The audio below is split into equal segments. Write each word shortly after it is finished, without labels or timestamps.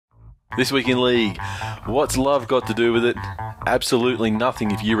This week in league, what's love got to do with it? Absolutely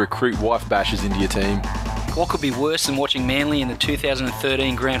nothing if you recruit wife bashers into your team. What could be worse than watching Manly in the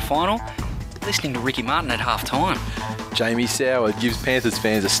 2013 Grand Final? Listening to Ricky Martin at half-time. Jamie Sauer gives Panthers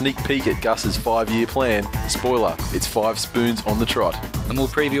fans a sneak peek at Gus's 5-year plan. Spoiler, it's 5 spoons on the trot. And we'll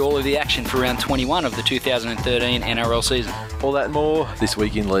preview all of the action for round 21 of the 2013 NRL season. All that and more this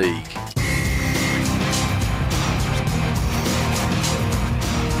week in league.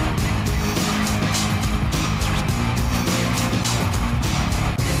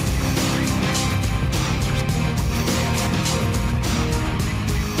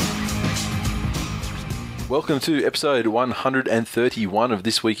 Welcome to episode 131 of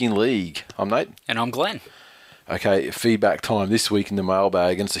This Week in League. I'm Nate. And I'm Glenn. Okay, feedback time this week in the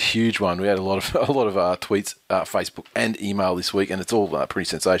mailbag, and it's a huge one. We had a lot of tweets, Facebook and email this week, and it's all pretty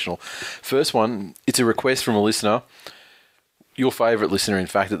sensational. First one, it's a request from a listener, your favourite listener, in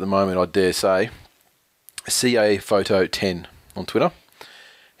fact, at the moment, I dare say, CA Photo 10 on Twitter.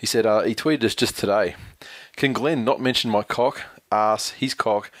 He said, he tweeted us just today, "Can Glenn not mention my cock, ass, his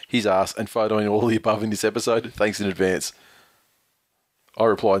cock, his ass, and photoing all the above in this episode? Thanks in advance." I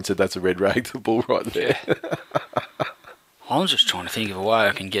replied and said, "That's a red rag to the bull right there." Yeah. I was just trying to think of a way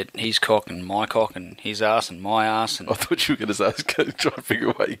I can get his cock and my cock and his ass and my ass. And I thought you were going to say, I was going to try and figure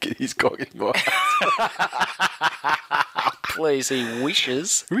a way to get his cock and my ass. Please, he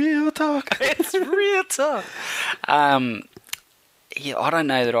wishes. Real talk. It's real talk. Yeah, I don't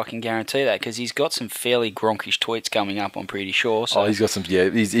know that I can guarantee that because he's got some fairly gronkish tweets coming up, I'm pretty sure. So. Oh, he's got some, yeah,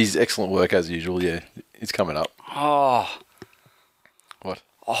 he's excellent work as usual, yeah. It's coming up. Oh. What?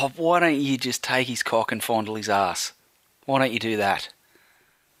 Oh, why don't you just take his cock and fondle his ass? Why don't you do that?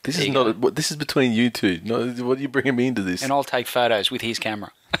 This is not, this is between you two. No, what are you bringing me into this? And I'll take photos with his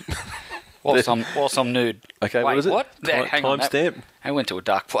camera. whilst I'm nude. Okay, wait, what is it? What? Timestamp? I went to a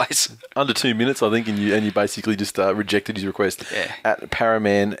dark place. Under 2 minutes, I think, and you basically just rejected his request. Yeah. At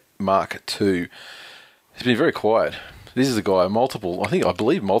Paraman Mark 2. He's been very quiet. This is a guy, I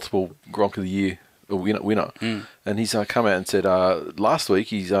believe multiple Gronk of the Year winner. And he's come out and said last week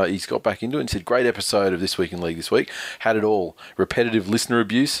he's got back into it and said, "Great episode of This Week in League this week. Had it all. Repetitive listener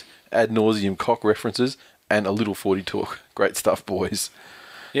abuse, ad nauseum cock references, and a little 40 talk. Great stuff, boys."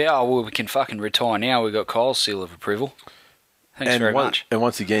 Yeah, well, we can fucking retire now. We've got Kyle's seal of approval. Thanks very much. And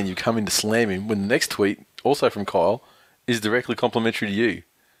once again, you come in to slam him when the next tweet, also from Kyle, is directly complimentary to you.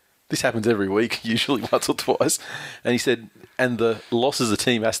 This happens every week, usually once or twice. And he said, "And the losses the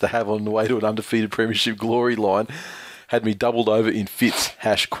team has to have on the way to an undefeated premiership glory line had me doubled over in fits.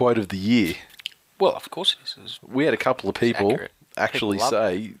 # quote of the year." Well, of course it is. We had a couple of people actually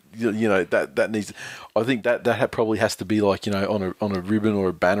say, that needs. I think that probably has to be like, on a ribbon or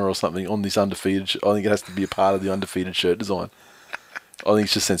a banner or something on this undefeated. I think it has to be a part of the undefeated shirt design. I think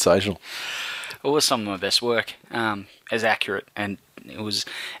it's just sensational. It was some of my best work, as accurate, and it was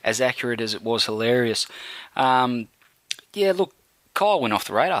as accurate as it was hilarious. Yeah, look, Kyle went off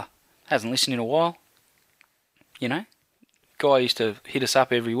the radar. Hasn't listened in a while. Guy used to hit us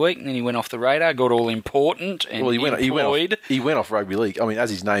up every week, and then he went off the radar, got all important and employed. He went off rugby league. I mean, as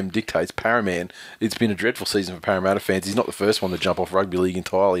his name dictates, Paraman, it's been a dreadful season for Parramatta fans. He's not the first one to jump off rugby league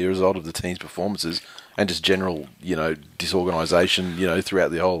entirely as a result of the team's performances and just general, disorganisation, throughout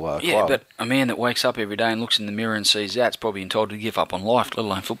the whole club. Yeah, but a man that wakes up every day and looks in the mirror and sees that's probably entitled to give up on life, let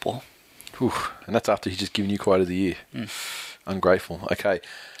alone football. Whew. And that's after he's just given you quote of the year. Ungrateful. Okay.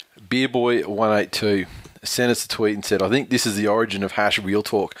 Beerboy182 sent us a tweet and said, "I think this is the origin of #Real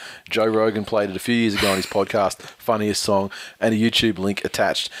Talk. Joe Rogan played it a few years ago on his podcast, funniest song, and a YouTube link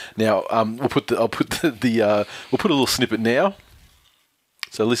attached." Now, we'll put a little snippet now.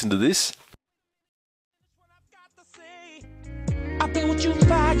 So listen to this. I've been with you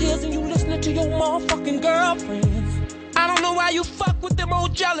 5 years and you listening to your motherfucking girlfriends. I don't know why you fuck with them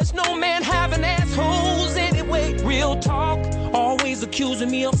old jealous, no man having assholes anyway. Real talk, always accusing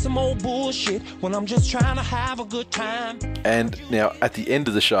me of some old bullshit when I'm just trying to have a good time. And now at the end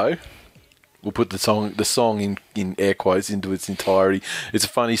of the show, we'll put the song in air quotes into its entirety. It's a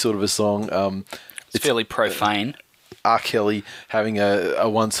funny sort of a song. It's fairly profane. R. Kelly having a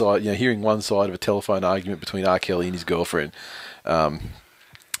one side, hearing one side of a telephone argument between R. Kelly and his girlfriend.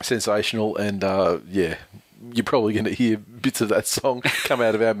 Sensational, and you're probably going to hear bits of that song come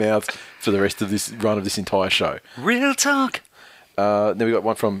out of our mouths for the rest of this run of this entire show. Real talk. Then we got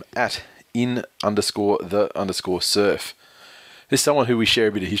one from @in_the_surf. There's someone who we share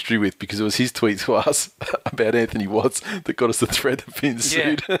a bit of history with because it was his tweet to us about Anthony Watts that got us the thread that Finn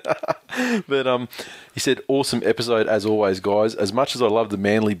sued. But he said, awesome episode as always, guys. As much as I love the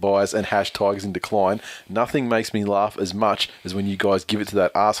manly bias and #Tigers in decline, nothing makes me laugh as much as when you guys give it to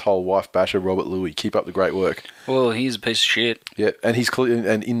that asshole wife basher Robert Louis. Keep up the great work. Well, he's a piece of shit. Yeah, and he's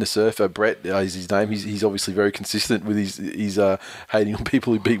and in the surfer, Brett is his name. He's obviously very consistent with his hating on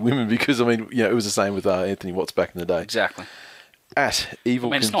people who beat women because, I mean, it was the same with Anthony Watts back in the day. Exactly. At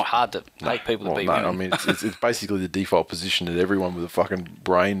evil. It's not hard to hate people to beat women. I mean, it's basically the default position that everyone with a fucking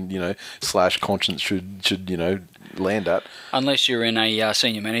brain, / conscience should land at. Unless you're in a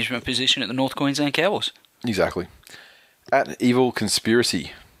senior management position at the North Queensland Cowboys. Exactly. At evil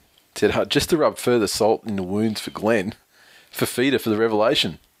conspiracy said, just to rub further salt in the wounds for Glenn, for Feeder for the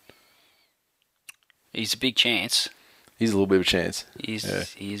revelation. He's a big chance. He's a little bit of a chance. He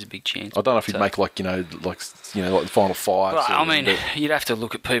is a big chance. I don't know if he'd make like the final five. Well, I mean, you'd have to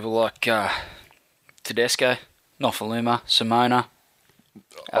look at people like Tedesco, Nofaluma, Simona.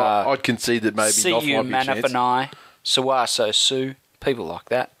 I'd concede that maybe C.U. Manafanai, Suaso Su, people like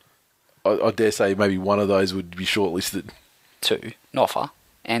that. I dare say maybe one of those would be shortlisted. 2, Nofa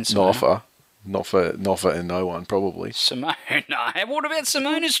and Simona. Nofa and no one, probably. Simona. What about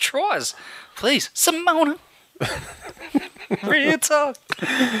Simona's tries? Please, Simona. Real talk.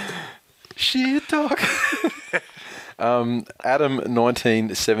 Shit talk. Adam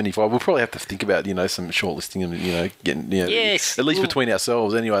 1975. We'll probably have to think about some shortlisting and getting yes, at least between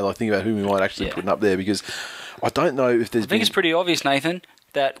ourselves anyway. Like think about who we might actually putting up there because I don't know if there's. I think it's pretty obvious, Nathan,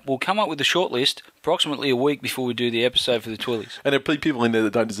 that we'll come up with a shortlist approximately a week before we do the episode for the Twillies. And there are people in there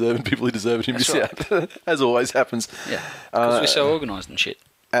that don't deserve and people who deserve it who miss out, as always happens. Yeah, because we're so organised and shit.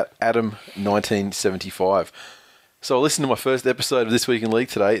 At Adam 1975. So I listened to my first episode of This Week in League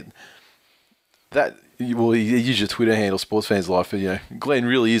today. You use your Twitter handle, Sports Fans Life. Glenn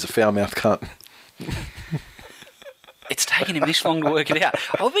really is a foul-mouthed cunt. It's taken him this long to work it out.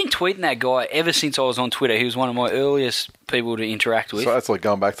 I've been tweeting that guy ever since I was on Twitter. He was one of my earliest people to interact with. So that's like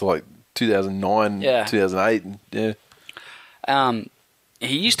going back to like 2009, 2008. Yeah.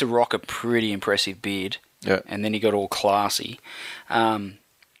 He used to rock a pretty impressive beard. Yeah. And then he got all classy.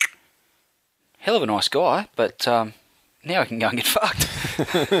 Hell of a nice guy, but now I can go and get fucked.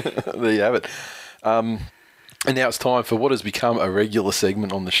 There you have it. And now it's time for what has become a regular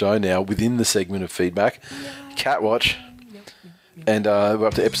segment on the show now, within the segment of feedback, Catwatch. And we're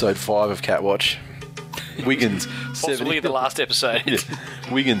up to episode 5 of Catwatch. Wiggins. Possibly the last episode. Yeah.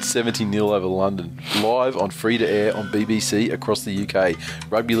 Wiggins 70-0 over London. Live on free-to-air on BBC across the UK.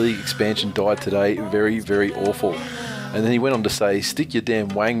 Rugby League expansion died today. Very, very awful. And then he went on to say, stick your damn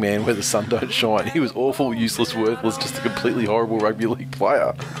wang man where the sun don't shine. He was awful, useless, worthless, just a completely horrible rugby league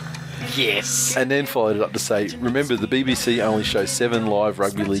player. Yes. And then followed it up to say, remember, the BBC only shows 7 live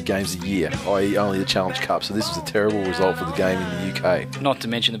rugby league games a year, i.e. only the Challenge Cup, so this was a terrible result for the game in the UK. Not to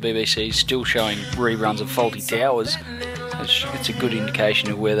mention the BBC is still showing reruns of Faulty Towers. It's a good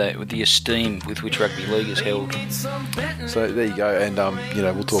indication of with the esteem with which rugby league is held. So there you go, and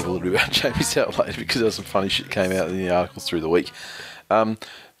we'll talk a little bit about Jamie's out later because there was some funny shit came out in the articles through the week. A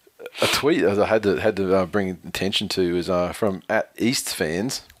tweet that I had to bring attention to is from at East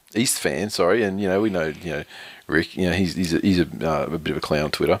fan, and we know Rick, he's a bit of a clown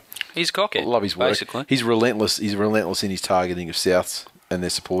on Twitter. He's cocky. I love his work. Basically, he's relentless. He's relentless in his targeting of Souths and their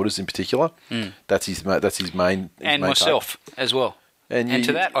supporters in particular. That's his main. And myself as well. And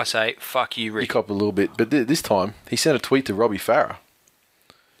to that I say, fuck you, Rick. He copped a little bit, but this time he sent a tweet to Robbie Farah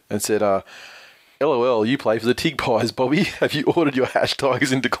and said, LOL, you play for the Tig Pies, Bobby. Have you ordered your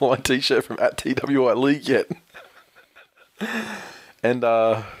 #Tigers in Decline t-shirt from at TWiL League yet? And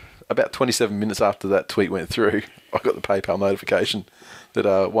about 27 minutes after that tweet went through, I got the PayPal notification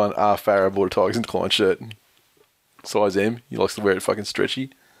that one R Farah bought a Tigers in Decline shirt. Size M. He likes to wear it fucking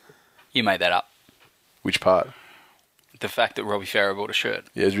stretchy. You made that up. Which part? The fact that Robbie Farah bought a shirt.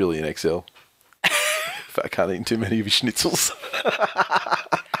 Yeah, it's really an XL. I can't eat too many of his schnitzels.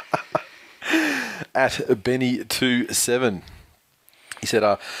 At Benny27. He said,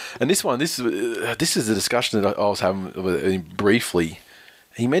 and this is the discussion that I was having with him briefly.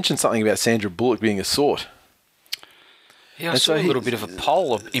 He mentioned something about Sandra Bullock being a sort. Yeah, I saw a little bit of a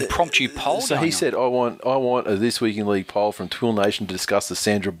poll, an impromptu poll. So he said, I want a This Week in League poll from TWiL Nation to discuss the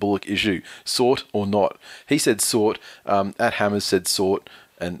Sandra Bullock issue, sort or not. He said sort, at Hammers said sort,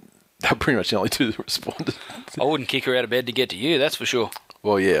 and they're pretty much the only two that responded. I wouldn't kick her out of bed to get to you, that's for sure.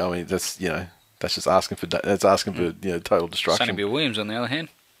 Well, yeah, I mean, that's just asking for total destruction. Sonny Bill Williams, on the other hand.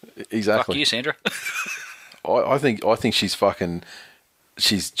 Exactly. Fuck you, Sandra. I think she's fucking,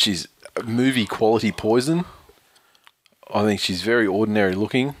 she's movie quality poison. I think she's very ordinary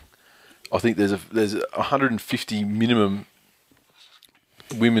looking. I think there's 150 minimum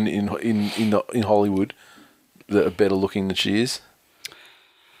women in Hollywood that are better looking than she is,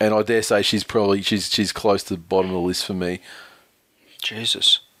 and I dare say she's close to the bottom of the list for me.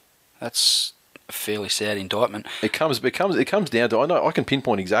 Jesus, that's a fairly sad indictment. It comes down to, I know I can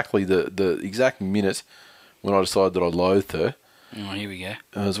pinpoint exactly the exact minute when I decided that I loathed her. Oh, here we go.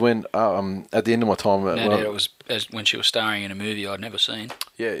 It was when at the end of my time. No doubt it was when she was starring in a movie I'd never seen.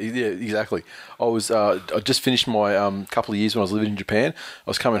 Yeah, exactly. I just finished my couple of years when I was living in Japan. I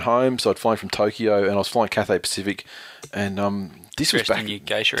was coming home, so I'd flown from Tokyo, and I was flying Cathay Pacific, and this was back. In your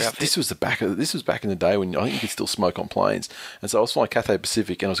geisha outfit. This was back in the day when I think you could still smoke on planes, and so I was flying Cathay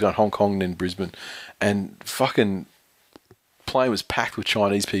Pacific, and I was going Hong Kong and then Brisbane, and fucking plane was packed with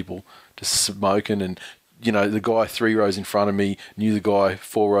Chinese people just smoking, and the guy 3 rows in front of me knew the guy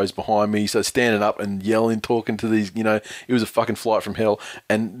 4 rows behind me, so standing up and yelling, talking to these, it was a fucking flight from hell.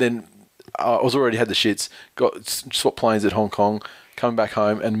 And then I was already had the shits, got swapped planes at Hong Kong, coming back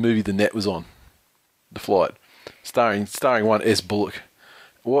home, and the movie The Net was on, the flight, starring one S. Bullock.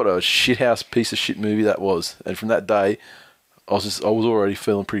 What a shithouse piece of shit movie that was. And from that day, I was already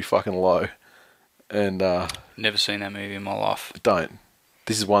feeling pretty fucking low. And never seen that movie in my life. Don't.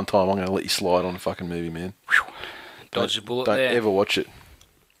 This is one time I'm going to let you slide on a fucking movie, man. Dodge a bullet Don't there. ever watch it.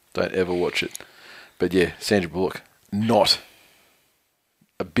 Don't ever watch it. But yeah, Sandra Bullock, not.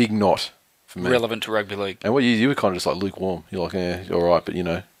 A big not for me. Relevant to rugby league. And you were kind of just like lukewarm. You're like, all right, but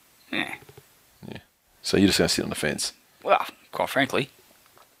Yeah. Yeah. So you're just going to sit on the fence. Well, quite frankly.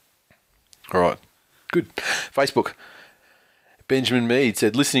 All right. Good. Facebook. Benjamin Mead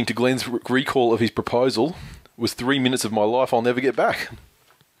said, listening to Glenn's recall of his proposal was 3 minutes of my life I'll never get back.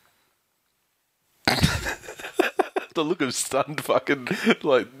 The look of stunned fucking,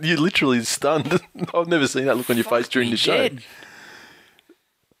 like, you're literally stunned. I've never seen that look on your face during the show.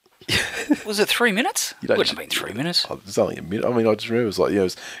 Was it 3 minutes? It Wouldn't have been 3 minutes. Oh, it's only a minute. I mean, I just remember it was like,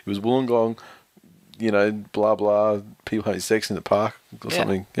 it was Wollongong, blah, blah, people having sex in the park or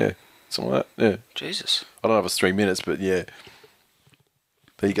something. Yeah, something like that. Yeah. Jesus. I don't know if it's 3 minutes, but yeah.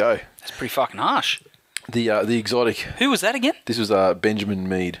 There you go. That's pretty fucking harsh. The exotic. Who was that again? This was Benjamin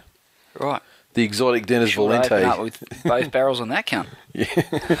Mead. Right. The exotic Dennis Sure, Valente. open up with both barrels on that count. Yeah.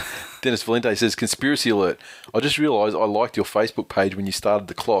 Dennis Valente says, conspiracy alert. I just realised I liked your Facebook page when you started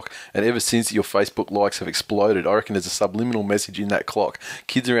the clock, and ever since your Facebook likes have exploded. I reckon there's a subliminal message in that clock.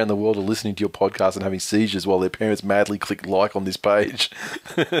 Kids around the world are listening to your podcast and having seizures while their parents madly click like on this page.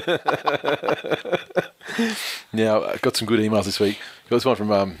 Now, I got some good emails this week. Got this one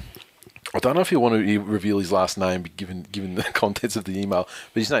from... I don't know if you want to reveal his last name given the contents of the email,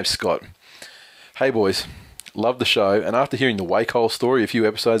 but his name's Scott. Hey boys, love the show, and after hearing the wake hole story a few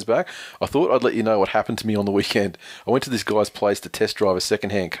episodes back, I thought I'd let you know what happened to me on the weekend. I went to this guy's place to test drive a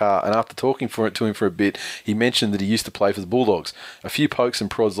second-hand car, and after talking to him for a bit, he mentioned that he used to play for the Bulldogs. A few pokes and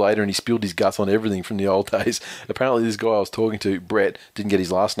prods later, and he spilled his guts on everything from the old days. Apparently this guy I was talking to, Brett, didn't get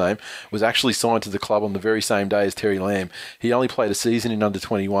his last name, was actually signed to the club on the very same day as Terry Lamb. He only played a season in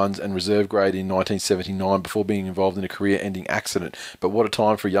under-21s and reserve grade in 1979 before being involved in a career-ending accident. But what a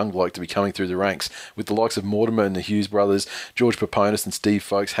time for a young bloke to be coming through the ranks. With the likes of Mortimer and the Hughes brothers, George Paponis and Steve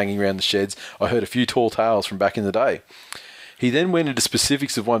Folkes hanging around the sheds, I heard a few tall tales from back in the day. He then went into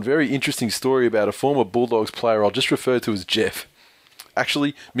specifics of one very interesting story about a former Bulldogs player I'll just refer to as Jeff.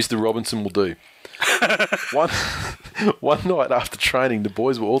 Actually, Mr. Robinson will do. One night after training, the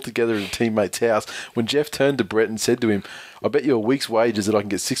boys were all together at a teammate's house when Jeff turned to Brett and said to him, I bet you a week's wages that I can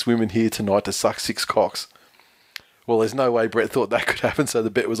get 6 women here tonight to suck 6 cocks. Well, there's no way Brett thought that could happen, so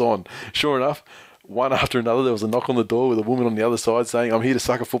the bet was on. Sure enough, one after another, there was a knock on the door with a woman on the other side saying, I'm here to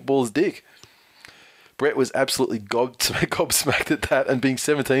suck a footballer's dick. Brett was absolutely gobsmacked at that, and being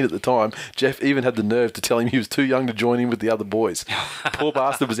 17 at the time, Jeff even had the nerve to tell him he was too young to join in with the other boys. Poor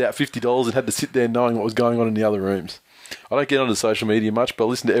bastard was out $50 and had to sit there knowing what was going on in the other rooms. I don't get onto social media much, but I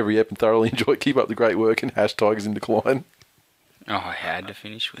listen to every ep and thoroughly enjoy it. Keep up the great work, and #Tigers in decline. Oh, I had to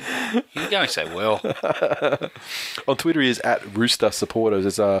finish with that. You're going so well. On Twitter, he is at Rooster Supporters.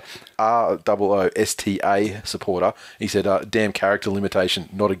 It's ROOSTA supporter. He said, damn character limitation,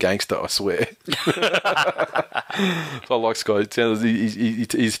 not a gangster, I swear. So I like Scott. He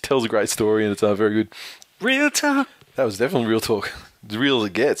tells a great story, and it's very good. Real talk. That was definitely real talk. As real as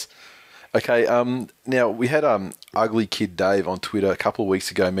it gets. Okay, now we had Ugly Kid Dave on Twitter a couple of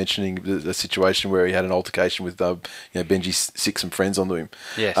weeks ago mentioning the situation where he had an altercation with Benji sick some friends onto him.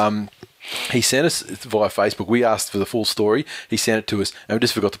 Yes. He sent us via Facebook. We asked for the full story. He sent it to us, and we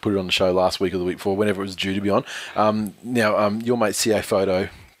just forgot to put it on the show last week or the week before, whenever it was due to be on. Your mate CA Photo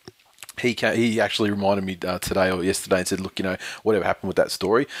He actually reminded me today or yesterday and said, look, whatever happened with that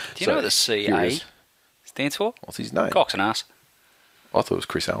story. Do you know what the CA stands for? What's his name? Cocks and ass. I thought it was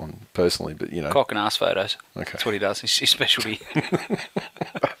Chris Allen personally, but Cock and ass photos. Okay. That's what he does. It's his specialty.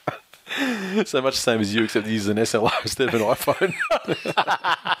 So much the same as you, except he uses an SLR instead of an iPhone.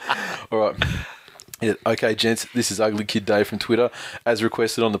 All right. Yeah, okay, gents, this is Ugly Kid Dave from Twitter. As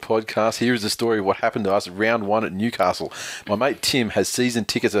requested on the podcast, here is the story of what happened to us round 1 at Newcastle. My mate Tim has season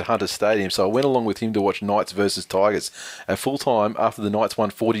tickets at Hunter Stadium, so I went along with him to watch Knights versus Tigers. At full time, after the Knights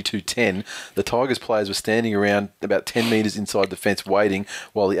won 42-10, the Tigers players were standing around about 10 metres inside the fence waiting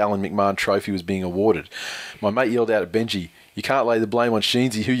while the Alan McMahon trophy was being awarded. My mate yelled out at Benji, "You can't lay the blame on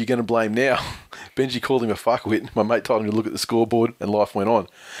Sheensy, who are you going to blame now?" Benji called him a fuckwit. My mate told him to look at the scoreboard, and life went on.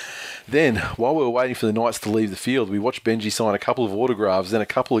 Then, while we were waiting for the Knights to leave the field, we watched Benji sign a couple of autographs. Then a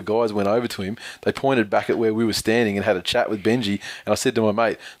couple of guys went over to him. They pointed back at where we were standing and had a chat with Benji. And I said to my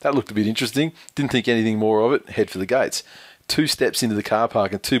mate, "That looked a bit interesting. Didn't think anything more of it. Head for the gates." 2 steps into the car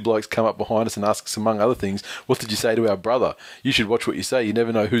park and 2 blokes come up behind us and ask us, among other things, "What did you say to our brother? You should watch what you say. You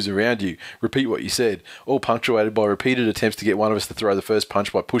never know who's around you. Repeat what you said." All punctuated by repeated attempts to get one of us to throw the first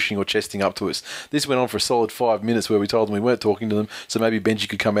punch by pushing or chesting up to us. This went on for a solid 5 minutes where we told them we weren't talking to them, so maybe Benji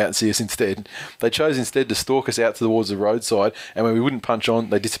could come out and see us instead. They chose instead to stalk us out towards the roadside, and when we wouldn't punch on,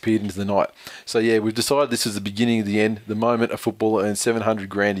 they disappeared into the night. So yeah, we've decided this is the beginning of the end, the moment a footballer earns 700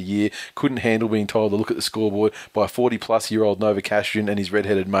 grand a year, couldn't handle being told to look at the scoreboard by a 40-plus-year-old Novocastrian and his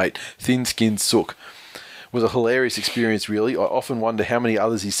red-headed mate, thin-skinned sook. It was a hilarious experience, really. I often wonder how many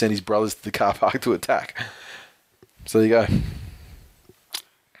others he sent his brothers to the car park to attack. So there you go.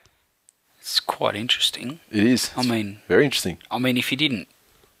 It's quite interesting. It is. Very interesting. I mean, if you didn't,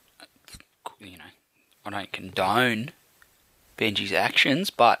 I don't condone Benji's actions,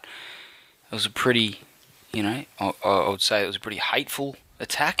 but it was a pretty, I would say it was a pretty hateful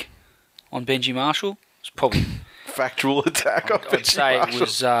attack on Benji Marshall. It's probably... factual attack on Benji I'd say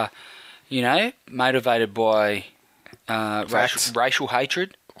Marshall. It was, motivated by racial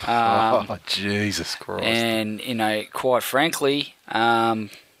hatred. Jesus Christ! And quite frankly,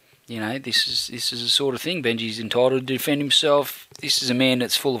 this is the sort of thing Benji's entitled to defend himself. This is a man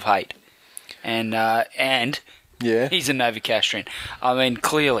that's full of hate, and yeah, he's a Novocastrian. I mean,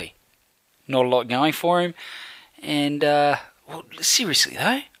 clearly, not a lot going for him. And seriously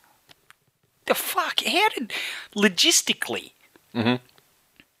though. The fuck? How did logistically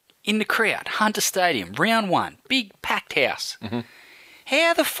in the crowd, Hunter Stadium, round 1, big packed house?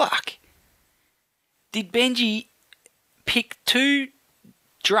 How the fuck did Benji pick 2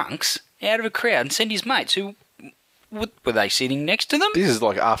 drunks out of a crowd and send his mates who were they sitting next to them? This is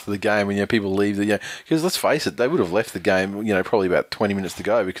like after the game when people leave because let's face it, they would have left the game probably about 20 minutes to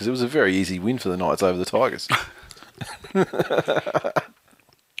go because it was a very easy win for the Knights over the Tigers.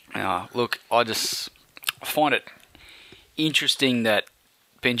 Look, I just find it interesting that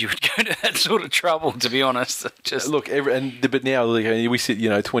Benji would go to that sort of trouble, to be honest. Look, but now we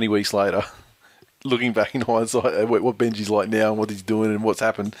sit, 20 weeks later, looking back in hindsight at what Benji's like now and what he's doing and what's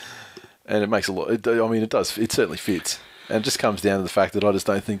happened, and it makes a lot. It does. It certainly fits, and it just comes down to the fact that I just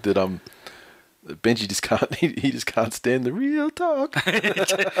don't think that Benji just can't. He just can't stand the real talk.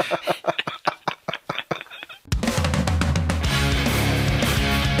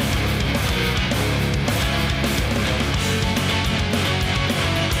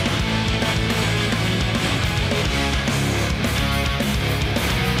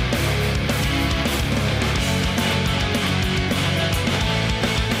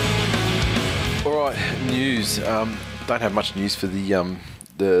 News. Don't have much news for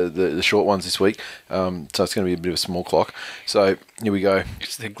the short ones this week, so it's going to be a bit of a small clock. So here we go.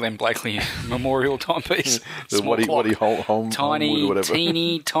 It's the Glenn Blakely Memorial timepiece. The Waddy Holm, tiny, whatever.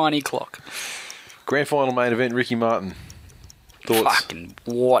 teeny, tiny clock. Grand final main event. Ricky Martin. Thoughts? Fucking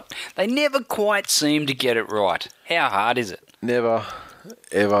what? They never quite seem to get it right. How hard is it? Never,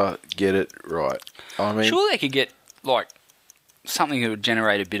 ever get it right. I mean, sure they could get something that would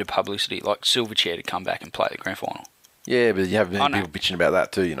generate a bit of publicity, like Silverchair to come back and play the grand final. Yeah, but you have many people bitching about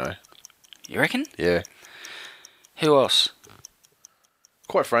that too, You reckon? Yeah. Who else?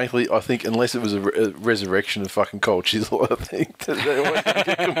 Quite frankly, I think unless it was a resurrection of fucking Cold Chisel, I think that they always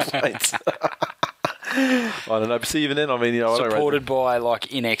get complaints. I don't know, but see, even then, supported by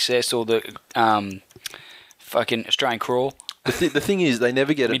In Excess or the fucking Australian Crawl. The thing is, they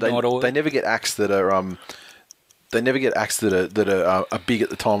never get it. They never get acts that are They never get acts that are big at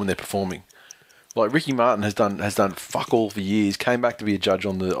the time when they're performing. Like Ricky Martin has done fuck all for years. Came back to be a judge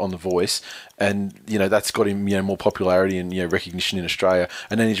on the Voice, and that's got him more popularity and recognition in Australia.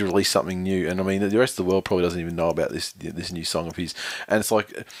 And then he's released something new, and the rest of the world probably doesn't even know about this new song of his. And it's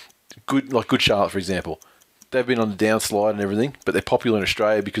like Good Charlotte, for example. They've been on the downslide and everything, but they're popular in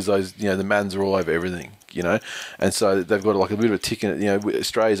Australia because those, the Maddens are all over everything, and so they've got like a bit of a tick in it.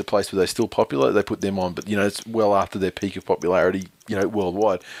 Australia's a place where they're still popular. They put them on, but it's well after their peak of popularity,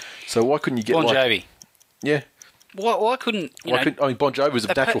 worldwide. So why couldn't you get Bon Jovi? Yeah. Why couldn't? Bon Jovi was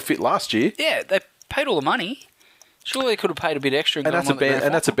a natural fit last year. Yeah, they paid all the money. Surely they could have paid a bit extra. And that's a band.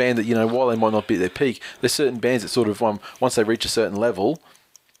 And that's a band that while they might not be at their peak, there's certain bands that sort of once they reach a certain level,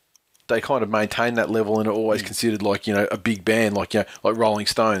 they kind of maintain that level and are always considered like a big band, like Rolling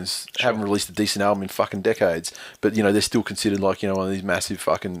Stones haven't released a decent album in fucking decades, but they're still considered like one of these massive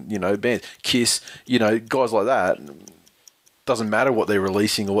fucking bands. Kiss, guys like that. Doesn't matter what they're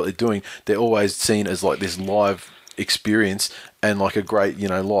releasing or what they're doing, they're always seen as like this live experience and like a great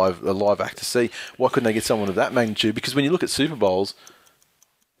live act to see. Why couldn't they get someone of that magnitude? Because when you look at Super Bowls,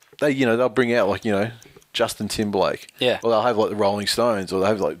 they they'll bring out like Justin Timberlake. Yeah. Or they'll have like the Rolling Stones, or they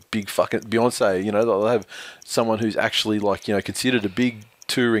have like big fucking Beyonce. They'll have someone who's actually like considered a big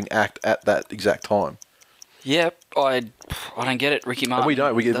touring act at that exact time. Yeah, I don't get it, Ricky Martin. And we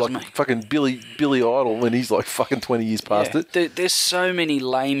don't. We get like fucking Billy Idol when he's like fucking 20 years past it. There's so many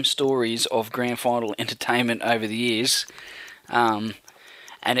lame stories of grand final entertainment over the years, and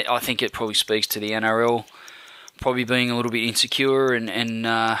I think it probably speaks to the NRL probably being a little bit insecure and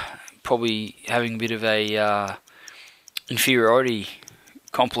probably having a bit of a inferiority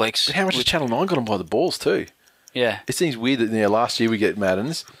complex. But how much has Channel 9 got them by the balls too? Yeah. It seems weird that last year we get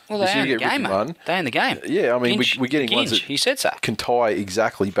Maddens. Well, they own the game, mate. They own the game. Yeah, I mean, we're getting ones that he said so. Can tie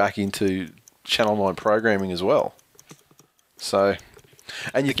exactly back into Channel 9 programming as well. So,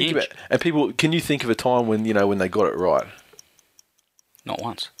 and you think about, and people, can you think of a time when when they got it right? Not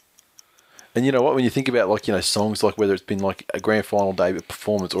once. And you know what? When you think about like songs, like whether it's been like a grand final day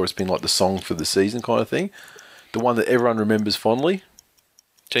performance or it's been like the song for the season kind of thing, the one that everyone remembers fondly,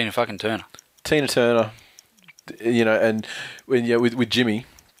 Tina Turner, and when with Jimmy,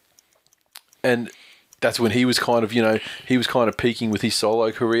 and that's when he was kind of peaking with his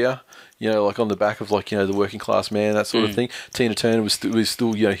solo career, like on the back of like the Working Class Man, that sort of thing. Tina Turner was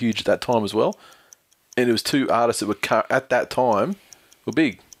still huge at that time as well, and it was two artists that were at that time were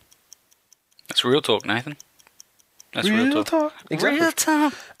big. That's real talk, Nathan. That's real talk. Exactly. Real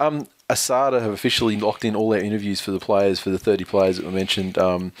talk. Asada have officially locked in all their interviews for the players, for the 30 players that were mentioned.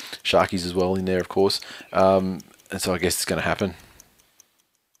 Sharkies as well in there, of course. And so I guess it's going to happen.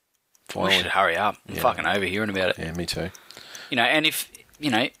 Finally. We should hurry up. I'm fucking over hearing about it. Yeah, me too. And if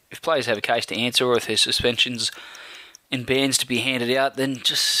players have a case to answer or if there's suspensions and bans to be handed out, then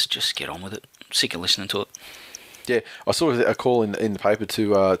just get on with it. I'm sick of listening to it. Yeah, I saw a call in the paper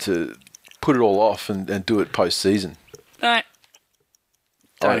to put it all off and do it post-season. No.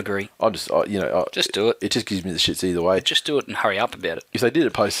 Don't agree. Just do it. It just gives me the shits either way. Just do it and hurry up about it. If they did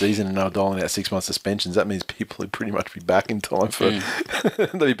it post-season and they were dialing out 6 month suspensions, that means people would pretty much be back in time for...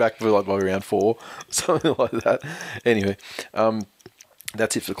 they'll be back for like by around 4, something like that. Anyway,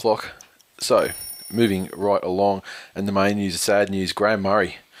 that's it for the clock. So, moving right along, and the main news, sad news, Graham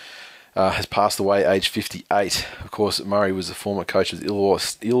Murray has passed away aged 58. Of course, Murray was the former coach of the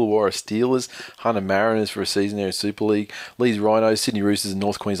Illawarra Steelers, Hunter Mariners for a season there in Super League, Leeds Rhinos, Sydney Roosters and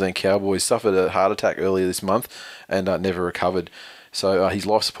North Queensland Cowboys. Suffered a heart attack earlier this month and never recovered. So his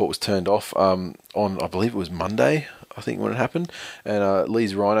life support was turned off on, I believe it was Monday, I think, when it happened. And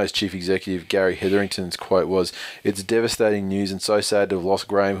Leeds Rhinos Chief Executive Gary Hetherington's quote was, "It's devastating news and so sad to have lost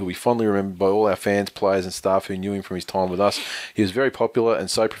Graham, who we fondly remember by all our fans, players and staff who knew him from his time with us. He was very popular and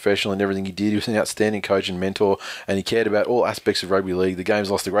so professional in everything he did. He was an outstanding coach and mentor, and he cared about all aspects of rugby league. The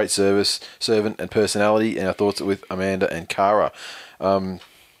game's lost a great servant and personality, and our thoughts are with Amanda and Cara."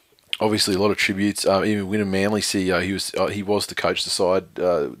 Obviously, a lot of tributes. Even Wynnum Manly CEO, he was to coach the side,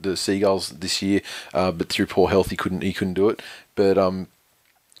 the Seagulls this year, but through poor health he couldn't do it. But and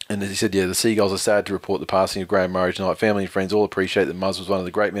as he said, the Seagulls are sad to report the passing of Graham Murray tonight. Family and friends all appreciate that Muzz was one of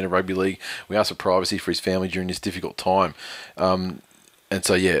the great men of rugby league. We ask for privacy for his family during this difficult time. And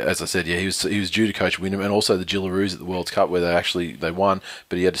so, as I said, he was due to coach Wynnum and also the Gillaroos at the World Cup where they won,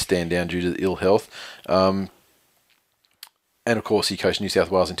 but he had to stand down due to the ill health. And, of course, he coached New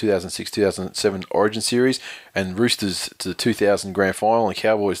South Wales in 2006-2007 Origin Series and Roosters to the 2000 Grand Final and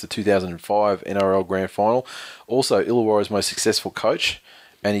Cowboys to the 2005 NRL Grand Final. Also, Illawarra's most successful coach,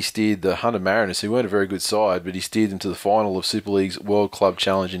 and he steered the Hunter Mariners, who weren't a very good side, but he steered them to the final of Super League's World Club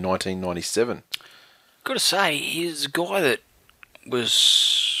Challenge in 1997. Got to say, he's a guy that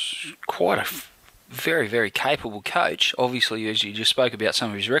was quite a very, very capable coach. Obviously, as you just spoke about some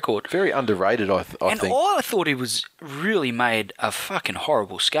of his record. Very underrated, I think. And I thought he was really made a fucking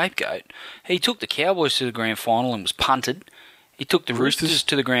horrible scapegoat. He took the Cowboys to the grand final and was punted. He took the Roosters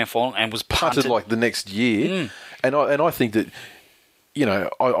to the grand final and was punted like the next year. And I think that, you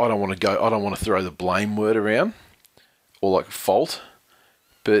know, I don't want to throw the blame word around or like fault,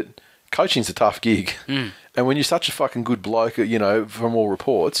 but coaching's a tough gig. And when you're such a fucking good bloke, you know, from all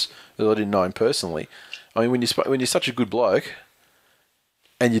reports that I didn't know him personally, I mean, when you're such a good bloke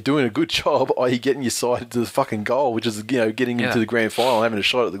and you're doing a good job, i.e. getting your side to the fucking goal, which is, you know, getting into the grand final and having a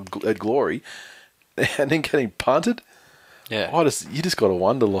shot at glory, and then getting punted. Yeah. You just got to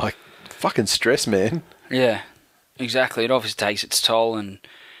wonder, like, fucking stress, man. Yeah, exactly. It obviously takes its toll, and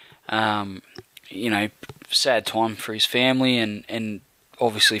you know, sad time for his family, and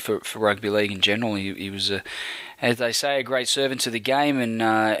obviously for rugby league in general. He was as they say, a great servant to the game, and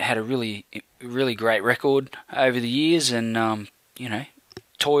had a really great record over the years, and you know,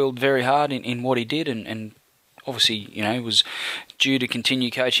 toiled very hard in what he did, and obviously, you know, was due to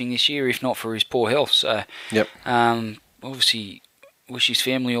continue coaching this year if not for his poor health. So yep. Obviously wish his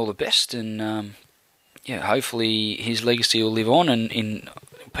family all the best, and yeah, hopefully his legacy will live on and in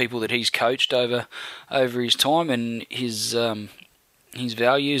people that he's coached over his time, and his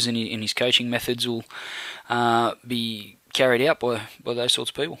values and his coaching methods will be carried out by those sorts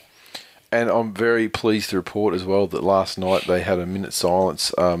of people. And I'm very pleased to report as well that last night they had a minute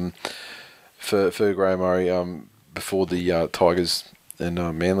silence for Graham Murray before the Tigers and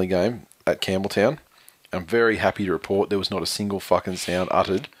Manly game at Campbelltown. I'm very happy to report there was not a single fucking sound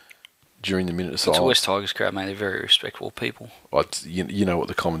uttered during the minute of silence. It's a West Tigers crowd, mate. They're very respectable people. You know what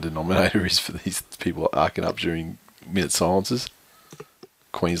the common denominator is for these people arcing up during minute silences?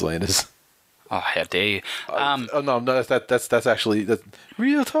 Queenslanders. Oh, how dare you! No, that's actually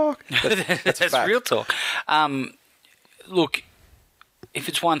real talk. That's real talk. Look, if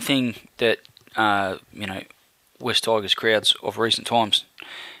it's one thing that you know, West Tigers crowds of recent times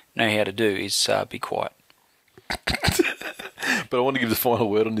know how to do is be quiet. But I want to give the final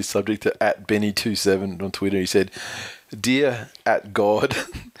word on this subject to @Benny27 on Twitter. He said, "Dear @God,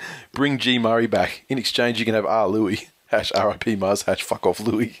 bring G Murray back. In exchange, you can have Louis. #RIP Muzz. #fuck off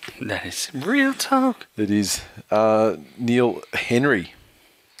Louis." That is real talk. It is. Neil Henry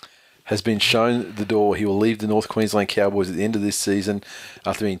has been shown the door. He will leave the North Queensland Cowboys at the end of this season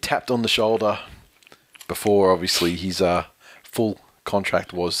after being tapped on the shoulder before, obviously, his full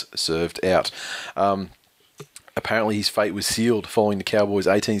contract was served out. Apparently his fate was sealed following the Cowboys'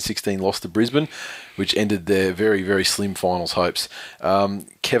 18-16 loss to Brisbane, which ended their very, very slim finals hopes.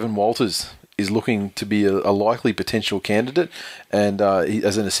 Kevin Walters is looking to be a likely potential candidate, and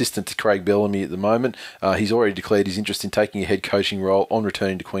as an assistant to Craig Bellamy at the moment. He's already declared his interest in taking a head coaching role on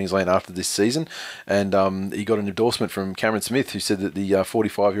returning to Queensland after this season, and he got an endorsement from Cameron Smith, who said that the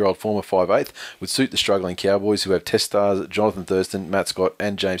 45-year-old former 5'8" would suit the struggling Cowboys, who have Test stars Jonathan Thurston, Matt Scott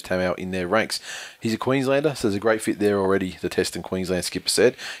and James Tamau in their ranks. He's a Queenslander, so there's a great fit there already, the Test and Queensland skipper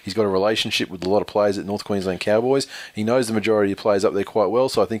said. He's got a relationship with a lot of players at North Queensland Cowboys. He knows the majority of players up there quite well,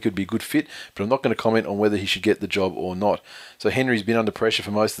 so I think it would be a good fit, but I'm not going to comment on whether he should get the job or not. So Henry's been under pressure for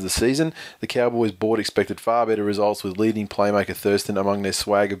most of the season. The Cowboys board expected far better results with leading playmaker Thurston among their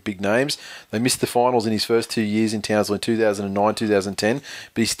swag of big names. They missed the finals in his first 2 years in Townsville in 2009-2010,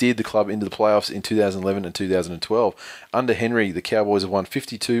 but he steered the club into the playoffs in 2011 and 2012. Under Henry, the Cowboys have won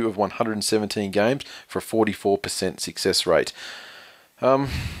 52 of 117 games for a 44% success rate.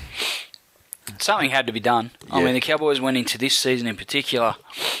 Something had to be done. Yeah. I mean, the Cowboys went into this season in particular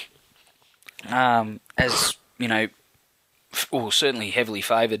as, you know, well, certainly heavily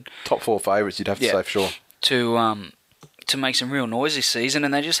favoured. Top 4 favourites, you'd have to say for sure. To make some real noise this season,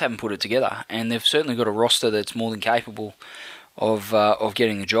 and they just haven't put it together. And they've certainly got a roster that's more than capable of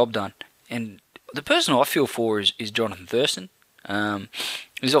getting the job done. And the person I feel for is Jonathan Thurston.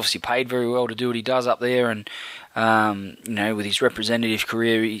 He's obviously paid very well to do what he does up there, and you know, with his representative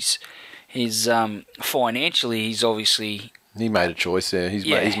career, he's financially, he's obviously... He made a choice, yeah. He's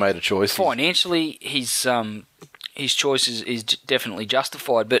made a choice. Financially, his choice is definitely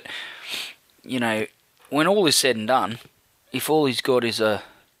justified, but, you know, when all is said and done, if all he's got is a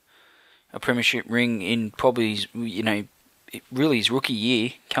premiership ring in probably his, you know, really his rookie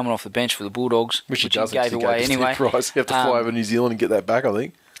year, coming off the bench for the Bulldogs, which he gave away anyway. You have to fly over New Zealand and get that back, I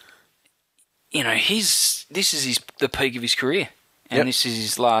think. You know, this is the peak of his career, and this is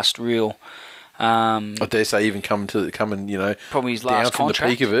his last real... I dare say even come and you know, probably his down last from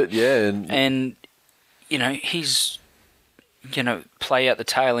contract. The peak of it, yeah, and you know, he's gonna play out the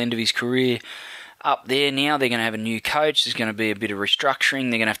tail end of his career up there. Now they're gonna have a new coach. There's gonna be a bit of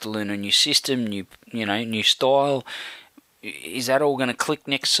restructuring. They're gonna have to learn a new system, new style. Is that all gonna click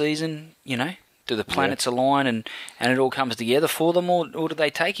next season? You know, do the planets align and it all comes together for them, or do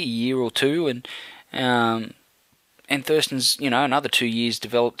they take a year or two and and Thurston's, another 2 years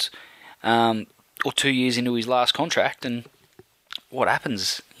developed, or 2 years into his last contract, and what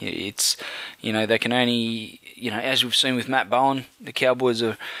happens? It's, they can only, as we've seen with Matt Bowen, the Cowboys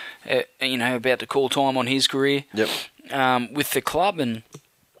are, about to call time on his career. Yep. With the club, and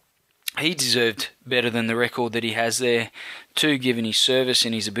he deserved better than the record that he has there, too, given his service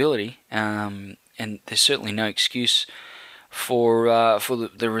and his ability. And there's certainly no excuse for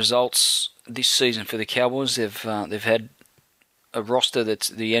the results this season for the Cowboys. They've had a roster that's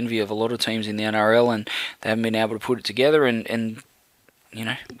the envy of a lot of teams in the NRL, and they haven't been able to put it together. And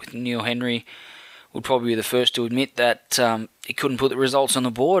with Neil Henry, would probably be the first to admit that he couldn't put the results on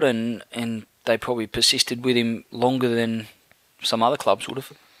the board, and they probably persisted with him longer than some other clubs would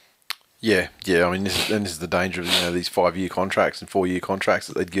have. Yeah. I mean, this is the danger of these 5-year contracts and 4-year contracts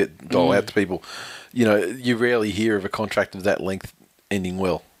that they'd dole out to people. You rarely hear of a contract of that length ending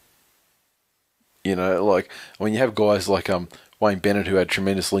well. You have guys like Wayne Bennett, who had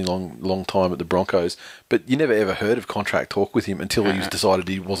tremendously long time at the Broncos, but you never ever heard of contract talk with him until he decided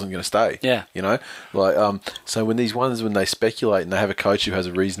he wasn't going to stay. Yeah. So when they speculate and they have a coach who has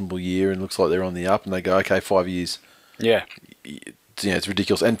a reasonable year and looks like they're on the up, and they go, okay, 5 years. Yeah. It's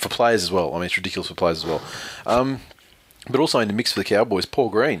ridiculous. And for players as well. I mean, it's ridiculous for players as well. But also in the mix for the Cowboys, Paul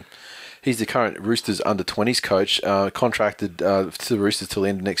Green. He's the current Roosters under-20s coach, contracted to the Roosters till the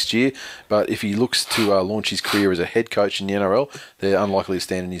end of next year. But if he looks to launch his career as a head coach in the NRL, they're unlikely to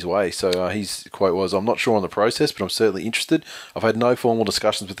stand in his way. So his quote was, "I'm not sure on the process, but I'm certainly interested. I've had no formal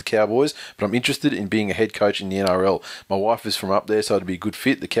discussions with the Cowboys, but I'm interested in being a head coach in the NRL. My wife is from up there, so it'd be a good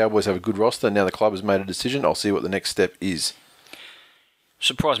fit. The Cowboys have a good roster. Now the club has made a decision. I'll see what the next step is."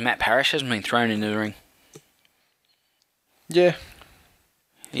 Surprised Matt Parrish hasn't been thrown into the ring. Yeah.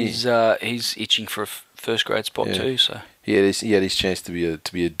 He's itching for a first grade spot too. So he had his chance to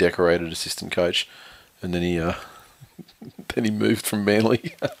be a decorated assistant coach, and then he moved from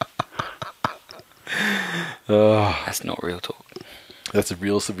Manly. That's not real talk. That's some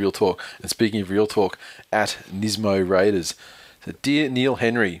real talk. And speaking of real talk, at Nismo Raiders. So, dear Neil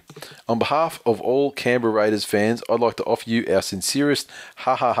Henry, on behalf of all Canberra Raiders fans, I'd like to offer you our sincerest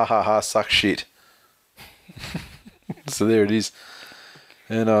ha suck shit. So there it is.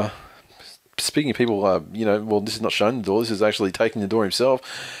 And speaking of people, this is not showing the door. This is actually taking the door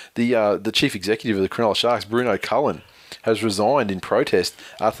himself. The chief executive of the Cronulla Sharks, Bruno Cullen, has resigned in protest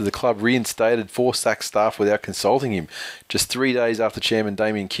after the club reinstated 4 SAC staff without consulting him. Just 3 days after Chairman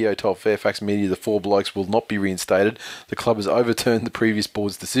Damien Keogh told Fairfax Media the 4 blokes will not be reinstated, the club has overturned the previous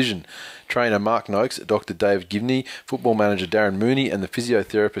board's decision. Trainer Mark Noakes, Dr. Dave Givney, football manager Darren Mooney and the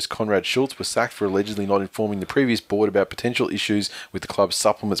physiotherapist Conrad Schultz were sacked for allegedly not informing the previous board about potential issues with the club's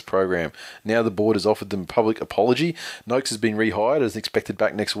supplements program. Now the board has offered them a public apology. Noakes has been rehired as expected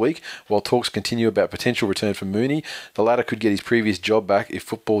back next week, while talks continue about potential return for Mooney. The latter could get his previous job back if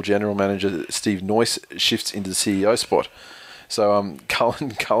football general manager Steve Noyce shifts into the CEO spot. So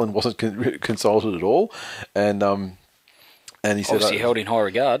Cullen wasn't consulted at all, and he said, obviously held in high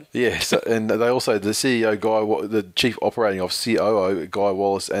regard. Yeah, and they also, the CEO guy, the chief operating officer, COO, Guy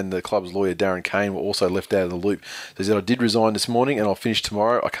Wallace, and the club's lawyer, Darren Kane, were also left out of the loop. So he said, I did resign this morning and I'll finish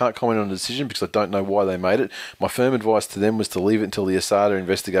tomorrow. I can't comment on the decision because I don't know why they made it. My firm advice to them was to leave it until the Asada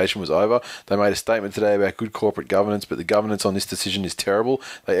investigation was over. They made a statement today about good corporate governance, but the governance on this decision is terrible.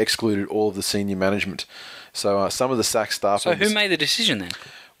 They excluded all of the senior management. So some of the SAC staff... So who made the decision then?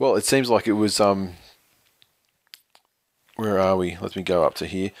 Well, it seems like it was... where are we? Let me go up to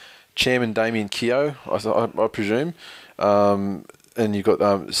here. Chairman Damien Keogh, I presume. And you've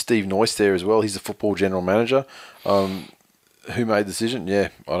got Steve Noyce there as well. He's the football general manager. Who made the decision? Yeah,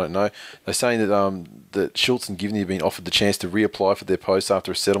 I don't know. They're saying that that Schultz and Givney have been offered the chance to reapply for their posts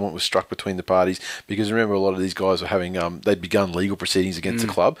after a settlement was struck between the parties. Because remember, a lot of these guys were having they'd begun legal proceedings against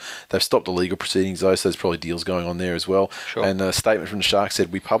the club. They've stopped the legal proceedings though, so there's probably deals going on there as well. Sure. And a statement from the Sharks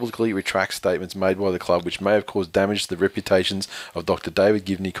said, "We publicly retract statements made by the club which may have caused damage to the reputations of Dr. David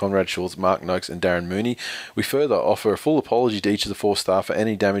Givney, Conrad Schultz, Mark Noakes, and Darren Mooney. We further offer a full apology to each of the 4 staff for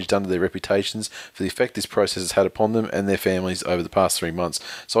any damage done to their reputations, for the effect this process has had upon them and their families over the past 3 months."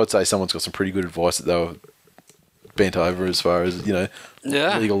 So I'd say someone's got some pretty good advice that they were bent over as far as,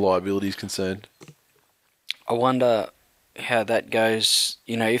 legal liability is concerned. I wonder how that goes,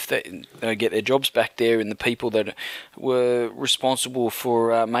 if they get their jobs back there and the people that were responsible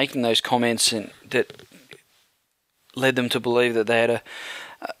for making those comments and that led them to believe that they had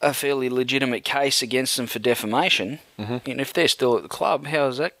a fairly legitimate case against them for defamation. Mm-hmm. And if they're still at the club,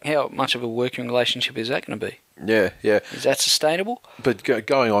 how much of a working relationship is that going to be? Yeah. Is that sustainable? But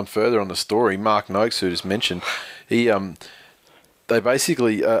going on further on the story, Mark Noakes, who just mentioned, they they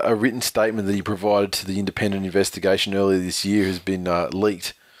basically, a written statement that he provided to the independent investigation earlier this year has been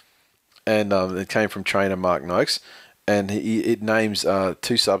leaked. And it came from trainer Mark Noakes. And it names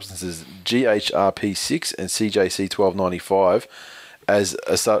two substances, GHRP6 and CJC1295, as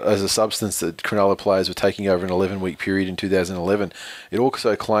a substance that Cronulla players were taking over an 11-week period in 2011. It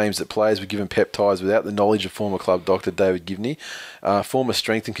also claims that players were given peptides without the knowledge of former club doctor David Givney. Former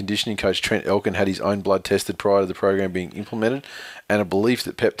strength and conditioning coach Trent Elkin had his own blood tested prior to the program being implemented, and a belief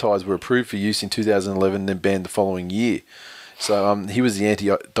that peptides were approved for use in 2011 and then banned the following year. So he was the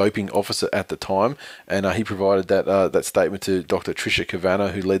anti-doping officer at the time, and he provided that statement to Dr. Tricia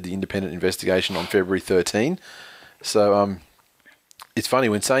Kavanagh, who led the independent investigation on February 13. So it's funny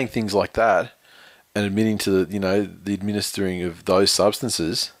when saying things like that and admitting to the administering of those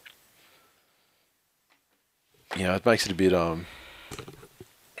substances. It makes it a bit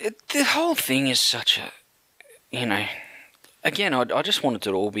The whole thing is such a, again, I just wanted it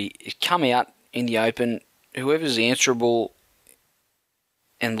to all come out in the open. Whoever's answerable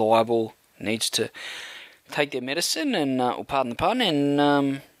and liable needs to take their medicine and, pardon the pun,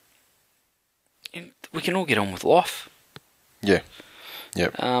 and we can all get on with life. Yeah.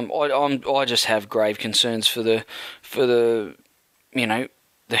 Yep. I just have grave concerns for the the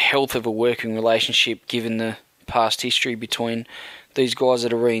health of a working relationship, given the past history between these guys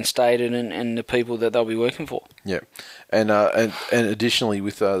that are reinstated and the people that they'll be working for. Yeah, and additionally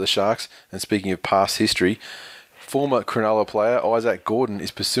with the Sharks, and speaking of past history, former Cronulla player Isaac Gordon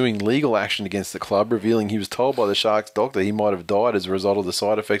is pursuing legal action against the club, revealing he was told by the Sharks doctor he might have died as a result of the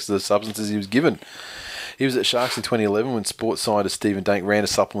side effects of the substances he was given. He was at Sharks in 2011 when sports scientist Stephen Dank ran a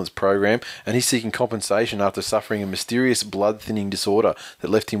supplements program, and he's seeking compensation after suffering a mysterious blood-thinning disorder that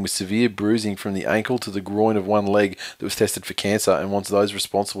left him with severe bruising from the ankle to the groin of one leg that was tested for cancer, and wants those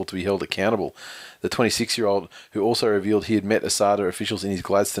responsible to be held accountable. The 26-year-old, who also revealed he had met ASADA officials in his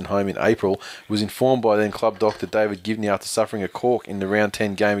Gladstone home in April, was informed by then club doctor David Givney after suffering a cork in the round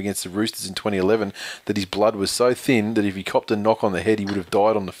 10 game against the Roosters in 2011 that his blood was so thin that if he copped a knock on the head he would have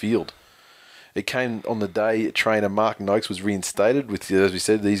died on the field. It came on the day trainer Mark Noakes was reinstated with, as we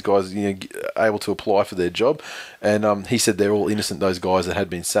said, these guys able to apply for their job. And he said they're all innocent, those guys that had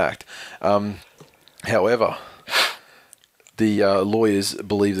been sacked. However, the lawyers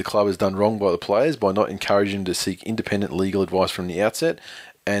believe the club has done wrong by the players by not encouraging them to seek independent legal advice from the outset.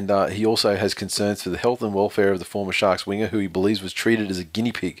 And he also has concerns for the health and welfare of the former Sharks winger, who he believes was treated as a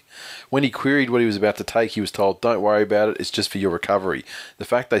guinea pig. When he queried what he was about to take, he was told, "Don't worry about it, it's just for your recovery." The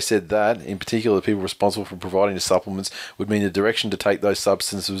fact they said that, in particular the people responsible for providing the supplements, would mean the direction to take those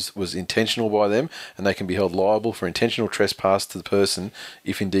substances was intentional by them, and they can be held liable for intentional trespass to the person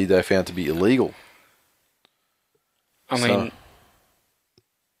if indeed they are found to be illegal. I mean,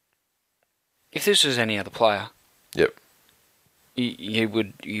 if this was any other player... Yep. You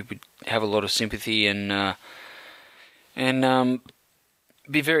would have a lot of sympathy and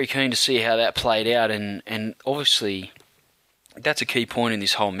be very keen to see how that played out, and obviously that's a key point in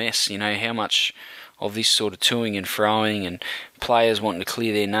this whole mess. How much of this sort of toing and froing and players wanting to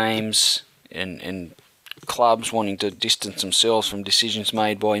clear their names and clubs wanting to distance themselves from decisions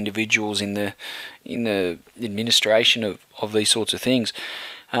made by individuals in the administration of these sorts of things.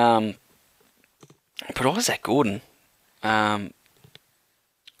 But Isaac Gordon,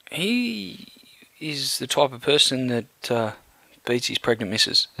 he is the type of person that beats his pregnant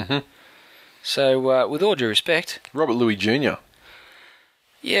missus. Mm-hmm. So, with all due respect... Robert Louis Jr.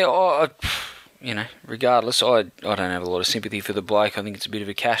 Yeah, regardless, I don't have a lot of sympathy for the bloke. I think it's a bit of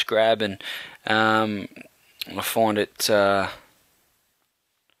a cash grab, and I find it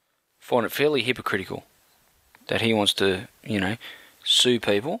fairly hypocritical that he wants to, sue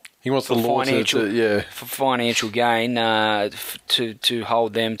people. He wants the law for financial gain, to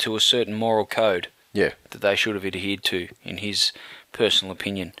hold them to a certain moral code. Yeah. That they should have adhered to, in his personal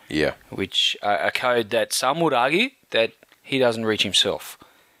opinion. Yeah. Which a code that some would argue that he doesn't reach himself.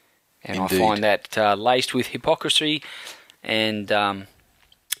 And indeed. I find that laced with hypocrisy, and that's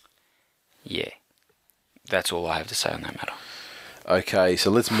all I have to say on that matter. Okay,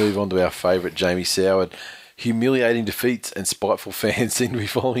 so let's move on to our favourite, Jamie Soward. Humiliating defeats and spiteful fans seem to be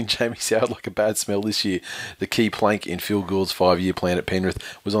following Jamie Soward like a bad smell this year. The key plank in Phil Gould's 5-year plan at Penrith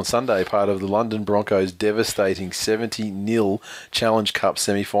was on Sunday part of the London Broncos' devastating 70-0 Challenge Cup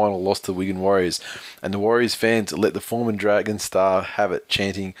semi-final loss to the Wigan Warriors. And the Warriors fans let the former Dragon star have it,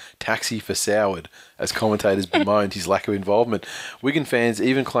 chanting "Taxi for Soward" as commentators bemoaned his lack of involvement. Wigan fans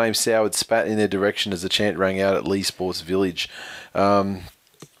even claimed Soward spat in their direction as the chant rang out at Lee Sports Village.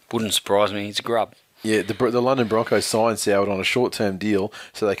 Wouldn't surprise me, he's a grub. Yeah, the London Broncos signed Soward on a short-term deal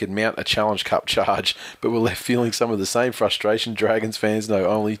so they could mount a Challenge Cup charge, but were left feeling some of the same frustration Dragons fans know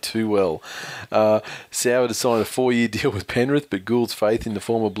only too well. Soward has signed a 4-year deal with Penrith, but Gould's faith in the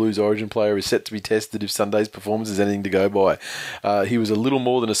former Blues origin player is set to be tested if Sunday's performance is anything to go by. He was a little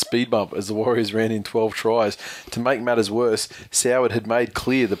more than a speed bump as the Warriors ran in 12 tries. To make matters worse, Soward had made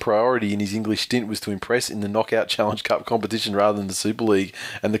clear the priority in his English stint was to impress in the knockout Challenge Cup competition rather than the Super League,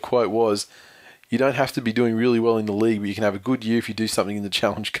 and the quote was, "You don't have to be doing really well in the league, but you can have a good year if you do something in the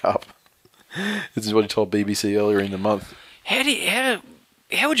Challenge Cup." This is what he told BBC earlier in the month. How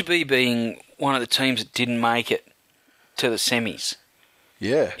would you be being one of the teams that didn't make it to the semis?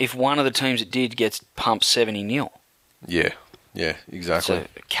 Yeah. If one of the teams that did gets pumped 70-0. Yeah, exactly. It's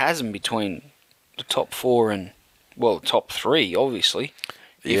a chasm between the top 4 and, well, top 3, obviously.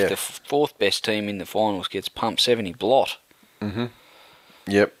 If the fourth best team in the finals gets pumped 70 blot. Mm-hmm.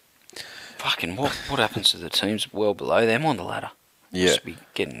 Yep. Fucking what happens to the teams well below them on the ladder? Yeah.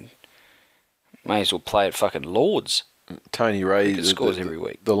 May as well play at fucking Lords. Tony Ray, scores every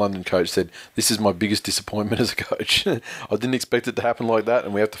week. The London coach, said, "This is my biggest disappointment as a coach. I didn't expect it to happen like that,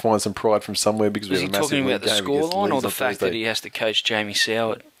 and we have to find some pride from somewhere because we have a massive lead game." Was he talking about the scoreline or the fact Thursday. that he has to coach Jamie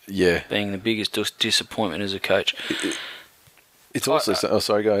Soward? Yeah. Being the biggest disappointment as a coach. It's also...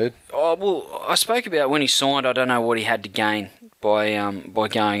 sorry, go ahead. Oh, well, I spoke about when he signed, I don't know what he had to gain by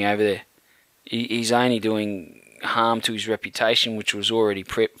going over there. He's only doing harm to his reputation, which was already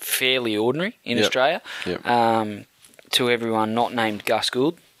fairly ordinary in Australia. Yep. To everyone not named Gus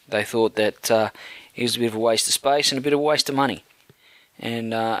Gould, they thought that he was a bit of a waste of space and a bit of a waste of money.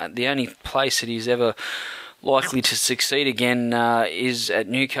 And the only place that he's ever likely to succeed again is at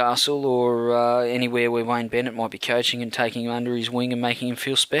Newcastle or anywhere where Wayne Bennett might be coaching and taking him under his wing and making him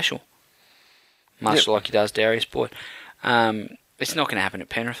feel special. Much like he does Darius Boyd. It's not going to happen at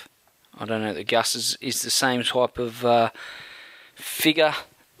Penrith. I don't know that Gus is the same type of figure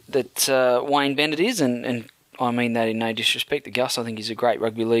that Wayne Bennett is, and I mean that in no disrespect to Gus. I think he's a great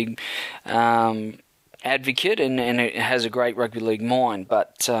rugby league advocate and has a great rugby league mind,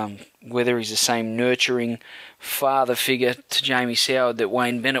 but whether he's the same nurturing father figure to Jamie Soward that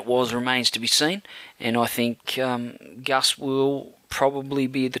Wayne Bennett was remains to be seen, and I think Gus will probably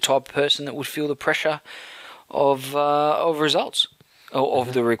be the type of person that would feel the pressure of results.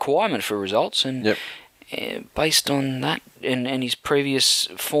 Of the requirement for results, and based on that and his previous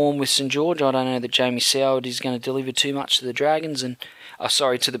form with St George, I don't know that Jamie Soward is going to deliver too much to the Dragons and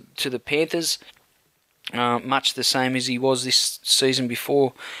to the Panthers, much the same as he was this season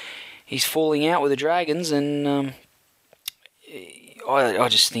before he's falling out with the Dragons, and I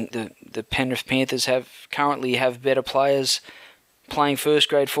just think the Penrith Panthers currently have better players playing first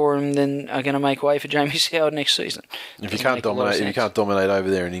grade for him than are going to make way for Jamie Soward next season. If you can't dominate over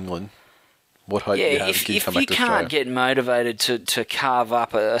there in England, what hope do you have if you come back to Australia? If you can't get motivated to carve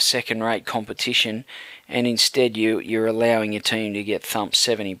up a second-rate competition, and instead you're allowing your team to get thumped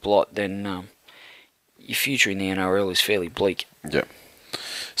 70 blot, then your future in the NRL is fairly bleak. Yeah.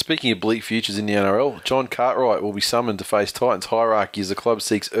 Speaking of bleak futures in the NRL, John Cartwright will be summoned to face Titans hierarchy as the club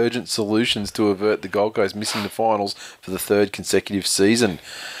seeks urgent solutions to avert the Gold Coast missing the finals for the third consecutive season.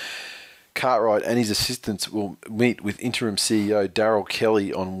 Cartwright and his assistants will meet with interim CEO Daryl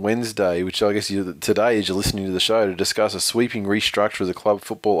Kelly on Wednesday, which I guess today as you're listening to the show, to discuss a sweeping restructure of the club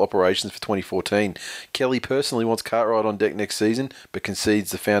football operations for 2014. Kelly personally wants Cartwright on deck next season, but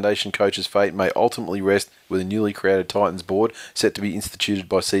concedes the foundation coach's fate may ultimately rest with a newly created Titans board set to be instituted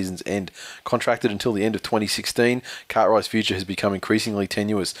by season's end. Contracted until the end of 2016, Cartwright's future has become increasingly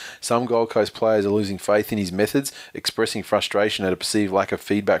tenuous. Some Gold Coast players are losing faith in his methods, expressing frustration at a perceived lack of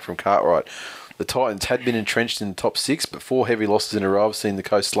feedback from Cartwright. The Titans had been entrenched in the top 6, but 4 heavy losses in a row have seen the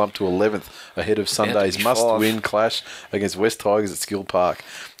coast slump to 11th ahead of Sunday's must-win clash against West Tigers at Skill Park.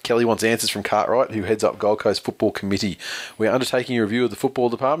 Kelly wants answers from Cartwright, who heads up Gold Coast Football Committee. "We are undertaking a review of the football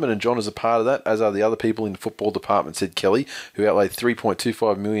department, and John is a part of that, as are the other people in the football department," said Kelly, who outlaid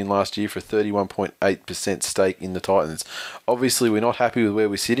 $3.25 million last year for a 31.8% stake in the Titans. "Obviously, we're not happy with where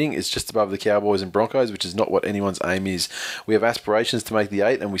we're sitting. It's just above the Cowboys and Broncos, which is not what anyone's aim is. We have aspirations to make the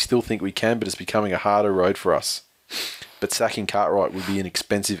 8, and we still think we can, but it's becoming a harder road for us." But sacking Cartwright would be an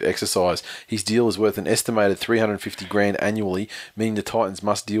expensive exercise. His deal is worth an estimated $350,000 annually, meaning the Titans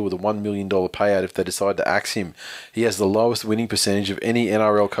must deal with a $1 million payout if they decide to axe him. He has the lowest winning percentage of any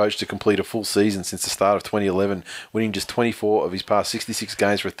NRL coach to complete a full season since the start of 2011, winning just 24 of his past 66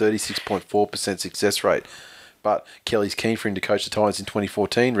 games for a 36.4% success rate. but Kelly's keen for him to coach the Titans in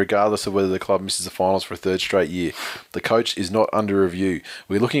 2014, regardless of whether the club misses the finals for a third straight year. The coach is not under review.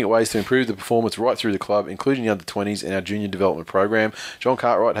 We're looking at ways to improve the performance right through the club, including the under-20s and our junior development program. John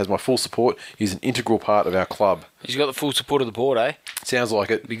Cartwright has my full support. He's an integral part of our club. He's got the full support of the board, eh? Sounds like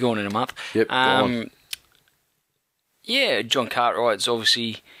it. Be gone in a month. Yep, go on. Yeah, John Cartwright's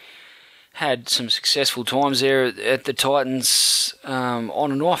obviously had some successful times there at the Titans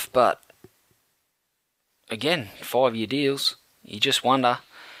on and off, but again, 5-year deals. You just wonder.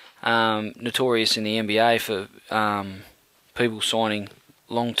 Notorious in the NBA for people signing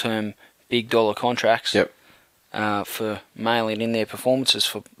long-term big dollar contracts for mailing in their performances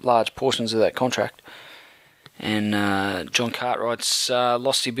for large portions of that contract. And John Cartwright's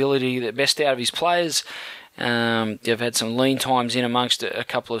lost the ability to get the best out of his players. They've had some lean times in amongst a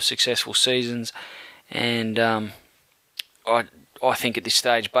couple of successful seasons, and I think at this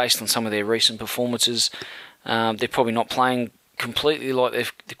stage, based on some of their recent performances, they're probably not playing completely like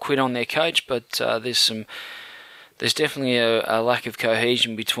they've quit on their coach, but there's definitely a lack of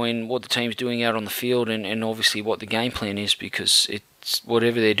cohesion between what the team's doing out on the field and obviously what the game plan is, because it's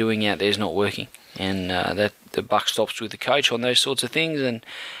whatever they're doing out there is not working, and that the buck stops with the coach on those sorts of things. And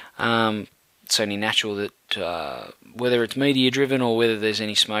it's only natural that whether it's media driven or whether there's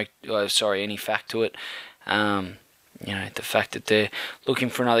any any fact to it, the fact that they're looking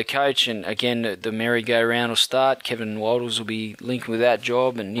for another coach, and again the merry-go-round will start. Kevin Wilders will be linked with that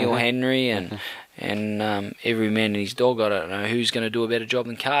job, and Neil Henry, and every man and his dog. I don't know who's going to do a better job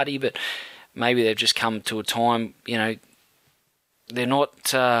than Cardi, but maybe they've just come to a time. They're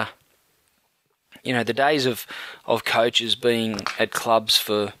not. The days of coaches being at clubs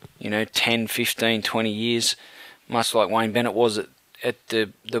for 10, 15, 20 years, much like Wayne Bennett was at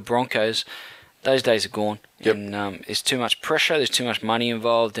the Broncos, those days are gone. Yep. And there's too much pressure, there's too much money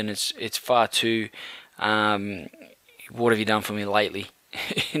involved, and it's far too what have you done for me lately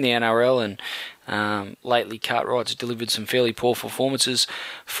in the NRL. And lately Cartwright's delivered some fairly poor performances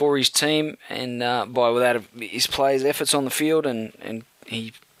for his team, and without his players' efforts on the field, and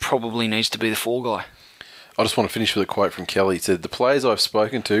he probably needs to be the fall guy. I just want to finish with a quote from Kelly. He said, "The players I've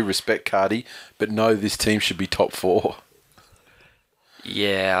spoken to respect Cardi, but know this team should be top 4.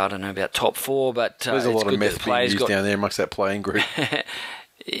 Yeah, I don't know about top 4, but there's a lot of meth being used down there amongst that playing group.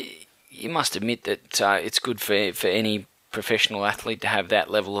 You must admit that it's good for any professional athlete to have that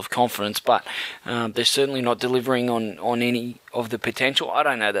level of confidence, but they're certainly not delivering on any of the potential. I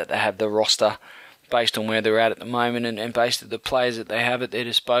don't know that they have the roster based on where they're at the moment, and based on the players that they have at their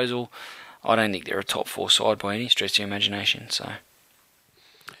disposal. I don't think they're a top 4 side by any stretch of the imagination. So,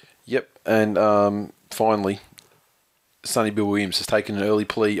 yep, and finally, Sonny Bill Williams has taken an early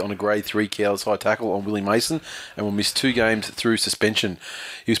plea on a grade 3 careless high tackle on Willie Mason and will miss 2 games through suspension.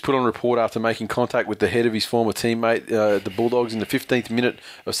 He was put on report after making contact with the head of his former teammate, the Bulldogs, in the 15th minute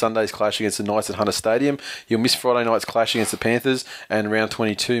of Sunday's clash against the Knights at Hunter Stadium. He'll miss Friday night's clash against the Panthers and round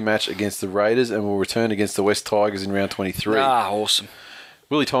 22 match against the Raiders, and will return against the West Tigers in round 23. Awesome.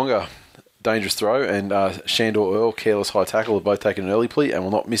 Willie Tonga, dangerous throw, and Shandor Earl, careless high tackle, have both taken an early plea and will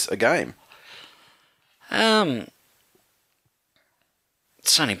not miss a game.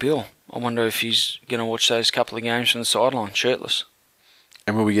 Sonny Bill, I wonder if he's going to watch those couple of games from the sideline, shirtless.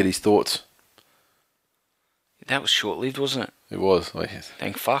 And will we get his thoughts? That was short-lived, wasn't it? It was.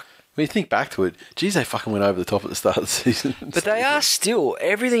 Thank fuck. When you think back to it, geez, they fucking went over the top at the start of the season. But they are still,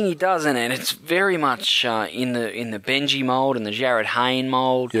 everything he does in it, it's very much in the Benji mould and the Jared Hayne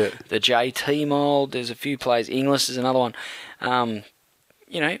mould, the JT mould. There's a few players. Inglis is another one.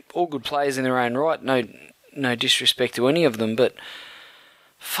 All good players in their own right. No disrespect to any of them, but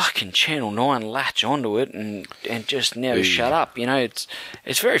fucking Channel 9 latch onto it and just never shut up.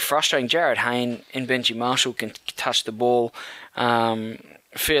 It's very frustrating. Jared Hayne and Benji Marshall can touch the ball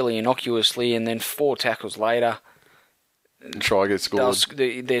fairly innocuously, and then 4 tackles later, try gets scored.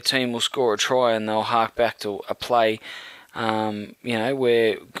 Their team will score a try, and they'll hark back to a play,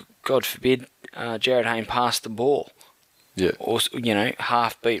 where, God forbid, Jared Hayne passed the ball. Yeah. Or,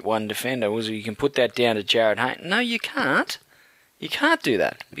 half beat one defender. You can put that down to Jared Hayne. No, you can't. You can't do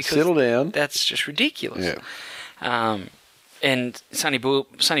that, because settle down. That's just ridiculous. Yeah. And Sonny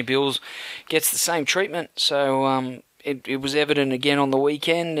Bills gets the same treatment. So it was evident again on the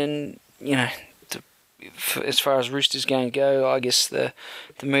weekend. And as far as Roosters game go, I guess the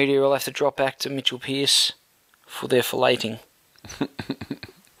media will have to drop back to Mitchell Pearce for their filleting.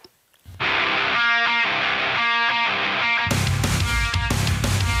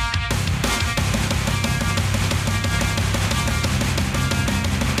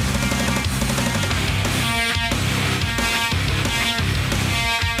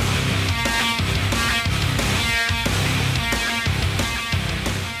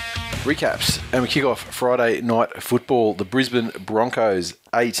 Recaps, and we kick off Friday night football. The Brisbane Broncos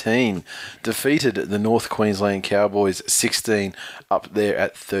 18 defeated the North Queensland Cowboys 16 up there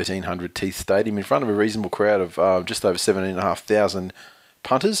at 1300 Teeth Stadium in front of a reasonable crowd of just over 17,500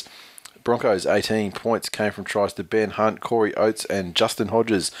 punters. Broncos 18 points came from tries to Ben Hunt, Corey Oates and Justin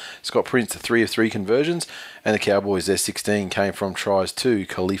Hodges. Scott Prince 3 of 3 conversions, and the Cowboys their 16 came from tries to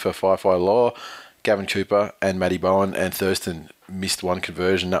Khalifa Faifai Law, Gavin Cooper and Matty Bowen, and Thurston missed one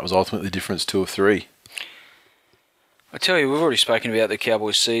conversion. That was ultimately the difference, 2 of 3. I tell you, we've already spoken about the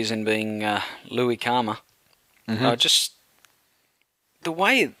Cowboys season being Louis Karma. Just the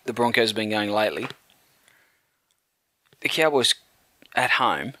way the Broncos have been going lately, the Cowboys at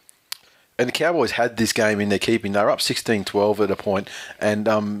home. And the Cowboys had this game in their keeping. They were up 16-12 at a point, and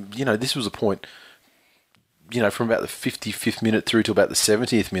this was a point, from about the 55th minute through to about the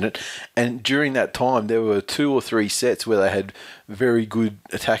 70th minute. And during that time, there were 2 or 3 sets where they had very good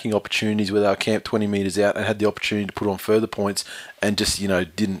attacking opportunities, where they were camped 20 metres out and had the opportunity to put on further points, and just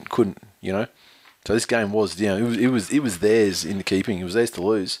couldn't. So this game was, it was theirs in the keeping. It was theirs to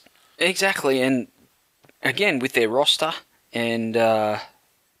lose. Exactly, and again with their roster and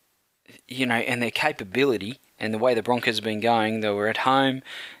and their capability and the way the Broncos have been going, they were at home.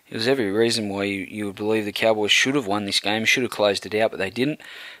 There was every reason why you would believe the Cowboys should have won this game, should have closed it out, but they didn't.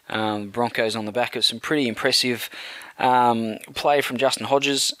 Broncos on the back of some pretty impressive play from Justin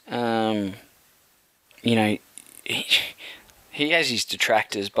Hodges. He has his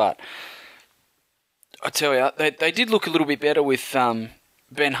detractors, but I tell you, they did look a little bit better with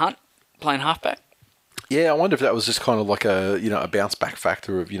Ben Hunt playing halfback. Yeah, I wonder if that was just kind of like a bounce back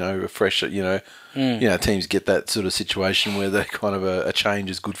factor of a fresh teams get that sort of situation where they kind of a change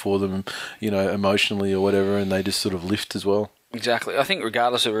is good for them, emotionally or whatever, and they just sort of lift as well. Exactly. I think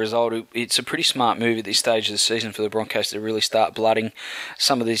regardless of the result, it's a pretty smart move at this stage of the season for the Broncos to really start blooding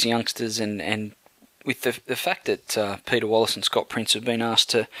some of these youngsters, and with the fact that Peter Wallace and Scott Prince have been asked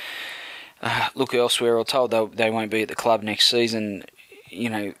to look elsewhere or told they won't be at the club next season.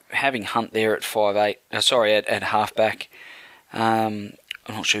 Having Hunt there at 5'8", at halfback, I'm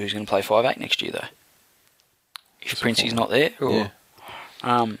not sure who's going to play 5'8" next year though. If Princey's not there, or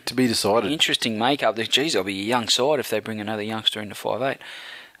to be decided. Interesting makeup. Geez, they'll be a young side if they bring another youngster into 5'8".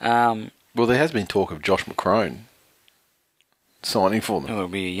 Well, there has been talk of Josh McCrone signing for them. It'll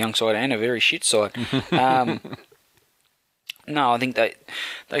be a young side and a very shit side. No, I think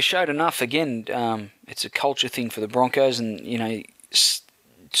they showed enough. Again, it's a culture thing for the Broncos, and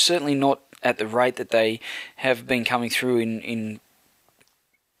certainly not at the rate that they have been coming through in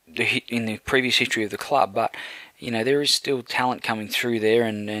the previous history of the club. But there is still talent coming through there,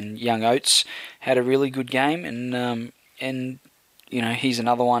 and young Oates had a really good game, and he's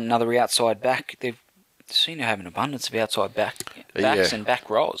another outside back. They seem to have an abundance of outside backs and back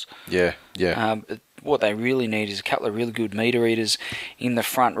rows. Yeah. What they really need is a couple of really good meter eaters in the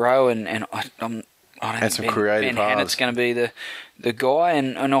front row, and I don't think Ben Hannett's going to be the guy,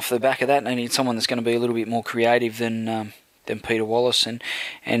 and off the back of that, they need someone that's going to be a little bit more creative than Peter Wallace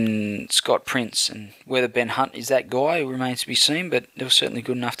and Scott Prince. And whether Ben Hunt is that guy remains to be seen, but they were certainly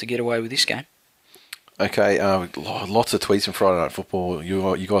good enough to get away with this game. Okay, lots of tweets from Friday Night Football.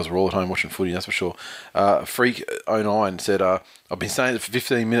 You guys were all at home watching footy, that's for sure. Freak09 said, I've been saying it for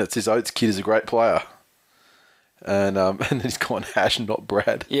 15 minutes, this Oates kid is a great player. And then he's gone Hash, not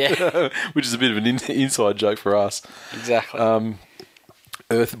Brad. Yeah. Which is a bit of an inside joke for us. Exactly.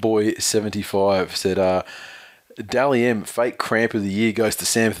 Earthboy75 said, Dally M, fake cramp of the year goes to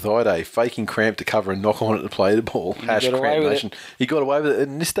Sam Thaiday, faking cramp to cover a knock-on at the play the ball. Hash Cramp Nation. He got away with it.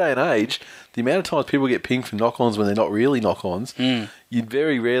 In this day and age, the amount of times people get pinged for knock-ons when they're not really knock-ons, you'd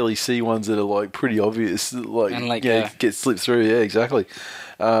very rarely see ones that are like pretty obvious, get slipped through. Yeah, exactly.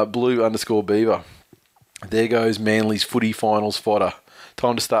 Blue_Beaver. There goes Manly's footy finals fodder.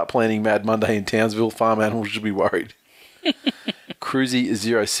 Time to start planning Mad Monday in Townsville. Farm animals should be worried.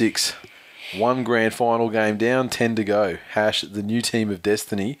 Cruzy06. 1 grand final game down, 10 to go. Hash the new team of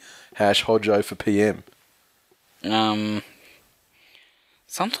destiny. Hash Hodjo for PM.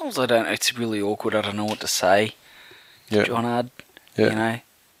 Sometimes it's really awkward. I don't know what to say. Yep. John Hard,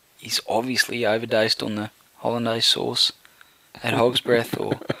 he's obviously overdosed on the hollandaise sauce at Hog's Breath,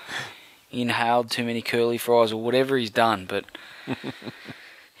 or inhaled too many curly fries, or whatever he's done. But I've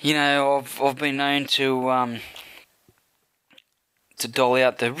been known to dolly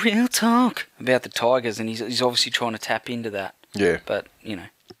out the real talk about the Tigers, and he's obviously trying to tap into that. Yeah. But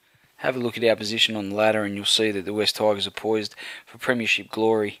have a look at our position on the ladder, and you'll see that the West Tigers are poised for premiership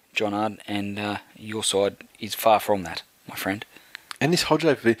glory, John Hard, and your side is far from that, my friend. And this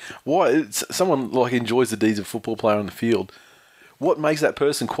Hodjo, why someone enjoys the deeds of football player on the field? What makes that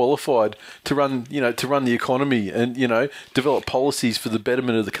person qualified to run the economy and, develop policies for the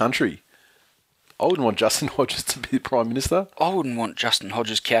betterment of the country? I wouldn't want Justin Hodges to be the Prime Minister. I wouldn't want Justin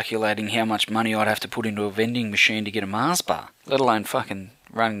Hodges calculating how much money I'd have to put into a vending machine to get a Mars bar, let alone fucking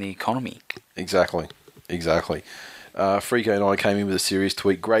running the economy. Exactly. Freako and I came in with a serious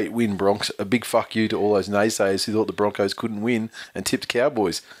tweet. Great win, Bronx. A big fuck you to all those naysayers who thought the Broncos couldn't win and tipped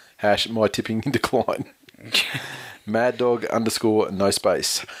Cowboys. # my tipping in decline. Mad Dog _ no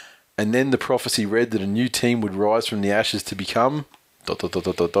space. And then the prophecy read that a new team would rise from the ashes to become... ...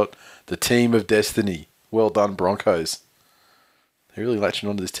 the team of destiny. Well done, Broncos. They're really latching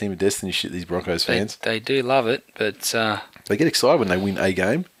onto this team of destiny shit, these Broncos fans. They do love it, but... they get excited when they win a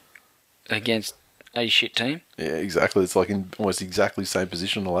game. Against a shit team? Yeah, exactly. It's like in almost exactly the same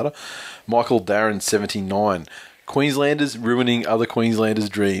position on the ladder. Michael Darren, 79. Queenslanders ruining other Queenslanders'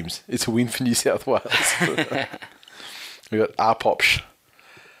 dreams. It's a win for New South Wales. We got Arpopsh.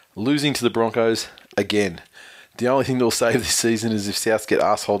 Losing to the Broncos again. The only thing that will save this season is if Souths get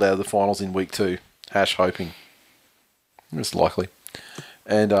arseholed out of the finals in week 2. # hoping. It's likely.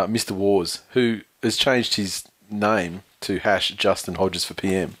 And Mr. Wars, who has changed his name to # Justin Hodges for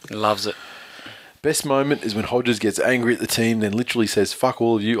PM. Loves it. Best moment is when Hodges gets angry at the team, then literally says, fuck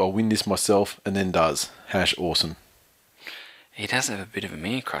all of you, I'll win this myself, and then does. # awesome. He does have a bit of a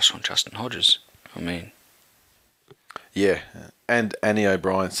man crush on Justin Hodges. I mean... Yeah. And Annie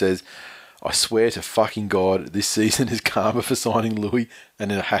O'Brien says... I swear to fucking God, this season is karma for signing Louis,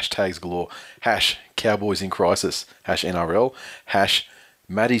 and then hashtags galore. # Cowboys in crisis. # NRL. #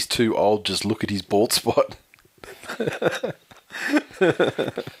 Matty's too old, just look at his bald spot.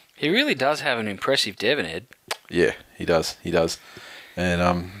 He really does have an impressive Devon head. Yeah, he does.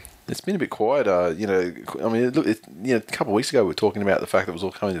 And it's been a bit quiet. I mean, look, a couple of weeks ago we were talking about the fact that it was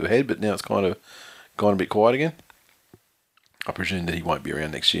all coming to a head, but now it's kind of gone a bit quiet again. I presume that he won't be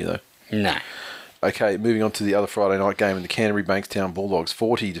around next year, though. No. Okay, moving on to the other Friday night game in the Canterbury Bankstown Bulldogs.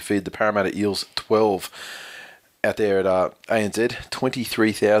 40 defeated the Parramatta Eels 12 out there at ANZ.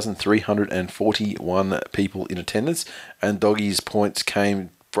 23,341 people in attendance. And Doggies' points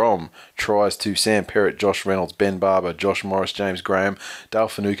came from tries to Sam Perrott, Josh Reynolds, Ben Barber, Josh Morris, James Graham, Dale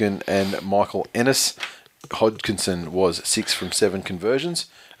Finucane and Michael Ennis. Hodgkinson was 6 from 7 conversions.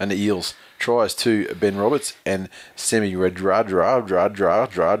 And the Eels tries to Ben Roberts and Semi Redra.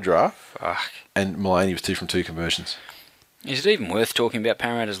 Fuck. And Mulaney was 2 from 2 conversions. Is it even worth talking about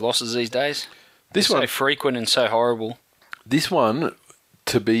Parramatta's losses these days? This They're one, so frequent and so horrible. This one,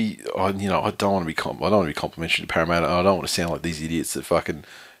 to be, I don't want to be complimentary to Parramatta. I don't want to sound like these idiots that fucking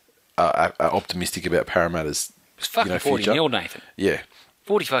are optimistic about Parramatta's. It's fucking 40-0, Nathan. Yeah.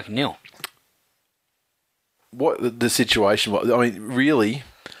 40 fucking 0. What the situation was? I mean, really.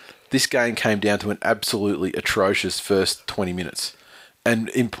 This game came down to an absolutely atrocious first 20 minutes.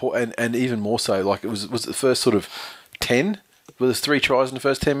 And even more so, like, was it the first sort of 10? Well, there's 3 tries in the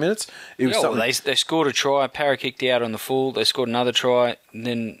first 10 minutes? They scored a try, Parra kicked out on the full, they scored another try, and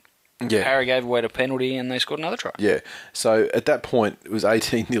then Parra gave away the penalty, and they scored another try. Yeah. So at that point, it was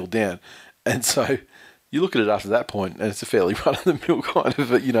 18-0 down. And so you look at it after that point, and it's a fairly run-of-the-mill kind of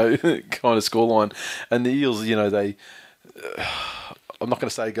scoreline. And the Eels, they... I'm not going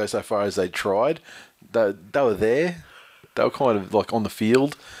to say go so far as they tried. They were there. They were kind of like on the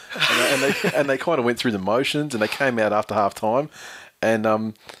field, and they kind of went through the motions, and they came out after half time, and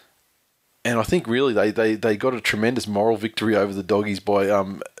I think really they got a tremendous moral victory over the Doggies by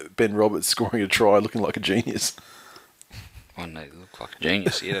Ben Roberts scoring a try, looking like a genius. Well, no, they look like a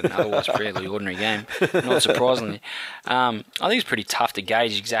genius. He had an otherwise fairly ordinary game, not surprisingly. I think it's pretty tough to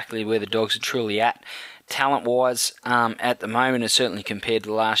gauge exactly where the Dogs are truly at. Talent-wise, at the moment, it's certainly compared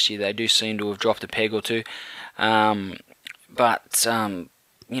to last year, they do seem to have dropped a peg or two. But in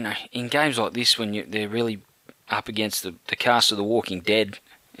games like this, when they're really up against the cast of The Walking Dead,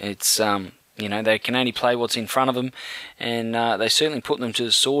 it's they can only play what's in front of them, and they certainly put them to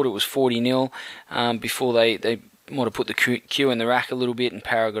the sword. It was 40-0 before they might have put the queue in the rack a little bit, and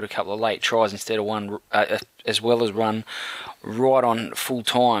Parra got a couple of late tries instead of one, as well as run right on full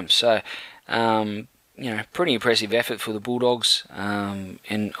time. So. Pretty impressive effort for the Bulldogs, and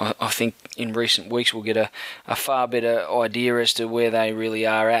I think in recent weeks we'll get a far better idea as to where they really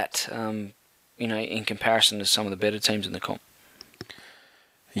are at, in comparison to some of the better teams in the comp.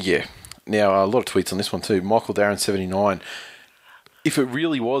 Yeah. Now, a lot of tweets on this one too. Michael Darren, 79. If it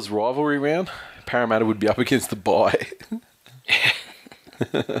really was rivalry round, Parramatta would be up against the bye.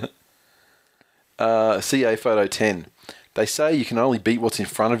 CA Photo 10. They say you can only beat what's in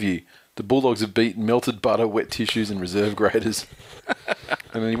front of you. The Bulldogs have beaten melted butter, wet tissues and reserve graders.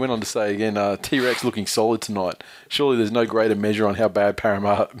 And then he went on to say again, T-Rex looking solid tonight. Surely there's no greater measure on how bad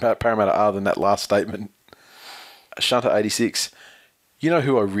Parramatta are than that last statement. Shunter86, you know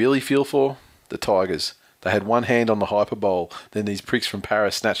who I really feel for? The Tigers. They had one hand on the hyperbole, then these pricks from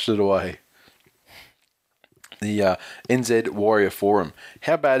Paris snatched it away. The NZ Warrior Forum.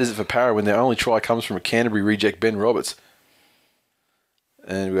 How bad is it for Para when their only try comes from a Canterbury reject Ben Roberts?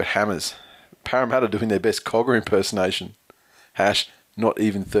 And we've got Hammers. Parramatta doing their best Cogger impersonation. Not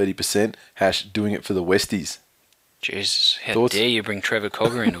even 30%. Doing it for the Westies. Jesus, how dare you bring Trevor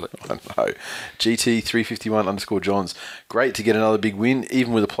Cogger into it? I know. GT351_Johns. Great to get another big win,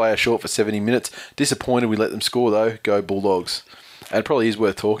 even with a player short for 70 minutes. Disappointed we let them score, though. Go Bulldogs. And it probably is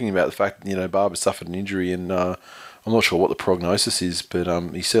worth talking about the fact that, Barber suffered an injury, and I'm not sure what the prognosis is, but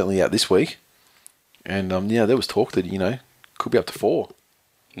he's certainly out this week. And, there was talk that, could be up to 4.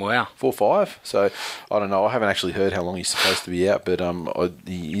 Wow. 4 or 5. So, I don't know. I haven't actually heard how long he's supposed to be out, but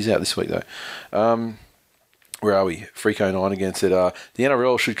he's out this week, though. Where are we? Freako9 again said, the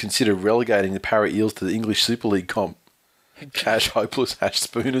NRL should consider relegating the Para Eels to the English Super League comp. #hopeless,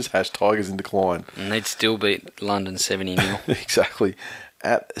 #spooners, #tigers in decline. And they'd still beat London 70-0. Exactly.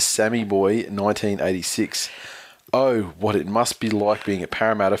 At SammyBoy1986. Oh, what it must be like being a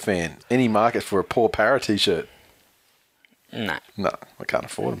Parramatta fan. Any market for a poor Para t-shirt? No. No, I can't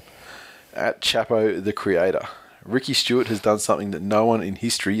afford them. At Chapo the Creator. Ricky Stewart has done something that no one in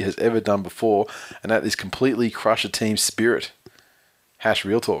history has ever done before, and that is completely crush a team's spirit.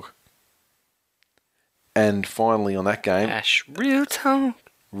 #real talk. And finally on that game, #real talk.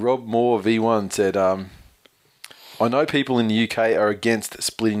 Rob Moore V1 said, I know people in the UK are against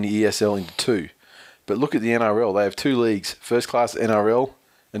splitting the ESL into 2, but look at the NRL. They have 2 leagues, first class NRL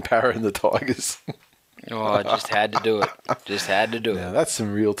and Para and the Tigers. Oh, I just had to do it. Now, that's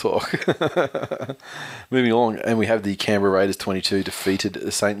some real talk. Moving along, and we have the Canberra Raiders 22 defeated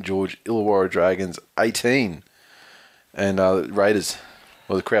the St. George Illawarra Dragons 18. And Raiders,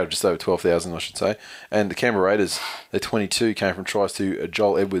 the crowd just over 12,000, I should say. And the Canberra Raiders, the 22, came from tries to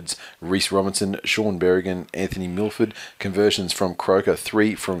Joel Edwards, Reece Robinson, Sean Berrigan, Anthony Milford. Conversions from Croker,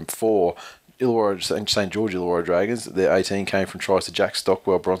 3 from 4. St. George Illawarra Dragons, their 18 came from tries to Jack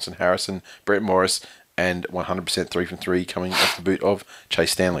Stockwell, Bronson Harrison, Brett Morris, and 100% 3 from 3 coming off the boot of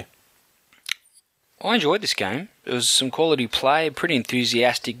Chase Stanley. I enjoyed this game. It was some quality play, pretty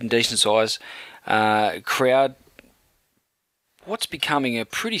enthusiastic and decent size crowd. What's becoming a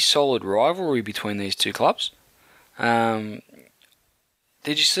pretty solid rivalry between these two clubs. Did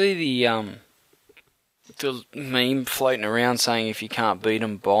you see the meme floating around saying if you can't beat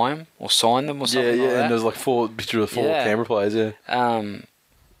them, buy them or sign them or something like that? Yeah, and there's like 4 pictures of 4 Canberra players, yeah.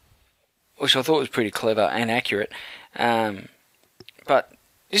 Which I thought was pretty clever and accurate. But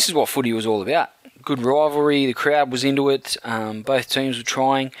this is what footy was all about. Good rivalry, the crowd was into it, both teams were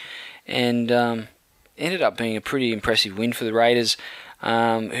trying, and ended up being a pretty impressive win for the Raiders,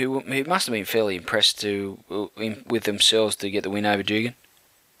 who must have been fairly impressed with themselves to get the win over Dugan.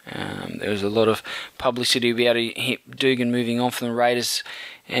 There was a lot of publicity about Dugan moving on from the Raiders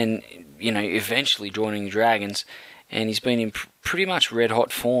and, eventually joining the Dragons. And he's been in pretty much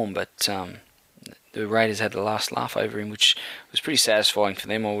red-hot form, but the Raiders had the last laugh over him, which was pretty satisfying for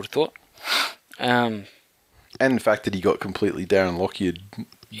them, I would have thought. And the fact that he got completely Darren Lockyer.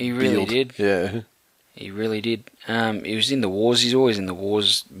 He really did. Yeah. He really did. He was in the wars. He's always in the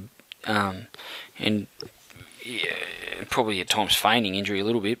wars. And probably at times feigning injury a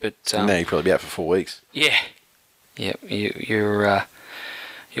little bit. But no, he'd probably be out for 4 weeks. Yeah. Yeah,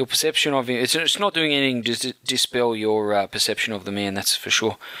 your perception of him, it's not doing anything to dispel your perception of the man, that's for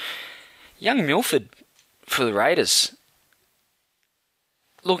sure. Young Milford for the Raiders,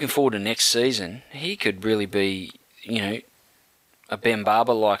 looking forward to next season, he could really be, a Ben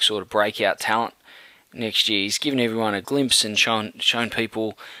Barber-like sort of breakout talent next year. He's given everyone a glimpse and shown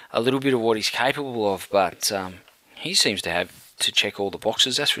people a little bit of what he's capable of, but he seems to have to check all the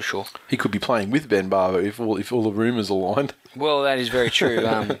boxes, that's for sure. He could be playing with Ben Barber if all the rumours aligned. Well, that is very true.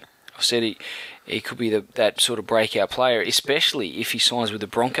 I said he could be that sort of breakout player, especially if he signs with the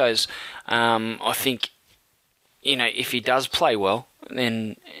Broncos. I think, if he does play well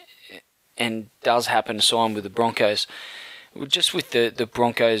and does happen to sign with the Broncos, just with the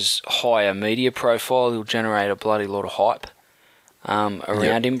Broncos' higher media profile, he'll generate a bloody lot of hype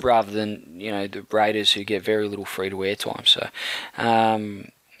around him, rather than the Raiders, who get very little free-to-air time. So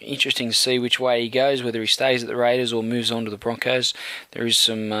interesting to see which way he goes, whether he stays at the Raiders or moves on to the Broncos. There is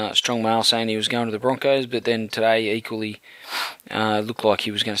some strong mail saying he was going to the Broncos, but then today equally looked like he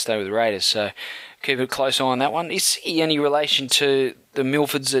was going to stay with the Raiders. So keep a close eye on that one. Is he any relation to the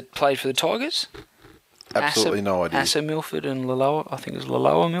Milfords that played for the Tigers? Absolutely no idea. Asa Milford and Laloa. I think it was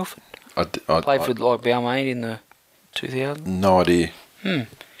Laloa Milford. Played for like Balmain in the 2000s. No idea.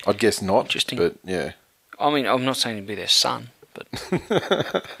 I'd guess not. Interesting. But yeah. I mean, I'm not saying it'd be their son, but they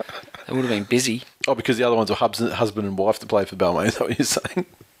would have been busy. Oh, because the other ones were husband and wife to play for Balmain. Is that what you're saying?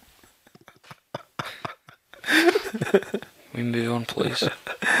 We move on, please.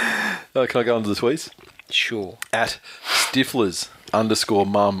 Can I go on to the tweets? Sure. At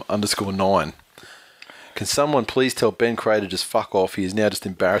Stiflers_mum_9. Can someone please tell Ben Cray to just fuck off? He is now just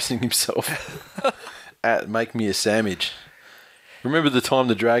embarrassing himself. At Make Me a Sandwich. Remember the time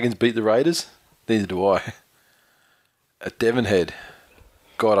the Dragons beat the Raiders? Neither do I. At Devonhead.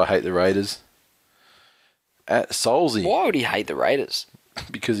 God, I hate the Raiders. At Solzy. Why would he hate the Raiders?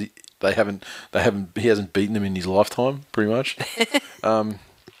 Because he hasn't beaten them in his lifetime, pretty much.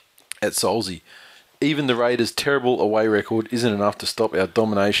 At Solzy. Even the Raiders' terrible away record isn't enough to stop our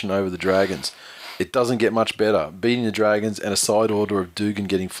domination over the Dragons. It doesn't get much better. Beating the Dragons and a side order of Dugan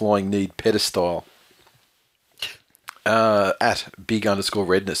getting flying need pedestal. At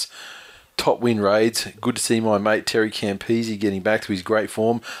Big_Redness. Top win raids. Good to see my mate Terry Campese getting back to his great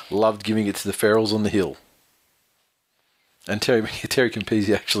form. Loved giving it to the Ferals on the hill. And Terry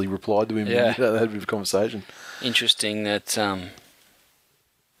Campese actually replied to him. Yeah. They had a bit of a conversation. Interesting that,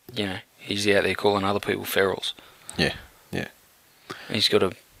 he's out there calling other people Ferals. Yeah, yeah. He's got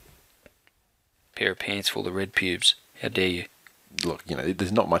a pair of pants full of red pubes. How dare you? Look,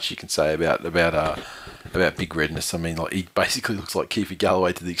 there's not much you can say about Big Redness. I mean, like, he basically looks like Keefe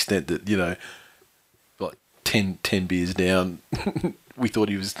Galloway to the extent that, like 10 beers down, we thought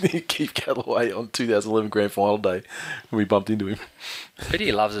he was Keefe Galloway on 2011 Grand Final day when we bumped into him. But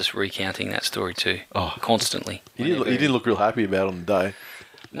he loves us recounting that story too, constantly. He didn't look real happy about it on the day.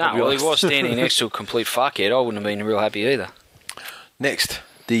 No, well, he was standing next to a complete fuckhead. I wouldn't have been real happy either. Next,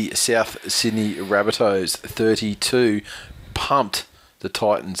 the South Sydney Rabbitohs 32 pumped the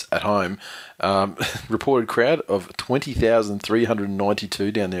Titans at home. Reported crowd of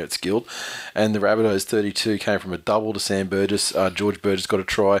 20,392 down there at Skilled. And the Rabbitohs 32 came from a double to Sam Burgess. George Burgess got a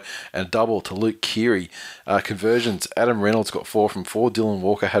try and a double to Luke Keary. Conversions, Adam Reynolds got 4 from 4. Dylan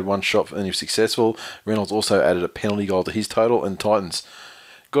Walker had 1 shot and he was successful. Reynolds also added a penalty goal to his total. And Titans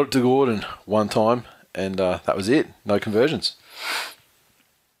got it to Gordon 1 time. And that was it. No conversions.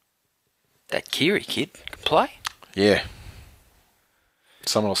 That Keary kid can play. Yeah.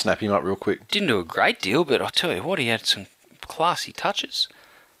 Someone will snap him up real quick. Didn't do a great deal, but I'll tell you what, he had some classy touches.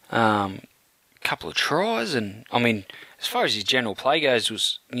 Couple of tries, and I mean, as far as his general play goes,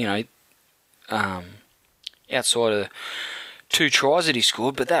 was outside of the 2 tries that he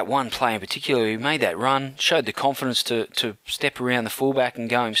scored, but that one play in particular, he made that run, showed the confidence to step around the fullback and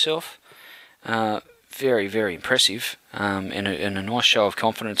go himself. Very, very impressive, and a nice show of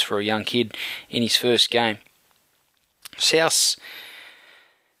confidence for a young kid in his first game. South's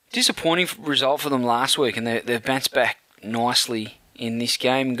disappointing result for them last week, and they've bounced back nicely in this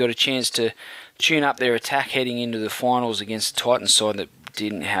game and got a chance to tune up their attack heading into the finals against the Titans side that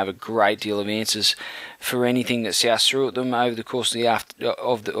didn't have a great deal of answers for anything that South threw at them over the course of the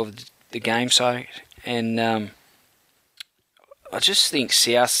game. And I just think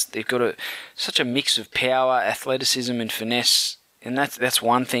South, they've got such a mix of power, athleticism and finesse, and that's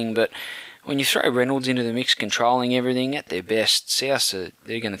one thing, but when you throw Reynolds into the mix, controlling everything at their best, South,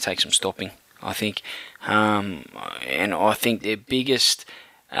 they're going to take some stopping, I think. And I think their biggest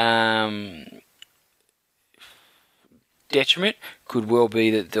detriment could well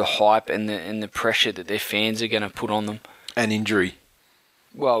be the hype and the pressure that their fans are going to put on them. And injury.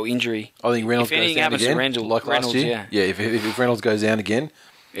 Well, injury. I think Reynolds goes down again, like last year. Yeah, if Reynolds goes down again,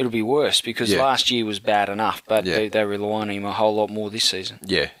 it'll be worse because last year was bad enough, but they rely on him a whole lot more this season.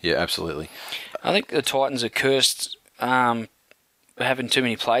 Yeah, absolutely. I think the Titans are cursed having too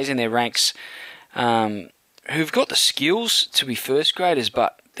many players in their ranks who've got the skills to be first graders,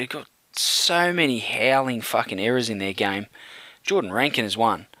 but they've got so many howling fucking errors in their game. Jordan Rankin is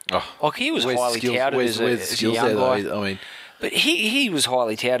one. Like, he was highly touted as a young guy. I mean, but he was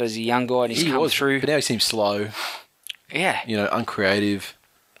highly touted as a young guy, and he's come through. But now he seems slow. Yeah. Uncreative.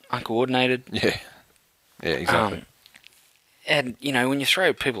 Uncoordinated. Yeah, exactly. And, when you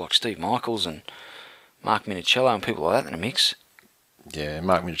throw people like Steve Michaels and Mark Minicello and people like that in the mix. Yeah,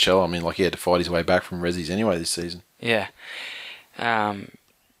 Mark Minicello, I mean, he had to fight his way back from Rezzies anyway this season. Yeah. Like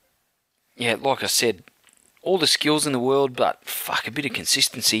I said, all the skills in the world, but a bit of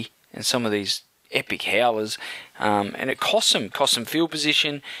consistency in some of these epic howlers. And it costs them field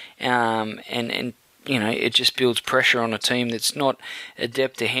position, and it just builds pressure on a team that's not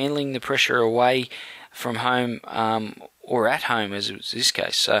adept to handling the pressure away from home or at home, as it was this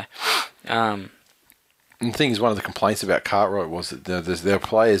case. So, And the thing is, one of the complaints about Cartwright was that there are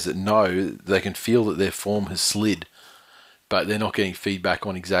players that know they can feel that their form has slid, but they're not getting feedback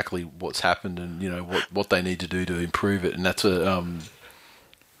on exactly what's happened and what they need to do to improve it. And that's one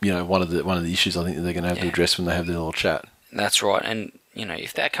of the issues I think that they're going to have to address when they have their little chat. That's right. And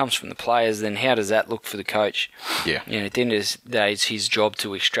if that comes from the players, then how does that look for the coach? Yeah. At the end of the day, it's his job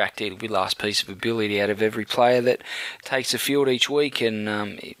to extract every last piece of ability out of every player that takes the field each week. And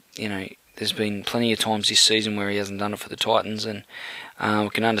there's been plenty of times this season where he hasn't done it for the Titans, and we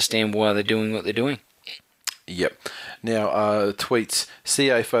can understand why they're doing what they're doing. Yep. Now, tweets.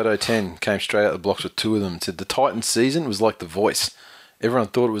 CA Photo 10 came straight out the blocks with two of them. Said the Titans season was like The Voice. Everyone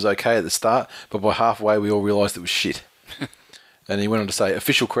thought it was okay at the start, but by halfway we all realised it was shit. And he went on to say,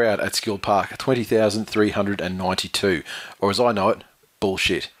 official crowd at Skilled Park, 20,392. Or as I know it,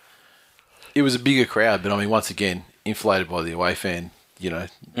 bullshit. It was a bigger crowd, but once again, inflated by the away fan,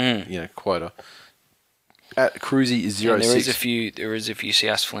 quota. At Cruzy is 06. There is a few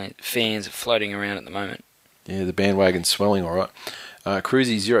South fans floating around at the moment. Yeah, the bandwagon's swelling, all right.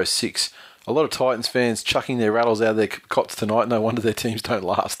 Cruzy 06. A lot of Titans fans chucking their rattles out of their cots tonight. No wonder their teams don't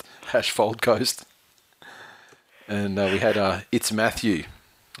last. #Fold Coast. And we had It's Matthew,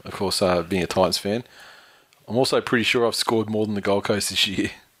 of course, being a Titans fan. I'm also pretty sure I've scored more than the Gold Coast this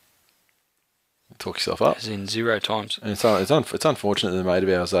year. Talk yourself up. As in 0 times. And it's unfortunate that the mate of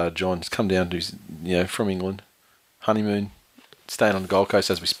ours, John, has come down to, from England, honeymoon, staying on the Gold Coast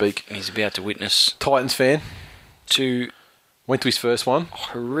as we speak. He's about to witness Titans fan. Went to his first one.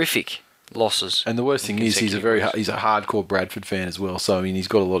 Horrific losses. And the worst thing is he's a hardcore Bradford fan as well. So he's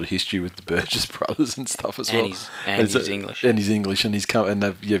got a lot of history with the Burgess brothers and stuff as well. And he's English. And he's English, and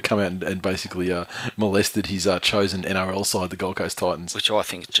they've come out and basically molested his chosen NRL side, the Gold Coast Titans, which I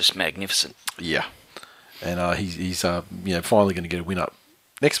think is just magnificent. Yeah, and he's finally going to get a win up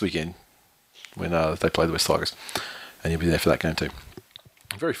next weekend when they play the West Tigers, and he'll be there for that game too.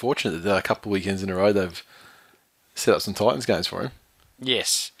 I'm very fortunate that a couple of weekends in a row they've set up some Titans games for him.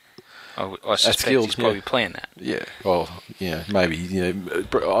 Yes. I suspect he's probably playing that. Yeah, well, maybe. I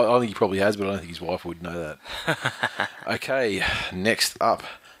think he probably has, but I don't think his wife would know that. Okay, next up,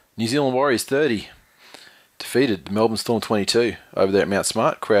 New Zealand Warriors 30 defeated Melbourne Storm 22 over there at Mount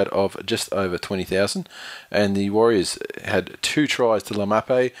Smart, crowd of just over 20,000, and the Warriors had 2 tries to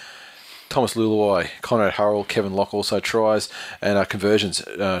Lamape, Thomas Luluai, Conrad Hurrell, Kevin Locke also tries, and conversions.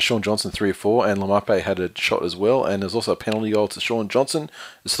 Sean Johnson 3 of 4, and Lamape had a shot as well, and there's also a penalty goal to Sean Johnson.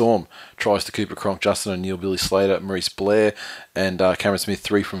 The Storm tries to Cooper Cronk, Justin O'Neill, Billy Slater, Maurice Blair, and Cameron Smith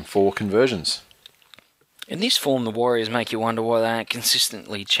 3 from 4 conversions. In this form, the Warriors make you wonder why they aren't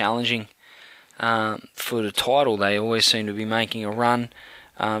consistently challenging for the title. They always seem to be making a run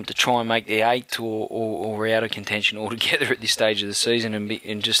to try and make the 8th or out of contention altogether at this stage of the season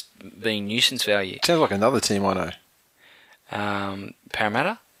and just being nuisance value. Sounds like another team I know.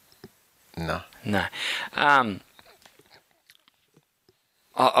 Parramatta? No.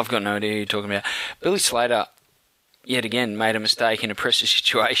 I've got no idea who you're talking about. Billy Slater, yet again, made a mistake in a pressure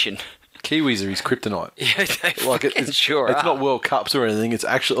situation. Kiwis are his kryptonite. Yeah, it's not World Cups or anything. It's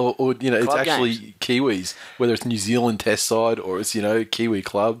actually, it's actually games. Kiwis. Whether it's New Zealand Test side or it's Kiwi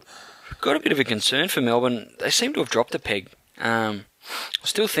club. Got a bit of a concern for Melbourne. They seem to have dropped a peg. I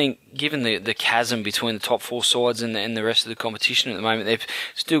still think, given the chasm between the top 4 sides and the rest of the competition at the moment, they're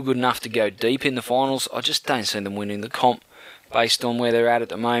still good enough to go deep in the finals. I just don't see them winning the comp based on where they're at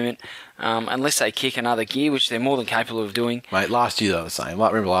the moment, unless they kick another gear, which they're more than capable of doing. Mate, last year they were the same.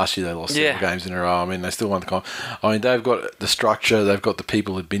 Remember last year they lost several games in a row. They still won the comp. They've got the structure, they've got the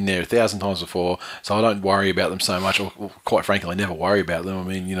people who've been there 1,000 times before, so I don't worry about them so much, or quite frankly, I never worry about them.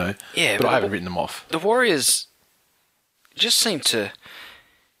 But I haven't written them off. The Warriors just seem to,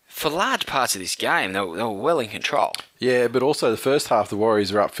 for large parts of this game, they were well in control. Yeah, but also the first half, the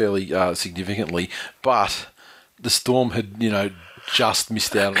Warriors are up fairly significantly, but the Storm had, just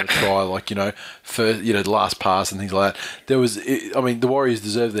missed out on a try, the last pass and things like that. The Warriors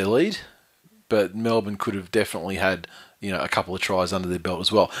deserved their lead, but Melbourne could have definitely had, a couple of tries under their belt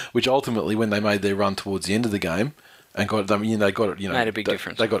as well, which ultimately, when they made their run towards the end of the game and got it, they got it, made a big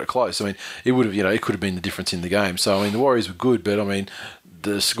difference. They got it close. It would have, it could have been the difference in the game. So, the Warriors were good, but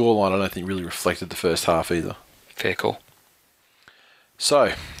the scoreline I don't think really reflected the first half either. Fair call.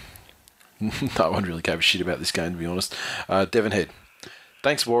 So, no one really gave a shit about this game, to be honest. Devon Head.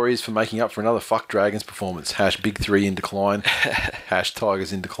 Thanks, Warriors, for making up for another fuck Dragons performance. #Big 3 in decline.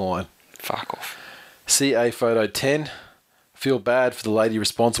 #Tigers in decline. Fuck off. CA Photo 10. Feel bad for the lady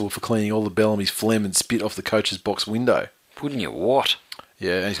responsible for cleaning all the Bellamy's phlegm and spit off the coach's box window. Wouldn't you what?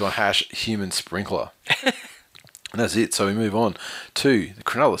 Yeah, and he's gone #human sprinkler. And that's it. So we move on to the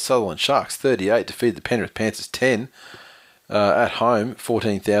Cronulla Sutherland Sharks, 38, defeated the Penrith Panthers 10. At home,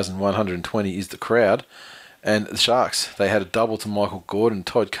 14,120 is the crowd. And the Sharks, they had a double to Michael Gordon,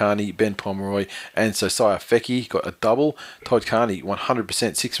 Todd Carney, Ben Pomeroy, and Josiah Feckie got a double. Todd Carney,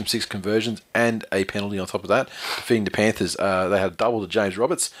 100%, 6 from 6 conversions, and a penalty on top of that. Defeating the Panthers, they had a double to James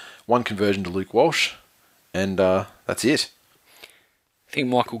Roberts, 1 conversion to Luke Walsh, and that's it. I think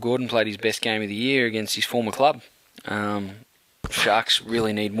Michael Gordon played his best game of the year against his former club. Sharks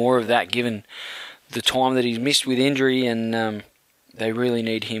really need more of that, given the time that he's missed with injury, and they really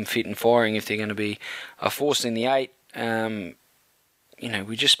need him fit and firing if they're going to be a force in the 8.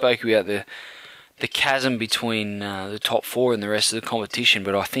 We just spoke about the chasm between the top 4 and the rest of the competition,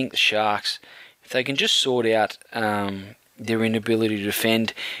 but I think the Sharks, if they can just sort out their inability to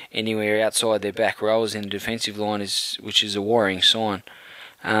defend anywhere outside their back rowers in the defensive line, which is a worrying sign.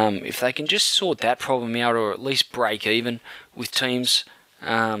 If they can just sort that problem out, or at least break even with teams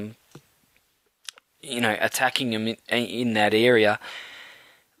attacking them in that area,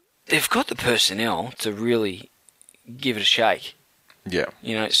 they've got the personnel to really give it a shake. Yeah.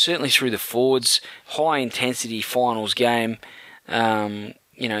 Certainly through the forwards, high intensity finals game, the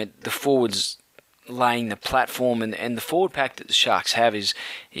forwards laying the platform, and the forward pack that the Sharks have is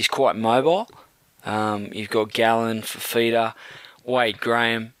quite mobile. You've got Gallen, Fafita, Wade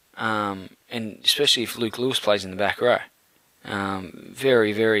Graham, and especially if Luke Lewis plays in the back row.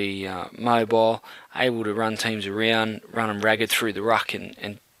 Very, very mobile, able to run teams around, run them ragged through the ruck,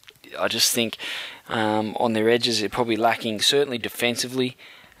 and I just think on their edges they're probably lacking, certainly defensively,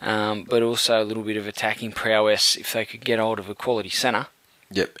 but also a little bit of attacking prowess if they could get hold of a quality centre.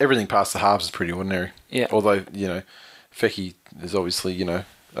 Yep, everything past the halves is pretty ordinary. Yeah. Although, Feckie is obviously,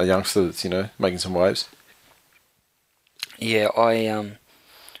 a youngster that's, making some waves. Yeah, I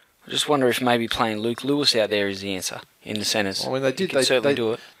just wonder if maybe playing Luke Lewis out there is the answer in the centres. I mean, they did. They certainly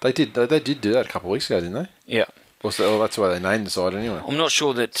do it. They did do that a couple of weeks ago, didn't they? Yeah. Well, that's why they named the side anyway. I'm not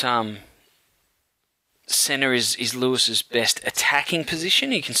sure that centre is Lewis's best attacking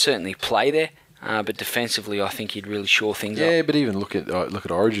position. He can certainly play there, but defensively, I think he'd really shore things up. Yeah, but even look at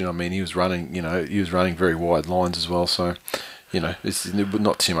Origin. I mean, he was running. Running very wide lines as well. So, it's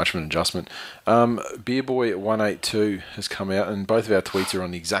not too much of an adjustment. Beer Boy 182 has come out, and both of our tweets are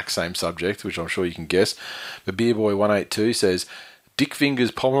on the exact same subject, which I'm sure you can guess. But Beer Boy 182 says, Dick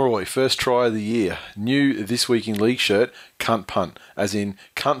Fingers Pomeroy, first try of the year. New This Week in League shirt, cunt punt. As in,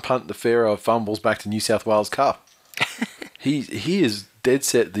 cunt punt the Pharaoh of fumbles back to New South Wales Cup. he is dead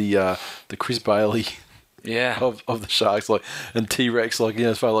set the Chris Bailey of the Sharks, and T-Rex,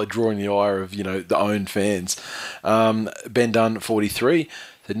 as far as drawing the ire of, the own fans. Ben Dunn, 43,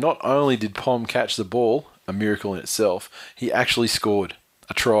 said not only did Pom catch the ball, a miracle in itself, he actually scored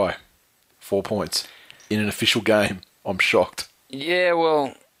a try, 4 points, in an official game. I'm shocked. Yeah,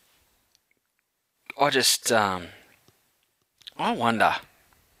 well, I just I wonder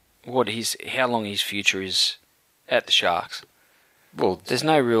how long his future is at the Sharks. Well, there's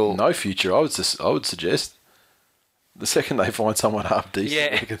no future. I would suggest the second they find someone half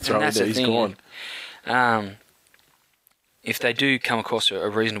decent, they can throw him there. He's gone. If they do come across a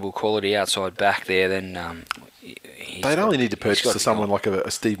reasonable quality outside back there, then they'd only need to purchase to someone like a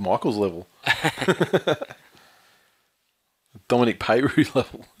Steve Michaels level. Dominic Payru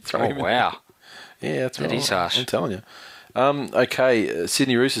level. Wow. Yeah, that's right. That is harsh. I'm telling you. Okay,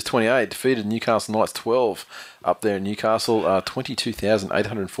 Sydney Roosters 28 defeated Newcastle Knights 12 up there in Newcastle.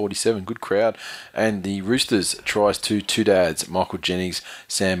 22,847, good crowd. And the Roosters tries to two dads, Michael Jennings,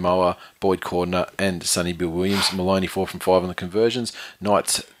 Sam Moa, Boyd Cordner, and Sonny Bill Williams. Maloney 4 from 5 on the conversions.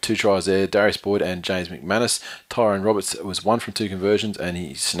 Knights 2 tries there, Darius Boyd and James McManus. Tyrone Roberts was 1 from 2 conversions, and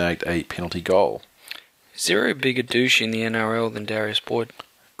he snagged a penalty goal. Is there a bigger douche in the NRL than Darius Boyd?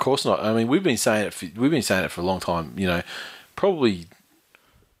 Of course not. I mean, we've been saying it for a long time. Probably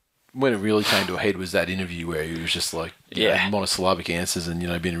when it really came to a head was that interview where he was just monosyllabic answers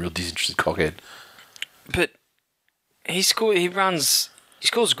and being a real disinterested cockhead. But he scores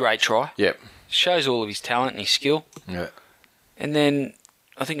a great try. Yep. Shows all of his talent and his skill. Yeah. And then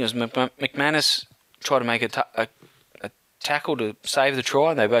I think it was McManus tried to make a tackle to save the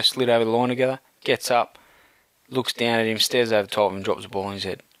try. They both slid over the line together. Gets up, looks down at him, stares over the top of him, drops the ball on his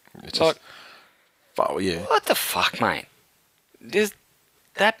head. It's like, yeah. What the fuck, mate? There's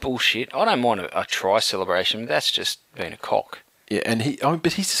that bullshit. I don't mind a try celebration, but that's just being a cock. Yeah, and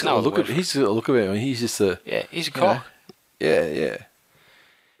but he's just got to look at him. He's just a... Yeah, he's a cock. Yeah.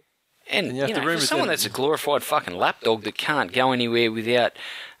 And for someone that's a glorified fucking lapdog that can't go anywhere without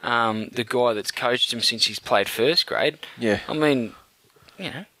the guy that's coached him since he's played first grade. Yeah. I mean,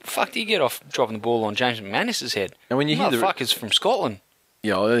 fuck do you get off dropping the ball on James McManus's head? And when you hear the motherfuckers from Scotland.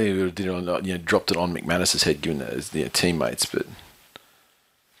 Yeah, I think he did it dropped it on McManus's head, given that as teammates. But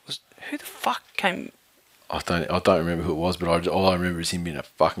Who the fuck came? I don't remember who it was, but all I remember is him being a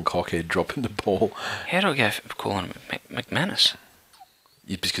fucking cockhead dropping the ball. How do I go for calling him McManus?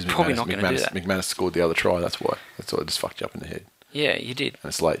 Yeah, because Probably not gonna do that. McManus scored the other try. That's why it just fucked you up in the head. Yeah, you did. And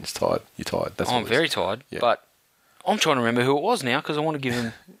it's late and it's tired. You're tired. I'm very tired, Yeah. but I'm trying to remember who it was now because I want to give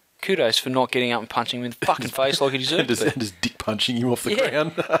him kudos for not getting up and punching him in the fucking face like he deserved. just dick punching him off the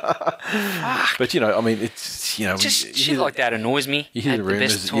ground. Fuck. But I mean, it's Just shit like that annoys me. You hear at the the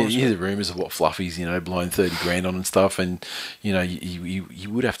best rumours. times, You hear the rumours of what Fluffy's blowing 30 grand on and stuff, and you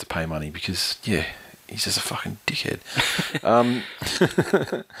would have to pay money because he's just a fucking dickhead.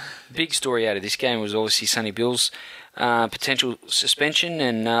 Big story out of this game was obviously Sonny Bill's potential suspension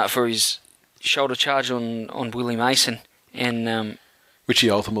and for his shoulder charge on Willie Mason, and which he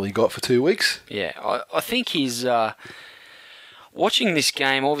ultimately got for 2 weeks. yeah, I think he's watching this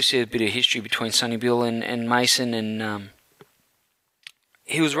game. Obviously, a bit of history between Sonny Bill and Mason, and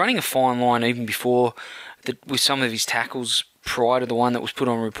he was running a fine line even before with some of his tackles prior to the one that was put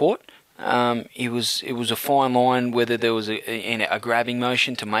on report. It was a fine line whether there was a grabbing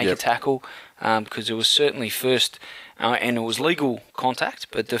motion to make a tackle, because it was certainly first, and it was legal contact,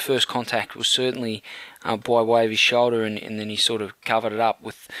 but the first contact was certainly by way of his shoulder, and then he sort of covered it up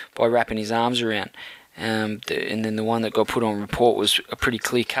by wrapping his arms around. And then the one that got put on report was a pretty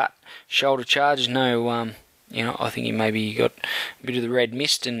clear cut shoulder charge. No, I think he got a bit of the red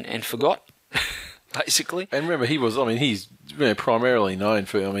mist and forgot. Basically. And remember, he's primarily known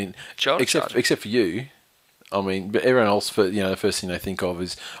for, except for you, but everyone else, the first thing they think of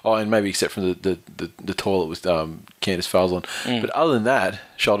is, and maybe except from the toilet with Candice Farrell's on. But other than that,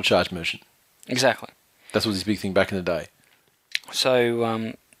 shoulder charge motion. Exactly. That was his big thing back in the day.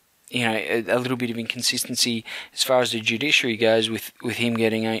 So, a little bit of inconsistency as far as the judiciary goes with him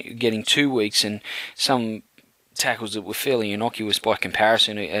getting 2 weeks, and some tackles that were fairly innocuous by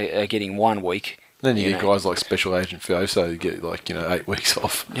comparison are getting 1 week. Then you get guys like Special Agent Fioso who get 8 weeks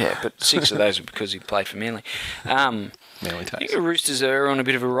off. Yeah, but 6 of those are because he played for Manly. Manly I think takes. the Roosters are on a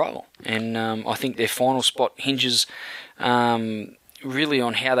bit of a roll, and I think their final spot hinges really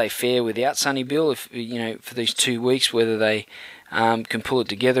on how they fare without Sonny Bill. For these 2 weeks, whether they can pull it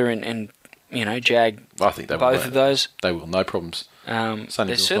together and jag I think they both will. of those. They will, no problems. Sonny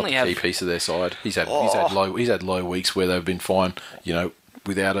Bill's certainly not the key piece of their side. He's had low weeks where they've been fine.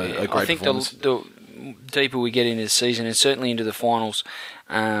 Without a great performance. I think the deeper we get into the season, and certainly into the finals,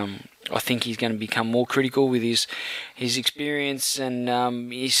 I think he's going to become more critical with his experience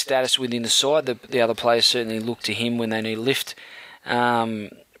and his status within the side. The other players certainly look to him when they need a lift.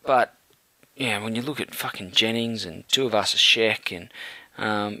 But when you look at fucking Jennings and Tuivasa-Sheck and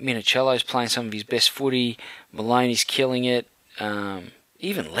Minicello's playing some of his best footy, Maloney's killing it,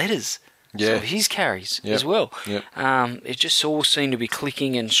 even Letters. Some of his carries as well. Yep. It just all seemed to be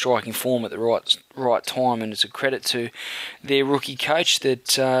clicking and striking form at the right time, and it's a credit to their rookie coach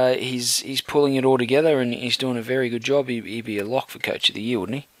that he's pulling it all together, and he's doing a very good job. He'd be a lock for Coach of the Year,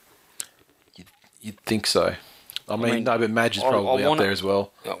 wouldn't he? You'd think so. No, but Madge is probably up there as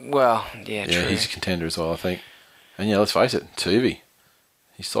well. Well, yeah, true. He's a contender as well, I think. And let's face it, Tuvi.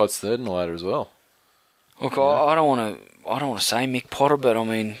 His side's third in the ladder as well. Look, I don't want to say Mick Potter, but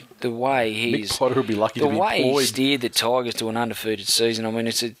the way Mick Potter would be lucky to be employed. The way he steered the Tigers to an undefeated season,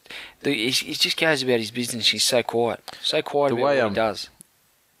 he just goes about his business. He's so quiet about what he does.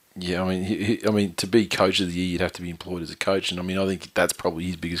 Yeah, to be coach of the year, you'd have to be employed as a coach, and I think that's probably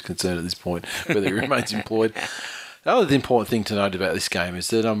his biggest concern at this point, whether he remains employed. The other important thing to note about this game is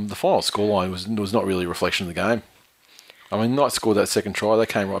that the final scoreline was not really a reflection of the game. Knight scored that second try. They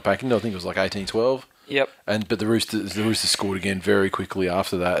came right back into. I think it was like 18-12. Yep. But the Roosters scored again very quickly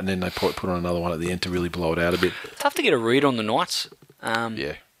after that, and then they put on another one at the end to really blow it out a bit. Tough to get a read on the Knights.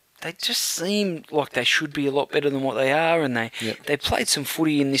 Yeah. They just seem like they should be a lot better than what they are, and they played some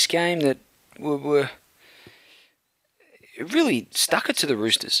footy in this game that were really stuck it to the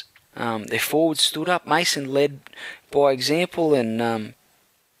Roosters. Their forwards stood up. Mason led by example and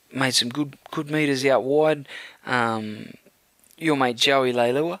made some good metres out wide. Your mate Joey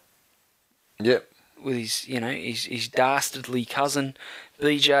Leilua. Yep. With his dastardly cousin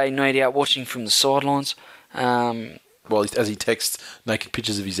BJ, no doubt watching from the sidelines. As he texts naked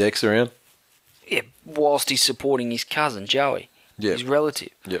pictures of his ex around. Yeah, whilst he's supporting his cousin Joey, his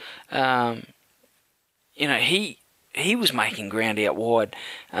relative. Yep. He was making ground out wide.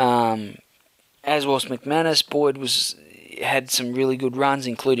 As was McManus. Boyd had some really good runs,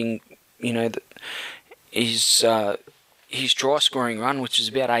 including his his try scoring run, which is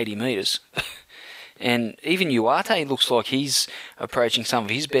about 80 metres. And even Uarte looks like he's approaching some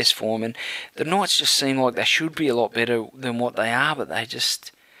of his best form. And the Knights just seem like they should be a lot better than what they are, but they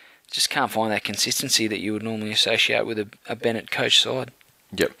just can't find that consistency that you would normally associate with a Bennett coach side.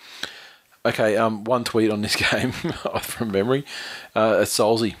 Yep. Okay, one tweet on this game from memory.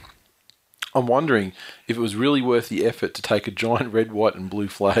 Solzy. I'm wondering if it was really worth the effort to take a giant red, white and blue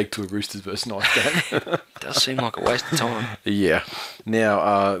flag to a Roosters versus Knights game. Does seem like a waste of time. Yeah.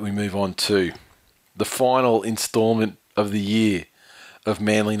 Now we move on to the final instalment of the year of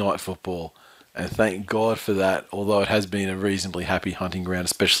Manly Night football. And thank God for that, although it has been a reasonably happy hunting ground,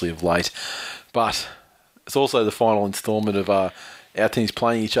 especially of late. But it's also the final instalment of our teams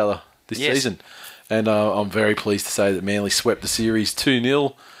playing each other this season. And I'm very pleased to say that Manly swept the series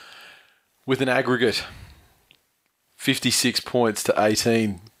 2-0 with an aggregate 56 points to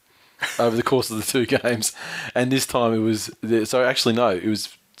 18 over the course of the two games. And this time it was... it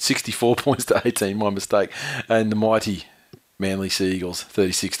was 64 points to 18, my mistake. And the mighty Manly Sea Eagles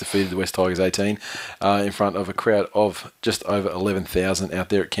 36 defeated the West Tigers 18 in front of a crowd of just over 11,000 out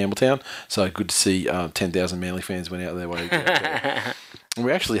there at Campbelltown. So good to see 10,000 Manly fans went out their way.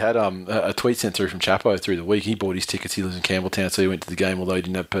 We actually had a tweet sent through from Chapo through the week. He bought his tickets. He lives in Campbelltown, so he went to the game, although he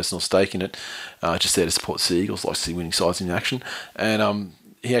didn't have personal stake in it. Just there to support Sea Eagles, likes to see winning sides in action. And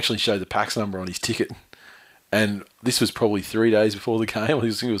he actually showed the PAX number on his ticket. And this was probably 3 days before the game. I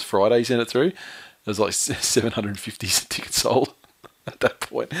think it was Friday he sent it through. There was like 750 tickets sold at that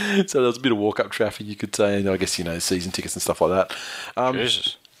point. So there was a bit of walk-up traffic, you could say. And I guess, season tickets and stuff like that.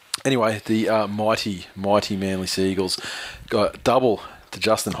 Jesus. Anyway, the mighty Manly Sea Eagles got double to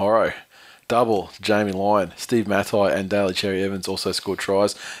Justin Horro, double to Jamie Lyon. Steve Matai and Daly Cherry Evans also scored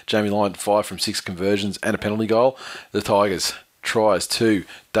tries. Jamie Lyon 5 from 6 conversions and a penalty goal. The Tigers tries to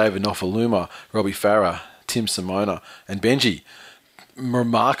David Nofaluma, Robbie Farah, Tim Simona and Benji.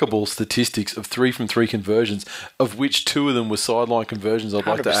 Remarkable statistics of 3 from 3 conversions, of which 2 of them were sideline conversions. I'd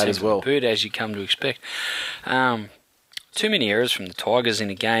like to add as well. Bird, as you come to expect. Too many errors from the Tigers in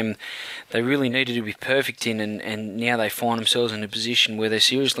a game they really needed to be perfect in, and now they find themselves in a position where they're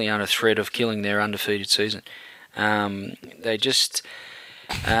seriously under threat of killing their undefeated season. They just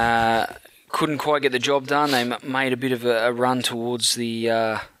couldn't quite get the job done. They made a bit of a run towards the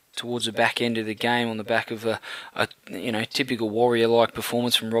back end of the game on the back of a typical Warrior-like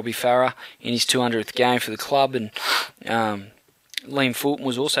performance from Robbie Farah in his 200th game for the club, and Liam Fulton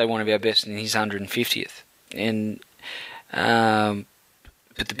was also one of our best in his 150th. And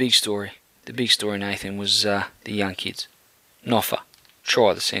but the big story, Nathan, was the young kids. Noffa, try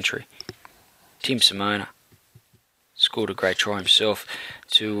of the century. Tim Simona scored a great try himself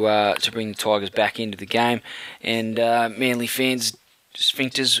to bring the Tigers back into the game, and Manly fans'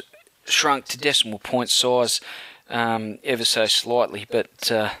 sphincters shrunk to decimal point size ever so slightly, but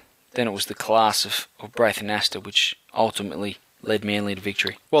then it was the class of Braith and Astor which ultimately led Manly to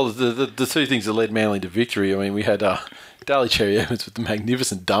victory. Well, the two things that led Manly to victory, I mean, we had Daly Cherry Evans with the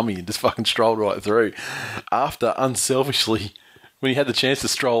magnificent dummy and just fucking strolled right through. After unselfishly, when he had the chance to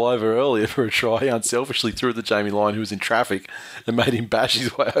stroll over earlier for a try, he unselfishly threw at the Jamie Lyon, who was in traffic, and made him bash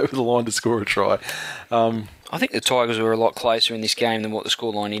his way over the line to score a try. I think the Tigers were a lot closer in this game than what the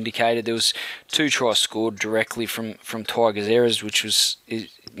scoreline indicated. There was 2 tries scored directly from Tigers' errors, which was, the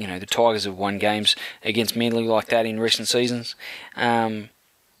Tigers have won games against Manly like that in recent seasons.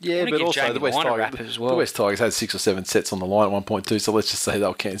 Yeah, but also the West Tigers had 6 or 7 sets on the line at one point too, so let's just say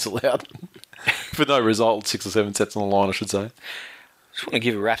they'll cancel out. For no result, 6 or 7 sets on the line, I should say. Just want to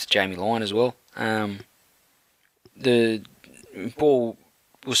give a rap to Jamie Lyon as well. The ball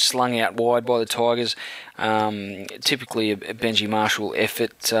was slung out wide by the Tigers. Typically a Benji Marshall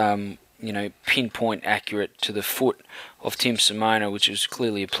effort, pinpoint accurate to the foot of Tim Simona, which was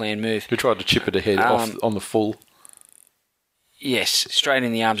clearly a planned move. Who tried to chip it ahead off on the full. Yes, straight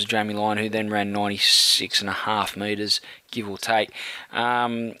in the arms of Jamie Lyon, who then ran 96.5 metres, give or take.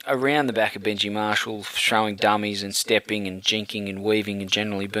 Around the back of Benji Marshall, showing dummies and stepping and jinking and weaving and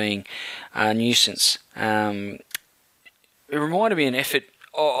generally being a nuisance. It reminded me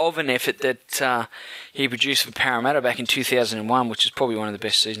of an effort that he produced for Parramatta back in 2001, which is probably one of the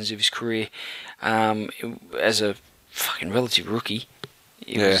best seasons of his career. As a fucking relative rookie.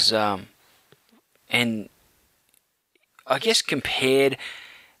 It was, and I guess compared,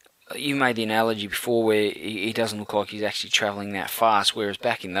 you made the analogy before where he doesn't look like he's actually travelling that fast, whereas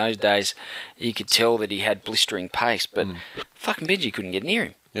back in those days you could tell that he had blistering pace, but fucking Benji couldn't get near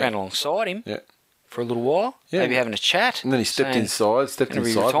him. Ran alongside him for a little while, maybe having a chat. And then he stepped inside with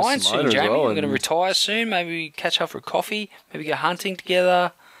Simona soon, Jamie. We're going to retire soon, maybe catch up for a coffee, maybe go hunting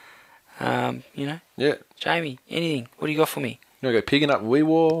together. Yeah. Jamie, anything? What do you got for me? You want to go pigging up Wee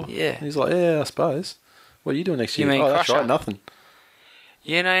War? Yeah. And he's like, yeah, I suppose. What are you doing next year? You mean Oh, that's Crusher? right, nothing.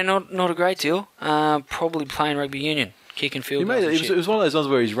 Yeah, no, not a great deal. Probably playing rugby union, kicking field goals and shit. It was one of those ones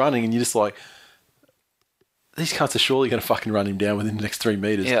where he's running and you're just like, these cunts are surely going to fucking run him down within the next 3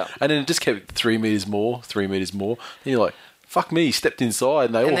 metres. Yeah. And then it just kept 3 metres more, 3 metres more. And you're like, fuck me, he stepped inside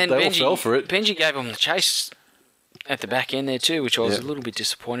and they all fell for it. Benji gave him the chase at the back end there too, which I was a little bit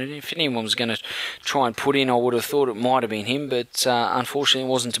disappointed in. If anyone was going to try and put in, I would have thought it might have been him, but unfortunately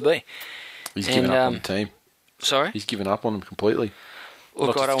it wasn't to be. He's given up on the team. Sorry? He's given up on them completely.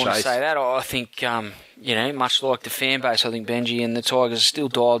 Look, I don't want to say that. I think, much like the fan base, I think Benji and the Tigers are still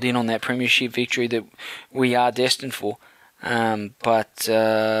dialed in on that premiership victory that we are destined for. But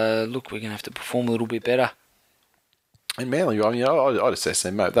look, we're going to have to perform a little bit better. And Manly, I mean, I'd assess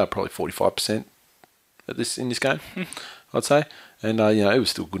them, mate. They're probably 45% in this game, I'd say. And, it was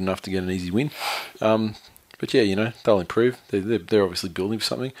still good enough to get an easy win. But, yeah, they'll improve. They're obviously building for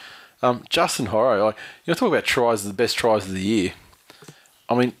something. Justin Horro, talk about tries, the best tries of the year.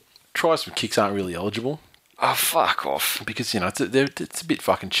 I mean, tries from kicks aren't really eligible. Oh, fuck off. Because, it's a bit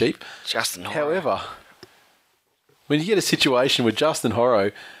fucking cheap. Justin Horro. However, when you get a situation where Justin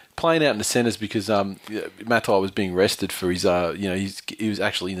Horro playing out in the centres because Matai was being rested for his, he was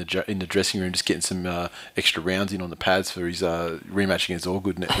actually in the dressing room just getting some extra rounds in on the pads for his rematch against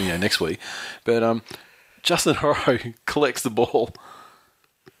Allgood next week. But Justin Horro collects the ball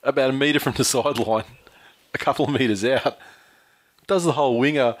about a metre from the sideline, a couple of metres out, does the whole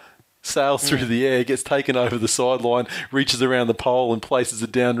winger, sails through the air, gets taken over the sideline, reaches around the pole and places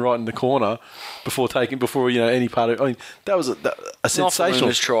it down right in the corner before any part of it. I mean, that was a sensational.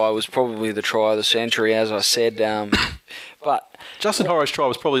 Not try was probably the try of the century, as I said. But Justin Horro's try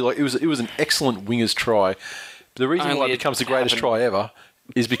was probably it was an excellent winger's try. The reason why it becomes the greatest try ever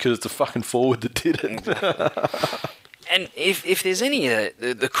is because it's a fucking forward that did it. And if there's any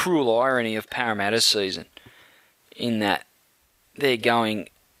the cruel irony of Parramatta's season, in that they're going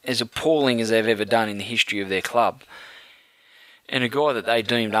as appalling as they've ever done in the history of their club, and a guy that they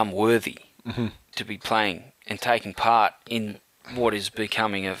deemed unworthy to be playing and taking part in what is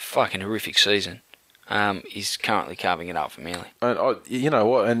becoming a fucking horrific season, is currently carving it up for Manly. And you know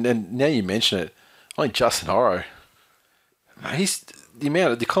what? And now you mention it, I think Justin Horro,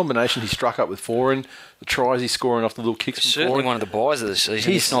 the combination he struck up with Foran, the tries he's scoring off the little kicks. From Certainly Foran, one of the buys of the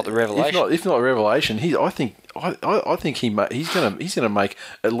season. He's not the revelation. If not a revelation, I think he's gonna make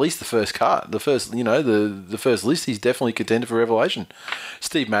at least the first cut, the first list. He's definitely contender for revelation.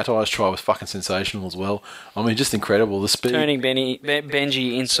 Steve Matai's try was fucking sensational as well. I mean, just incredible. The speed, turning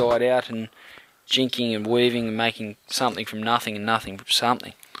Benji inside out and jinking and weaving and making something from nothing and nothing from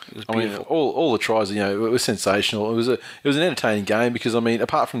something. It was beautiful. I mean, all the tries, it was sensational. It was an entertaining game because, I mean,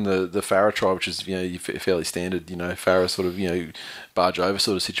 apart from the Farah try, which is fairly standard, Farah sort of barge over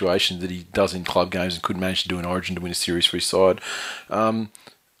sort of situation that he does in club games and couldn't manage to do in Origin to win a series for his side. Other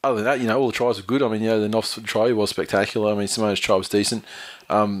than that, all the tries were good. I mean, the Knopf's try was spectacular. I mean, Simone's try was decent.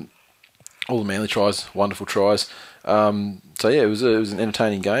 All the Manly tries, wonderful tries. So yeah, it was an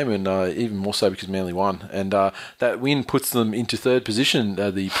entertaining game, and even more so because Manly won. And that win puts them into third position.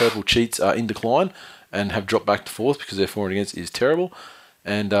 The Purple Cheats are in decline and have dropped back to fourth because their for and against is terrible.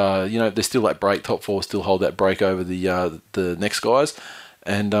 And they're still that break. Top four still hold that break over the next guys,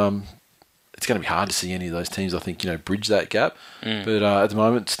 and it's going to be hard to see any of those teams, I think, bridge that gap. But at the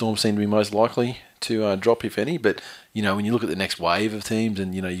moment, Storm seem to be most likely to drop, if any. But when you look at the next wave of teams,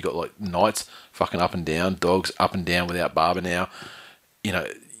 and you got like Knights fucking up and down, Dogs up and down without Barber now,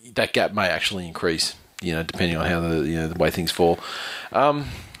 that gap may actually increase. Depending on how the way things fall.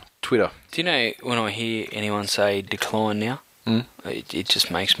 Twitter. Do you know when I hear anyone say decline now, it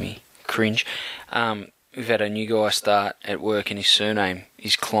just makes me cringe. We've had a new guy start at work, and his surname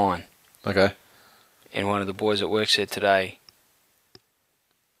is Klein. Okay. And one of the boys at work said today,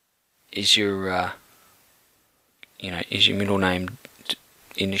 is your middle name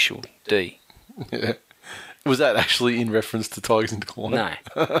initial D? Yeah. Was that actually in reference to Tigers in Decline? No,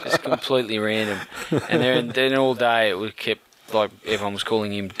 just completely random. And then all day it was kept, like, everyone was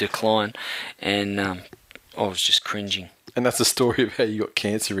calling him Decline, and I was just cringing. And that's the story of how you got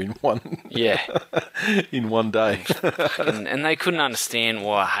cancer in one. Yeah. in one day. And they couldn't understand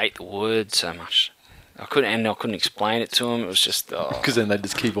why I hate the word so much. I couldn't explain it to them. It was just... Because then they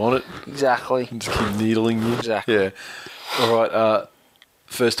just keep on it. Exactly. And just keep needling you. Exactly. Yeah. All right.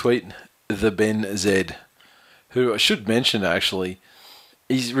 First tweet, the Ben Z, who I should mention, actually,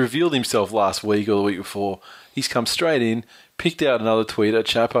 he's revealed himself last week or the week before. He's come straight in, picked out another tweet at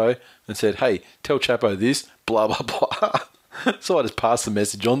Chapo and said, hey, tell Chapo this, blah, blah, blah. So I just passed the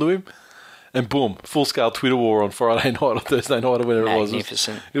message on to him. And boom, full-scale Twitter war on Friday night or Thursday night or whatever it was.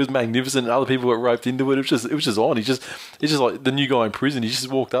 Magnificent. It was magnificent. Other people got roped into it. It was just on. He's just like the new guy in prison. He just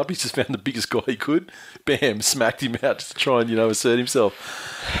walked up. He just found the biggest guy he could. Bam, smacked him out just to try and, assert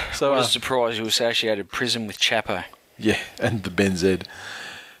himself. So, What a surprise you associated prison with Chapo. Yeah, and the Ben Z.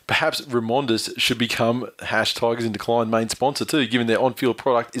 Perhaps Ramondas should become #Tigers in Decline main sponsor too, given their on-field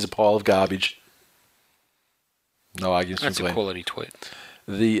product is a pile of garbage. No arguments. That's a quality tweet.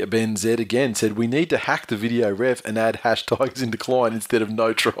 The Ben Z again said, we need to hack the video ref and add #Tigers in Decline instead of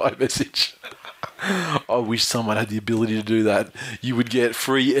no try message. I wish someone had the ability to do that. You would get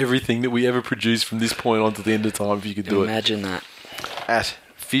free everything that we ever produce from this point on to the end of time if you could do Imagine that. At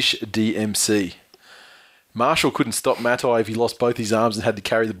FishDMC. Marshall couldn't stop Matai if he lost both his arms and had to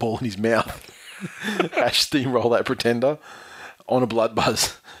carry the ball in his mouth. Steamroll that pretender. On a blood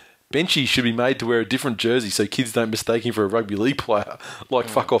buzz. Benchy should be made to wear a different jersey so kids don't mistake him for a rugby league player, like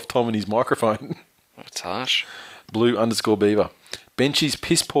fuck off Tom and his microphone. That's harsh. Blue_Beaver. Benchy's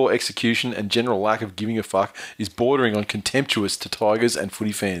piss-poor execution and general lack of giving a fuck is bordering on contemptuous to Tigers and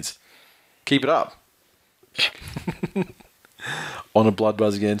footy fans. Keep it up. On a blood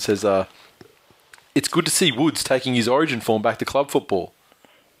buzz again says, it's good to see Woods taking his origin form back to club football.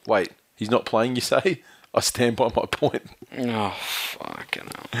 Wait, he's not playing, you say? I stand by my point. Oh, fucking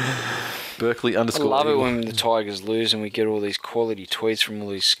hell. Berkeley_. I love it when the Tigers lose and we get all these quality tweets from all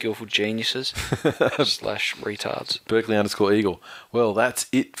these skillful geniuses / retards. Berkeley_Eagle. Well, that's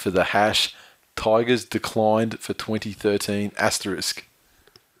it for the #Tigers declined for 2013 *.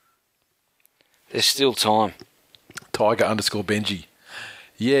 There's still time. Tiger_Benji.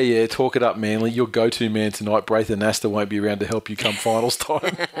 Yeah, talk it up, Manly. Your go-to man tonight, Braithen Nasta, won't be around to help you come finals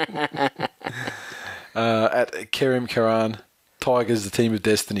time. At Kerem Karan, Tigers, the team of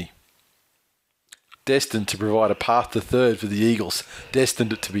destiny. Destined to provide a path to third for the Eagles.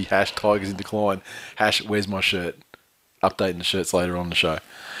 Destined to be #Tigers in Decline. Where's my shirt? Updating the shirts later on the show.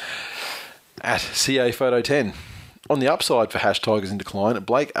 At CA Photo 10. On the upside for #Tigers in Decline,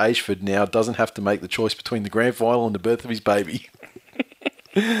 Blake Ashford now doesn't have to make the choice between the grand final and the birth of his baby.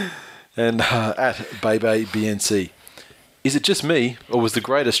 And at Bebe BNC. Is it just me, or was the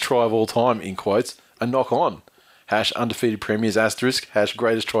greatest try of all time, in quotes, a knock on? #undefeated premiers *,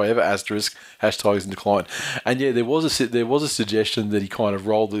 #greatest try ever *, #Tigers in Decline. And yeah, there was a suggestion that he kind of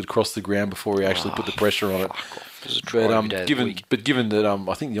rolled it across the ground before he actually put the pressure on it. But given that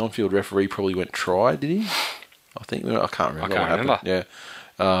I think the on-field referee probably went try, did he? I can't remember what happened. Yeah.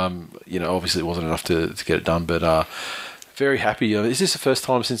 Obviously it wasn't enough to get it done, but very happy. Is this the first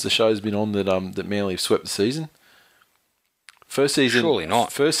time since the show's been on that Manly have swept the season? First season. Surely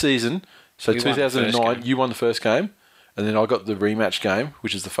not. First season. So 2009, you won the first game, and then I got the rematch game,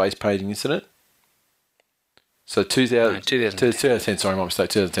 which is the face painting incident. So 2010. Sorry, my mistake.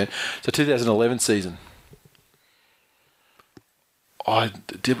 2010. So 2011 season.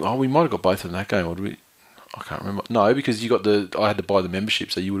 We might have got both of them that game, or did we? I can't remember. No, because I had to buy the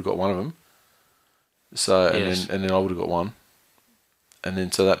membership, so you would have got one of them. So yes. and then I would have got one, and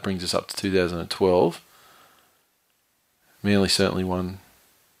then so that brings us up to 2012. Manly certainly won.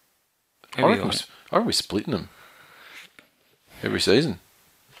 I reckon we're splitting them every season.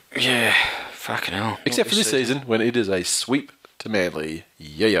 Yeah, fucking hell. Except for this season when it is a sweep to Manly.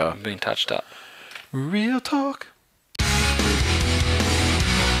 Yeah. Being touched up. Real talk.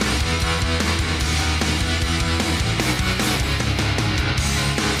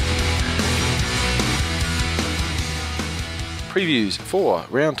 Previews for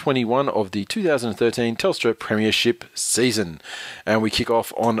round 21 of the 2013 Telstra Premiership season. And we kick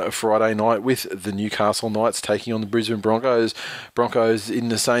off on Friday night with the Newcastle Knights taking on the Brisbane Broncos. Broncos in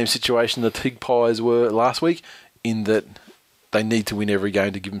the same situation the Tig Pies were last week, in that they need to win every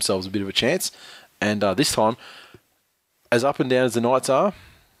game to give themselves a bit of a chance. And this time, as up and down as the Knights are,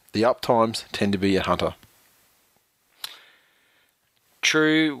 the up times tend to be at Hunter.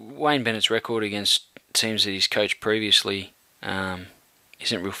 True, Wayne Bennett's record against teams that he's coached previously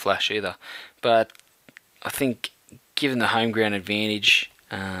isn't real flash either, but I think given the home ground advantage,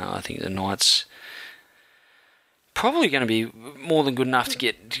 I think the Knights probably going to be more than good enough to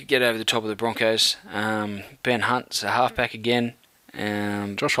get over the top of the Broncos. Ben Hunt's a halfback again.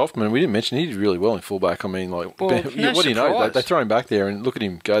 Josh Hoffman, we didn't mention, he did really well in fullback. I mean, what do you know? They throw him back there and look at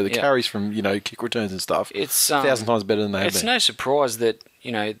him go. The carries from kick returns and stuff. It's 1,000 times better than they have been. It's no surprise that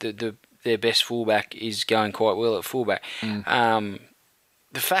their best fullback is going quite well at fullback.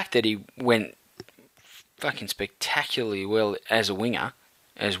 The fact that he went fucking spectacularly well as a winger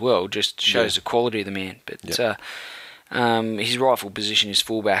as well just shows the quality of the man. But His rightful position is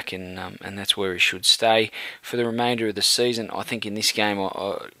fullback, and that's where he should stay for the remainder of the season. I think in this game,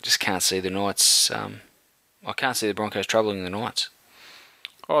 I just can't see the Knights. I can't see the Broncos troubling the Knights.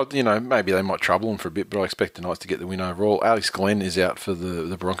 Oh, maybe they might trouble them for a bit, but I expect the Knights to get the win overall. Alex Glenn is out for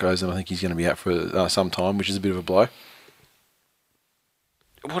the Broncos, and I think he's going to be out for some time, which is a bit of a blow.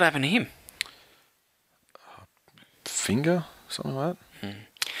 What happened to him? Finger, something like that.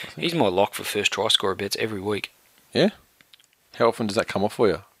 He's my lock for first try scorer bets every week. Yeah? How often does that come off for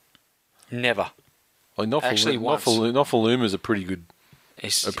you? Never. Like Actually, once. Nofaluma's a pretty good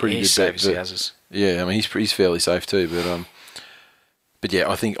He's bet. safe as houses. Yeah, I mean he's fairly safe too, but yeah,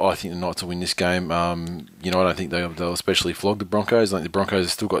 I think the Knights will win this game. I don't think they'll especially flog the Broncos. I think the Broncos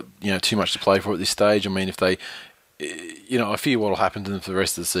have still got too much to play for at this stage. I mean, if they, I fear what will happen to them for the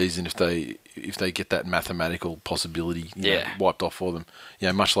rest of the season if they get that mathematical possibility wiped off for them.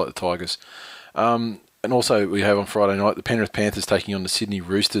 Much like the Tigers. And also, we have on Friday night the Penrith Panthers taking on the Sydney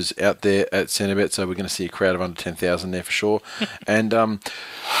Roosters out there at Centrebet, so we're going to see a crowd of under 10,000 there for sure. And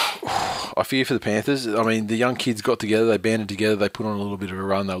I fear for the Panthers. I mean, the young kids got together, they banded together, they put on a little bit of a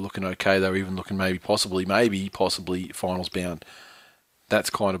run, they were looking okay, they were even looking possibly finals bound.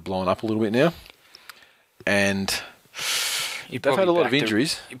 That's kind of blown up a little bit now. And they've had a lot of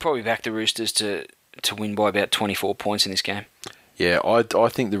injuries. You probably back the Roosters to win by about 24 points in this game. Yeah, I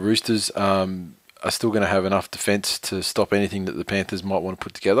think the Roosters are still going to have enough defence to stop anything that the Panthers might want to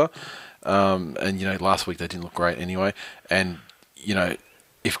put together. And, last week they didn't look great anyway. And,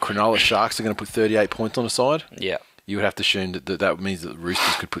 if Cronulla Sharks are going to put 38 points on the side, you would have to assume that means that the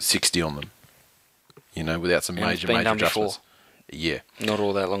Roosters could put 60 on them, without some major adjustments. Before. Yeah. Not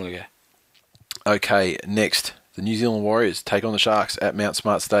all that long ago. Okay, next, the New Zealand Warriors take on the Sharks at Mount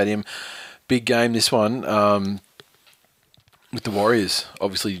Smart Stadium. Big game, this one. With the Warriors,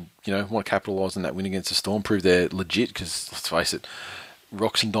 obviously, want to capitalise on that win against the Storm, prove they're legit, because, let's face it,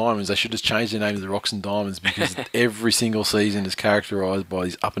 Rocks and Diamonds, they should just change their name to the Rocks and Diamonds, because every single season is characterised by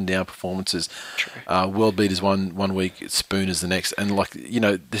these up and down performances. True. World beaters one week, Spooners the next, and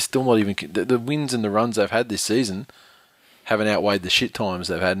they're still not even... The wins and the runs they've had this season haven't outweighed the shit times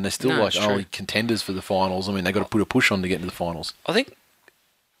they've had, and they're still only contenders for the finals. I mean, they've got to put a push on to get into the finals. I think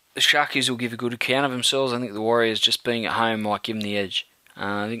the Sharkies will give a good account of themselves. I think the Warriors just being at home might give them the edge.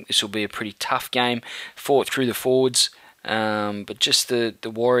 I think this will be a pretty tough game, fought through the forwards, but just the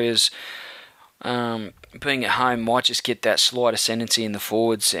Warriors being at home might just get that slight ascendancy in the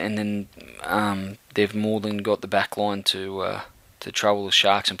forwards, and then they've more than got the back line to trouble the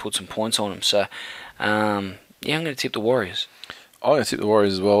Sharks and put some points on them. So, I'm going to tip the Warriors. I'm going to tip the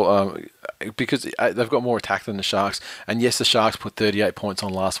Warriors as well, because they've got more attack than the Sharks. And yes, the Sharks put 38 points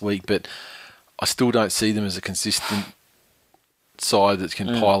on last week, but I still don't see them as a consistent side that can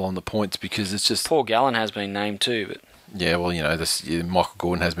pile on the points, because it's just... Paul Gallen has been named too, but... Yeah, well, Michael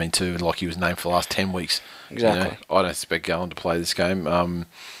Gordon has been too, like he was named for the last 10 weeks. Exactly. I don't expect Gallen to play this game.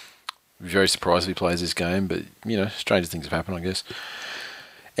 Very surprised if he plays this game, but, stranger things have happened, I guess.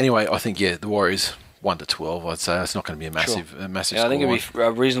 Anyway, I think, the Warriors... 1-12, I'd say. It's not going to be a massive score. I think it'll be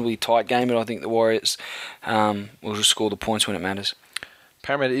a reasonably tight game, but I think the Warriors will just score the points when it matters.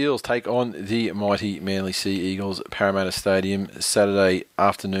 Parramatta Eels take on the mighty Manly Sea Eagles at Parramatta Stadium Saturday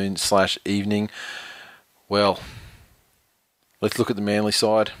afternoon/evening. Well, let's look at the Manly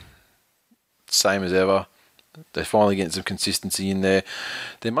side. Same as ever. They're finally getting some consistency in there.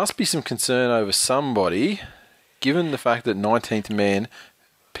 There must be some concern over somebody, given the fact that 19th man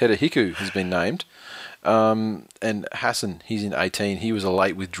Peta Hiku has been named. And Hassan, he's in 18. He was a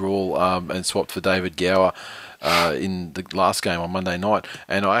late withdrawal and swapped for David Gower in the last game on Monday night.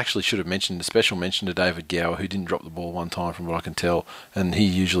 And I actually should have mentioned a special mention to David Gower, who didn't drop the ball one time from what I can tell. And he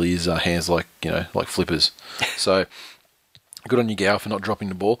usually is hands like flippers. So good on you, Gower, for not dropping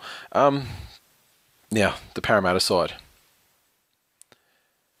the ball. Now, the Parramatta side.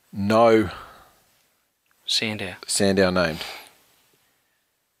 No Sandow named.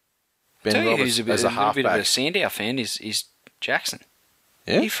 Ben Tell you Roberts who's a as a little bit of a halfback. Sandow fan is Jackson.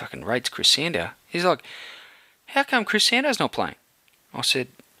 Yeah? He fucking rates Chris Sandow. He's like, how come Chris Sandow's not playing? I said,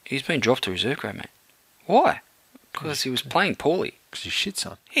 he's been dropped to reserve grade, mate. Why? Because he was playing poorly. Because he's shit,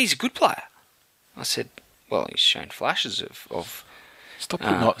 son. He's a good player. I said, well, he's shown flashes of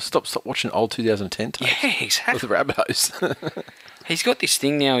Stop watching old 2010 tapes. yeah, exactly. With the Rabbitohs. He's got this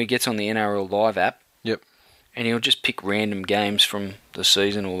thing now he gets on the NRL Live app. Yep. And he'll just pick random games from the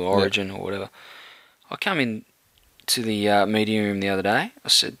season or the origin or whatever. I come in to the media room the other day. I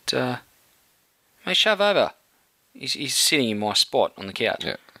said, mate, shove over. He's sitting in my spot on the couch.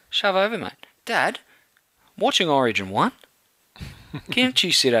 Yeah. Shove over, mate. Dad, I'm watching Origin 1. Can't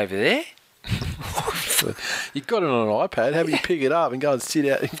you sit over there? You got it on an iPad. How about you pick it up and go and sit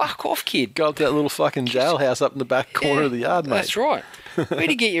out? Fuck off, kid. Go up to that little fucking jailhouse up in the back corner of the yard, mate. That's right. Where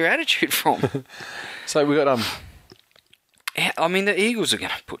do you get your attitude from? So we got I mean, the Eagles are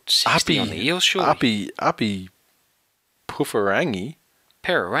going to put 60 on the Eels, surely. Uppy Puffarangi.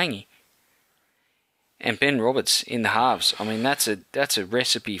 Pararangi. And Ben Roberts in the halves. I mean, that's a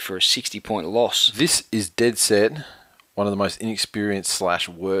recipe for a 60-point loss. This is dead set one of the most inexperienced /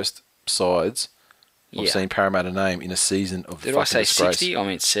 worst sides I've seen Parramatta name in a season of Did fucking I say disgrace. 60? I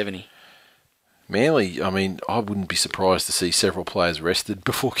mean 70. Manly, I mean, I wouldn't be surprised to see several players rested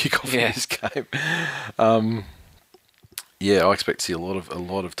before kick-off in this game. I expect to see a lot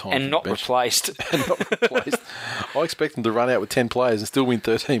of time. And not replaced. And not replaced. I expect them to run out with 10 players and still win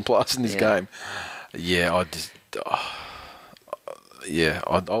 13 plus in this game. Yeah, I just... I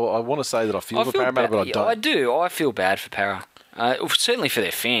want to say that I feel for Parramatta, but I don't. I do. I feel bad for Para. Certainly for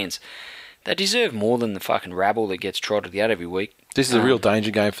their fans. They deserve more than the fucking rabble that gets trotted out every week. This is a real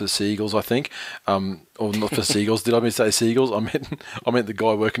danger game for the Seagulls, I think. Or not for the Seagulls. Did I mean to say Seagulls? I meant the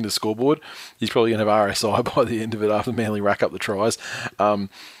guy working the scoreboard. He's probably going to have RSI by the end of it after Manly rack up the tries.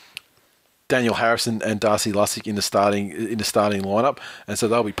 Daniel Harrison and Darcy Lussick in the starting lineup, and so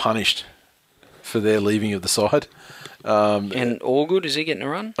they'll be punished for their leaving of the side. And Allgood, is he getting a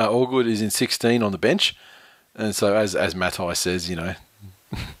run? Allgood is in 16 on the bench, and so as Matai says,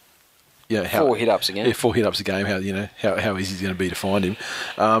 how, 4 hit-ups again. Yeah, 4 hit-ups a game. How easy it's going to be to find him.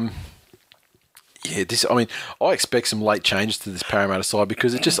 I expect some late changes to this Parramatta side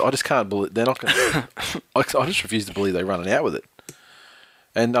because I just can't believe they're not going to... I just refuse to believe they're running out with it.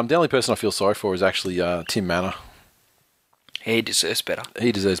 And the only person I feel sorry for is actually Tim Manor. He deserves better.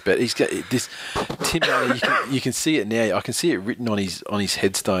 He's got this Tim Manor. You can see it now. I can see it written on his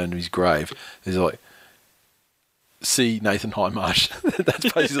headstone, his grave. There's like, see Nathan Highmarsh.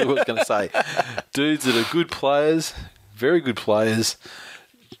 That's basically what I was going to say. Dudes that are good players, very good players,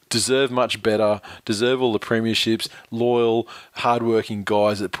 deserve much better, deserve all the premierships, loyal, hard-working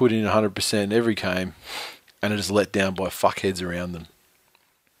guys that put in 100% every game and are just let down by fuckheads around them.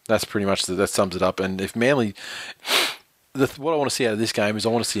 That's pretty much, that sums it up. And if Manly... what I want to see out of this game is I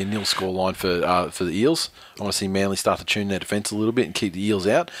want to see a nil score line for the Eels. I want to see Manly start to tune their defence a little bit and keep the Eels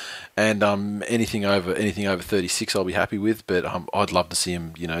out. And anything over 36, I'll be happy with. But I'd love to see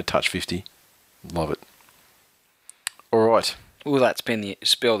him, touch 50. Love it. All right. Will that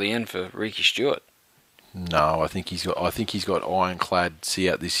spell the end for Ricky Stewart? No, I think he's got ironclad see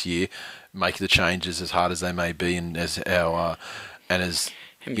out this year. Make the changes as hard as they may be, and as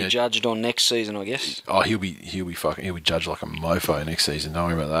He'll be judged on next season, I guess. Oh, he'll be judged like a mofo next season. Don't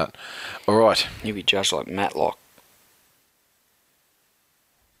worry about that. All right. He'll be judged like Matlock.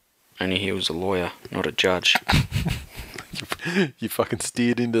 Only he was a lawyer, not a judge. You fucking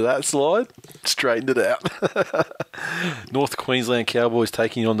steered into that slide. Straightened it out. North Queensland Cowboys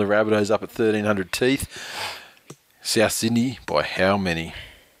taking on the Rabbitohs up at 1,300 teeth. South Sydney by how many?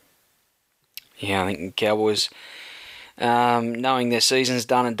 Yeah, I think the Cowboys... knowing their season's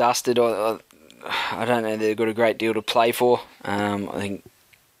done and dusted, I don't know they've got a great deal to play for. I think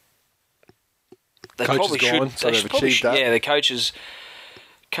they probably should. Yeah, the coach is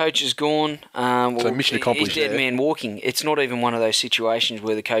gone. So mission accomplished. He's dead man walking. It's not even one of those situations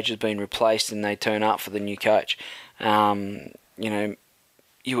where the coach has been replaced and they turn up for the new coach. You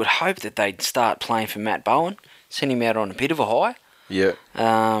would hope that they'd start playing for Matt Bowen, send him out on a bit of a high. Yeah.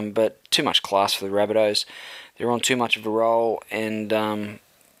 But too much class for the Rabbitohs. They're on too much of a roll, and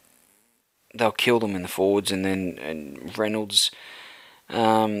they'll kill them in the forwards. And then Reynolds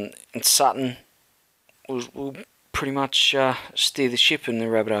and Sutton will pretty much steer the ship, and the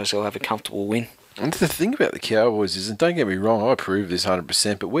Rabbitohs will have a comfortable win. And the thing about the Cowboys is, and don't get me wrong, I approve this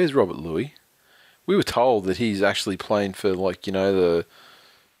 100%, but where's Robert Louis? We were told that he's actually playing for, whoever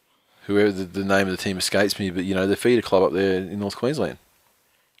the name of the team escapes me, but, the feeder club up there in North Queensland.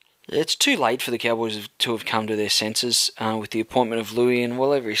 It's too late for the Cowboys to have come to their senses with the appointment of Louis, and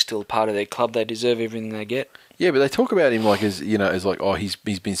whatever he's still a part of their club, they deserve everything they get. Yeah, but they talk about him he's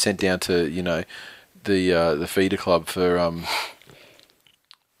been sent down to the feeder club for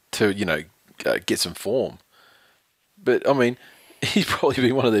to get some form. But I mean, he's probably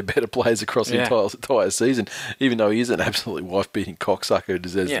been one of their better players across the entire season, even though he is an absolutely wife-beating cocksucker who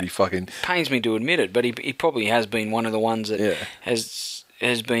deserves to be fucking... Pains me to admit it, but he probably has been one of the ones that has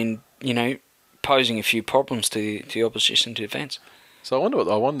been, posing a few problems to the opposition to defence. So I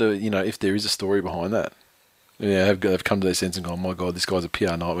wonder, if there is a story behind that. Yeah, they've come to their sense and gone, oh my God, this guy's a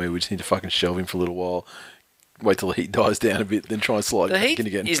PR nightmare. We just need to fucking shelve him for a little while, wait till the heat dies down a bit, then try and slide back in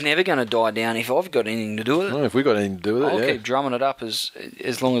again. The heat is never going to die down if I've got anything to do with it. No, if we've got anything to do with I'll keep drumming it up as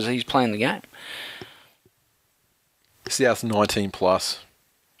long as he's playing the game. South 19 plus.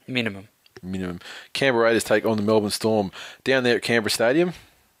 Minimum. Canberra Raiders take on the Melbourne Storm. Down there at Canberra Stadium,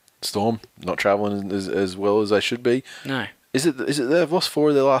 Storm not travelling as well as they should be. No. Is it they've lost 4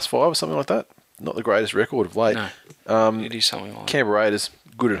 of their last 5 or something like that? Not the greatest record of late. No. It is something like that. Canberra Raiders,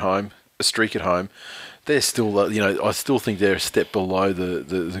 good at home, a streak at home. They're still, I still think they're a step below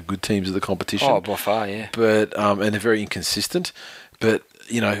the good teams of the competition. Oh, by far, yeah. But and they're very inconsistent. But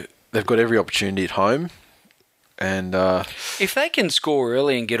they've got every opportunity at home. And if they can score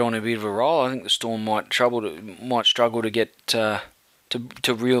early and get on a bit of a roll, I think the Storm might struggle to get to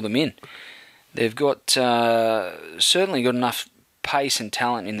reel them in. They've got certainly got enough pace and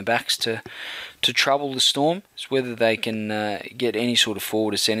talent in the backs to trouble the Storm. It's whether they can get any sort of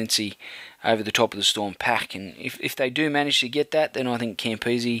forward ascendancy over the top of the Storm pack. And if they do manage to get that, then I think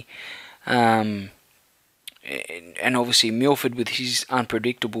Campese and obviously Milford with his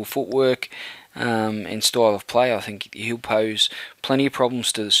unpredictable footwork and style of play, I think he'll pose plenty of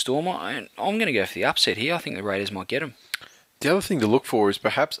problems to the Storm. I'm going to go for the upset here. I think the Raiders might get him. The other thing to look for is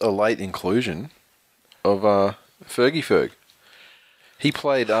perhaps a late inclusion of Fergie Ferg. He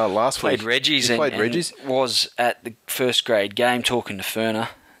played last week. Reggie's he played and Reggie's. Was at the first grade game talking to Ferner.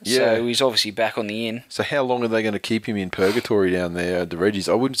 Yeah. So he's obviously back on the in. So how long are they going to keep him in purgatory down there at the Reggie's?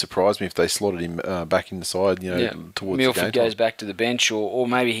 I wouldn't surprise me if they slotted him back in the side, towards Milford the game goes time. back to the bench, or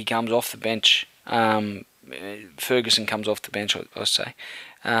maybe he comes off the bench. Ferguson comes off the bench, I say.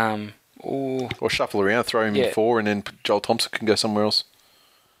 Or shuffle around, throw him in 4, and then Joel Thompson can go somewhere else.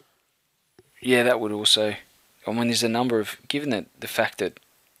 Yeah, that would also... I mean, there's a number of... Given that the fact that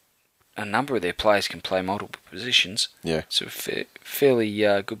a number of their players can play multiple positions, yeah, it's a fairly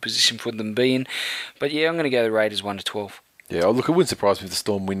good position for them to be in. But yeah, I'm going to go the Raiders 1-12. Yeah, look, it wouldn't surprise me if the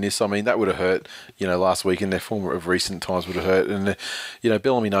Storm win this. I mean, that would have hurt, last week, and their form of recent times would have hurt. And,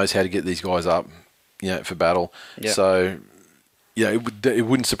 Bellamy knows how to get these guys up, for battle. Yep. So, it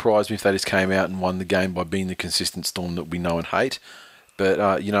wouldn't surprise me if they just came out and won the game by being the consistent Storm that we know and hate. But,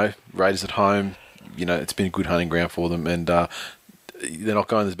 Raiders at home, it's been a good hunting ground for them. And they're not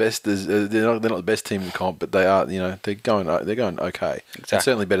going as best. They're not the best team in the comp, but they are, they're going okay. Exactly. And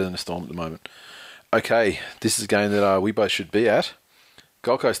certainly better than the Storm at the moment. Okay, this is a game that we both should be at.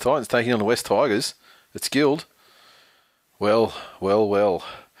 Gold Coast Titans taking on the West Tigers. It's Guild. Well.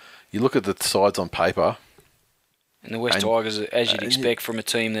 You look at the sides on paper. And the West Tigers, as you'd expect from a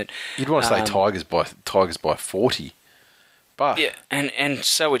team that... You'd want to say Tigers by 40. But yeah, and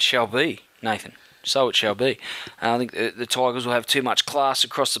so it shall be, Nathan. So it shall be. I think the Tigers will have too much class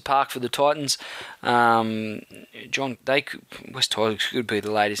across the park for the Titans. West Tigers could be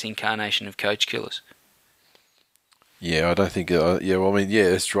the latest incarnation of coach killers. Yeah, I don't think...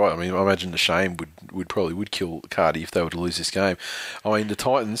 that's right. I mean, I imagine the Shame would probably kill Cardi if they were to lose this game. I mean, the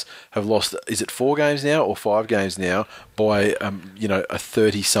Titans have lost, is it 4 games now or 5 games now by, a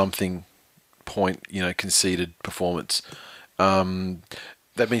 30-something point, conceded performance.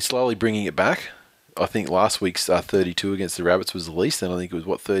 They've been slowly bringing it back. I think last week's 32 against the Rabbits was the least, and I think it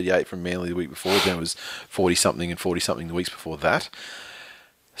was, 38 from Manly the week before. Then it was 40-something and 40-something the weeks before that.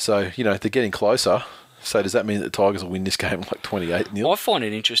 So, they're getting closer. So does that mean that the Tigers will win this game like 28-0? I find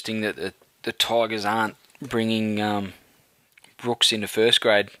it interesting that the Tigers aren't bringing Brooks into first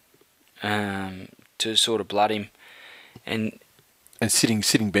grade to sort of blood him. And sitting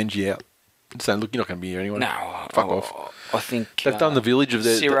Benji out. Saying, look, you're not going to be here anyway. No. Fuck off. I think... They've done the village of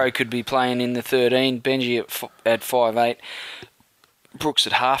their... Ciro could be playing in the 13, Benji at 5'8", Brooks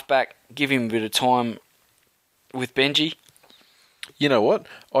at halfback. Give him a bit of time with Benji. You know what?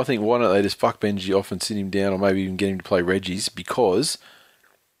 I think why don't they just fuck Benji off and sit him down, or maybe even get him to play Reggie's, because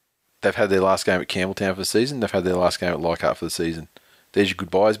they've had their last game at Campbelltown for the season. They've had their last game at Leichhardt for the season. There's your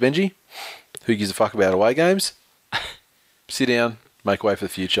goodbyes, Benji. Who gives a fuck about away games? Sit down. Make way for the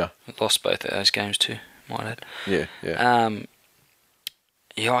future. Lost both of those games too, might add. Yeah.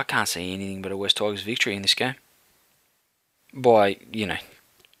 I can't see anything but a West Tigers victory in this game. By,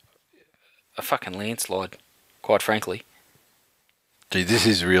 a fucking landslide, quite frankly. Gee, this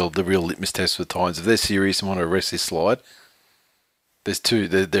is the real litmus test for the Titans. If they're serious and want to arrest this slide, there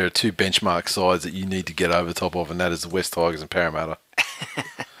are 2 benchmark sides that you need to get over the top of, and that is the West Tigers and Parramatta.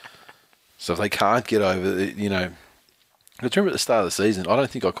 So if they can't get over, because remember at the start of the season, I don't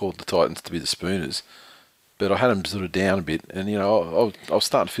think I called the Titans to be the Spooners, but I had them sort of down a bit, and I was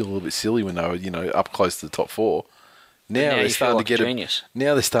starting to feel a little bit silly when they were up close to the top 4. Now they're starting to get genius.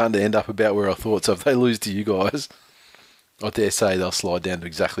 Now they're starting to end up about where I thought. So if they lose to you guys, I dare say they'll slide down to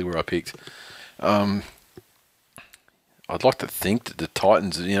exactly where I picked. I'd like to think that the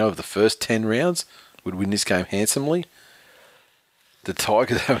Titans, of the first 10 rounds, would win this game handsomely. The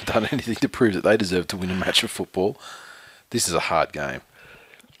Tigers haven't done anything to prove that they deserve to win a match of football. This is a hard game.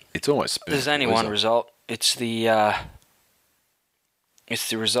 It's almost spoon. There's only one result. It's the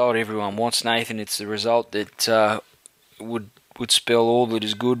result everyone wants, Nathan. It's the result that would spell all that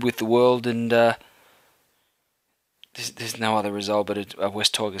is good with the world, and there's no other result but a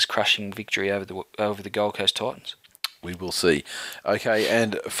West Tigers crushing victory over the Gold Coast Titans. We will see. Okay,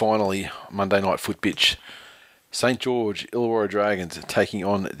 and finally, Monday night foot pitch. St George Illawarra Dragons taking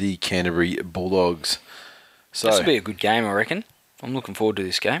on the Canterbury Bulldogs. So this will be a good game, I reckon. I'm looking forward to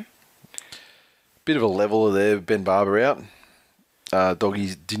this game. Bit of a leveler there, Ben Barber out.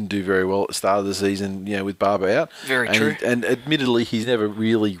 Doggies didn't do very well at the start of the season, with Barber out. Very true. And admittedly, he's never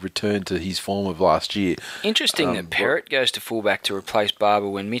really returned to his form of last year. Interesting that Perrott goes to fullback to replace Barber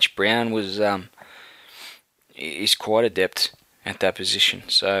when Mitch Brown is quite adept at that position.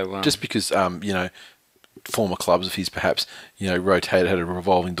 So just because former clubs of his perhaps rotated, had a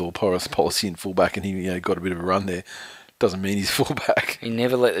revolving door policy in fullback, and he got a bit of a run there, doesn't mean he's fullback. He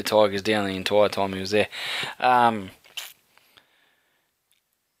never let the Tigers down the entire time he was there. I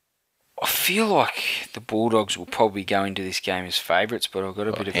feel like the Bulldogs will probably go into this game as favourites, but I've got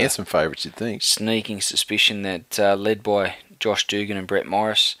a bit of handsome favourites, you'd think. Sneaking suspicion that led by Josh Dugan and Brett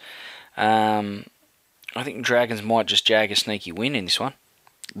Morris. I think Dragons might just jag a sneaky win in this one.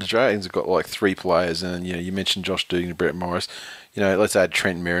 The Dragons have got like 3 players, and you mentioned Josh Dugan and Brett Morris. Let's add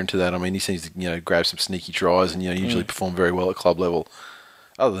Trent Merrin to that. I mean, he seems to grab some sneaky tries and usually perform very well at club level.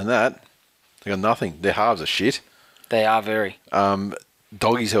 Other than that, they got nothing. Their halves are shit. They are very.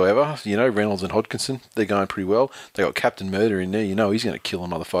 Doggies, however, Reynolds and Hodkinson, they're going pretty well. They got Captain Murder in there. He's going to kill a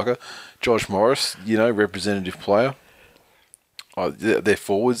motherfucker. Josh Morris, representative player. Their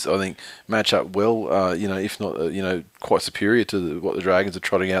forwards, I think, match up well, if not, quite superior to what the Dragons are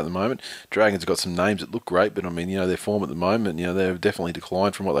trotting out at the moment. Dragons have got some names that look great, but, their form at the moment, they've definitely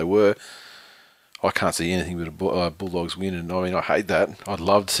declined from what they were. I can't see anything but a Bulldogs win, and, I hate that. I'd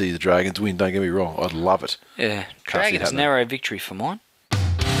love to see the Dragons win, don't get me wrong. I'd love it. Yeah, Dragons narrow victory for mine.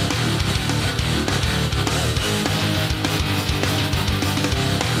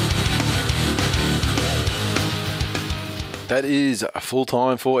 That is full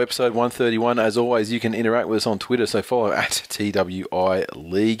time for episode 131. As always, you can interact with us on Twitter, so follow at TWiL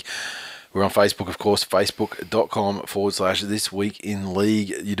League. We're on Facebook, of course, facebook.com/This Week in League.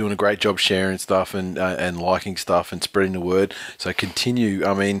 You're doing a great job sharing stuff and liking stuff and spreading the word. So continue.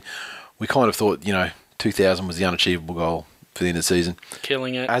 I mean, we kind of thought, 2,000 was the unachievable goal for the end of the season.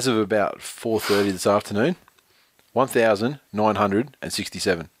 Killing it. As of about 4:30 this afternoon,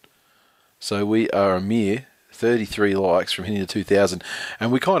 1,967. So we are a mere 33 likes from hitting the 2,000.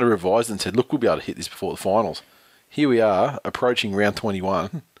 And we kind of revised and said, look, we'll be able to hit this before the finals. Here we are, approaching round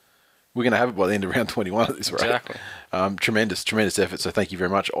 21. We're going to have it by the end of round 21 at this rate. Exactly. Tremendous effort, so thank you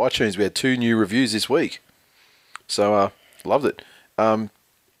very much. iTunes, we had 2 new reviews this week. So, loved it. And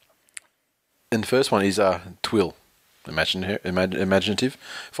the first one is TWiL. Imaginative.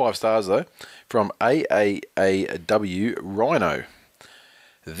 5 stars, though. From AAAW Rhino.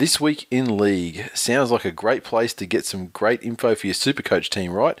 This Week in League. Sounds like a great place to get some great info for your Supercoach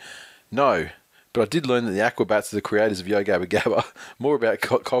team, right? No. But I did learn that the Aquabats are the creators of Yo Gabba Gabba, more about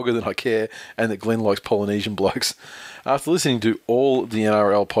Cogger than I care, and that Glenn likes Polynesian blokes. After listening to all the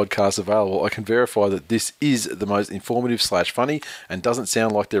NRL podcasts available, I can verify that this is the most informative / funny, and doesn't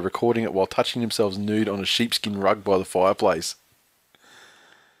sound like they're recording it while touching themselves nude on a sheepskin rug by the fireplace.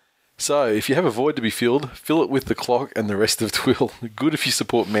 So, if you have a void to be filled, fill it with the clock and the rest of TWiL. Good if you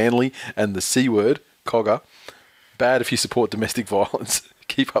support Manly and the C word, Cogger. Bad if you support domestic violence.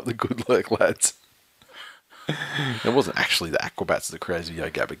 Keep up the good work, lads. It wasn't actually the Aquabats that created Yo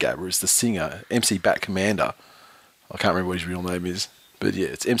Gabba Gabba. It's the singer, MC Bat Commander. I can't remember what his real name is. But yeah,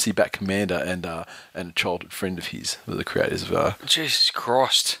 it's MC Bat Commander and a childhood friend of his were the creators of... Jesus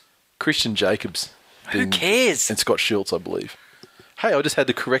Christ. Christian Jacobs. Who cares? And Scott Schultz, I believe. Hey, I just had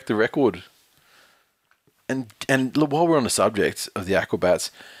to correct the record. And look, while we're on the subject of the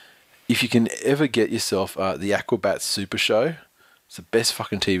Aquabats, if you can ever get yourself the Aquabats Super Show, it's the best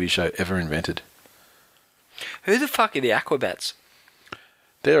fucking TV show ever invented. Who the fuck are the Aquabats?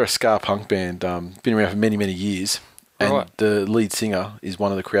 They're a ska punk band, been around for many, many years. And right. The lead singer is one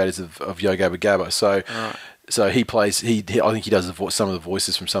of the creators of Yo Gabba Gabba. So, right. So he plays. I think he does some of the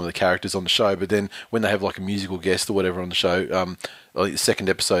voices from some of the characters on the show. But then when they have like a musical guest or whatever on the show, like the second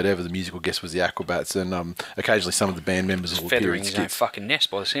episode ever, the musical guest was the Aquabats, and occasionally some of the band members will appear in feathering his own skits. fucking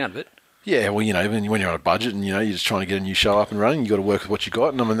nest by the sound of it. Yeah, well, when you're on a budget and you're just trying to get a new show up and running, you got to work with what you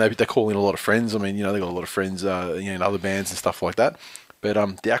got. And I mean, they call in a lot of friends. I mean, they got a lot of friends, in other bands and stuff like that. But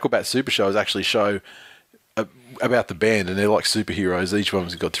the Aquabat Super Show is actually a show about the band, and they're like superheroes. Each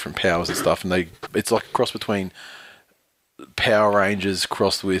one's got different powers and stuff, and it's like a cross between Power Rangers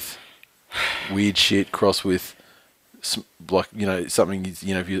crossed with weird shit, crossed with like something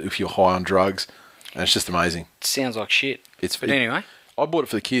if you're high on drugs, and it's just amazing. Sounds like shit. Anyway, I bought it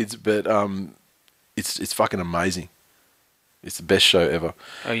for the kids, but it's fucking amazing. It's the best show ever.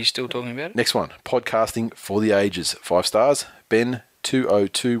 Are you still talking about it? Next one, podcasting for the ages, 5 stars. Ben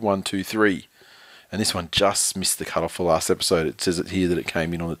 202123. And this one just missed the cutoff for last episode. It says it here that it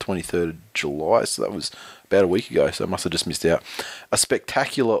came in on the 23rd of July, so that was about a week ago, so I must have just missed out. A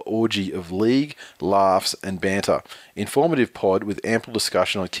spectacular orgy of league, laughs and banter. Informative pod with ample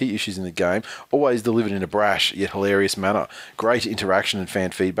discussion on key issues in the game, always delivered in a brash yet hilarious manner. Great interaction and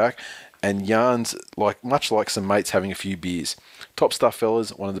fan feedback, and yarns much like some mates having a few beers. Top stuff,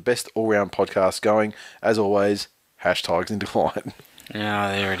 fellas. One of the best all-round podcasts going. As always, #Tigers in decline.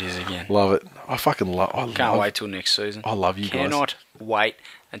 Oh, there it is again. Love it. I fucking love. Can't wait till next season. I love you guys. Cannot wait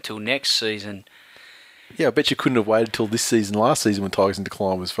until next season. Yeah, I bet you couldn't have waited till this season. Last season when Tigers in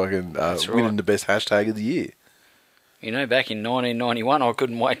Decline was fucking winning the best hashtag of the year. Back in 1991, I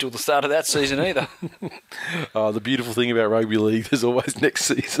couldn't wait till the start of that season either. The beautiful thing about rugby league, there's always next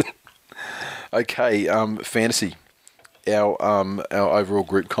season. Okay, fantasy. Our overall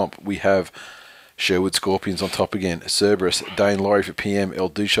group comp, we have Sherwood Scorpions on top again. Cerberus, Dane Laurie for PM, El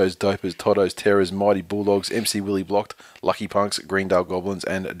Duchos, Dopers, Todos, Terrors, Mighty Bulldogs, MC Willie Blocked, Lucky Punks, Greendale Goblins,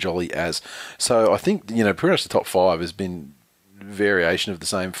 and Jolly As. So I think, pretty much the top 5 has been variation of the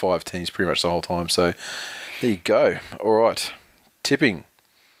same 5 teams pretty much the whole time. So there you go. All right. Tipping.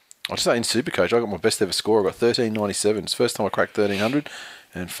 I'll just say in Supercoach, I got my best ever score. I got 1397. It's the first time I cracked 1300.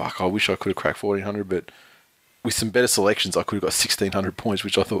 And fuck, I wish I could have cracked 1400, but with some better selections, I could have got 1,600 points,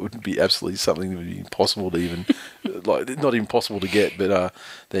 which I thought would be absolutely something that would be impossible to even, not even possible to get, but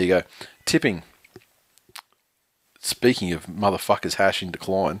there you go. Tipping. Speaking of motherfuckers hash in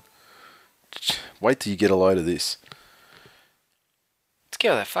decline, wait till you get a load of this. Let's go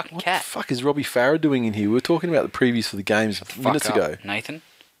with that fucking cat. What the fuck is Robbie Farah doing in here? We were talking about the previews for the games minutes ago. Nathan.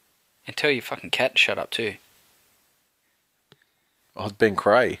 And tell your fucking cat to shut up too. Oh, it's Ben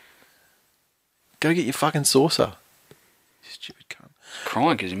Cray. Go get your fucking saucer. You stupid cunt.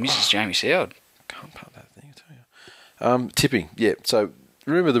 Crying because he misses Jamie Soward. Can't pump that thing, I tell you. Tipping, yeah. So,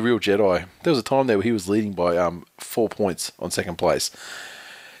 remember the Real Jedi? There was a time there where he was leading by 4 points on second place.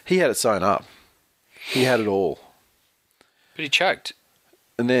 He had it sewn up. He had it all. But he choked.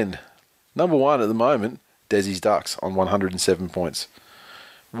 And then, number 1 at the moment, Desi's Ducks on 107 points.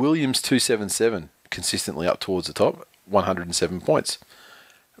 Williams 277, consistently up towards the top, 107 points.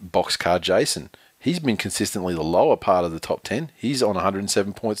 Boxcar Jason, he's been consistently the lower part of the top 10. He's on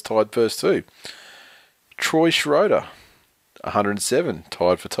 107 points, tied first too. Troy Schroeder, 107,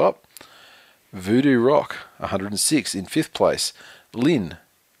 tied for top. Voodoo Rock, 106 in 5th place. Lynn,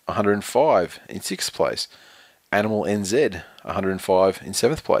 105 in 6th place. Animal NZ, 105 in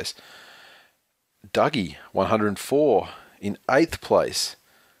 7th place. Dougie, 104 in 8th place.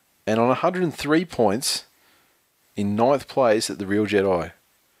 And on 103 points in 9th place at the Real Jedi.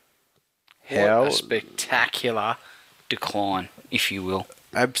 What a spectacular decline, if you will.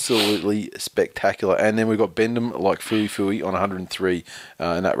 Absolutely spectacular. And then we've got Bendham like Fooey Fooey on 103,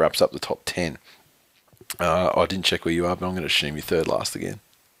 and that wraps up the top 10. I didn't check where you are, but I'm going to assume you're third last again.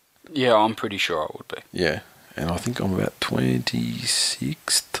 Yeah, I'm pretty sure I would be. Yeah, and I think I'm about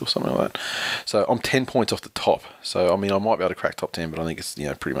 26th or something like that. So I'm 10 points off the top. So, I mean, I might be able to crack top 10, but I think it's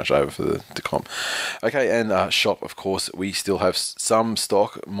pretty much over for the comp. Okay, and shop, of course, we still have some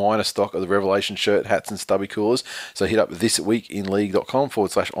stock, minor stock of the Revelation shirt, hats and stubby coolers. So hit up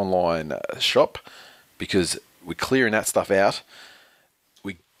thisweekinleague.com/online shop because we're clearing that stuff out.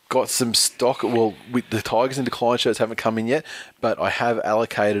 We got some stock. Well, the Tigers in Decline shirts haven't come in yet, but I have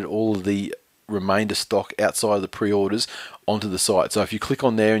allocated all of the remainder stock outside of the pre-orders onto the site. So if you click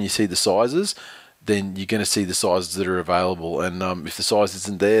on there and you see the sizes, then you're going to see the sizes that are available. And if the size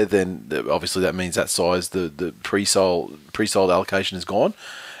isn't there, then obviously that means that size, the pre-sold allocation is gone.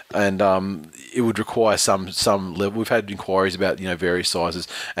 And it would require some level. We've had inquiries about various sizes,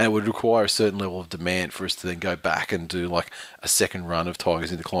 and it would require a certain level of demand for us to then go back and do like a second run of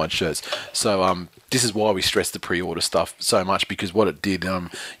Tigers in Decline shirts. So this is why we stress the pre-order stuff so much, because what it did,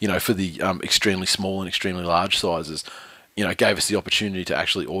 for the extremely small and extremely large sizes, gave us the opportunity to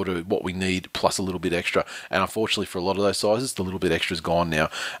actually order what we need plus a little bit extra. And unfortunately for a lot of those sizes, the little bit extra is gone now.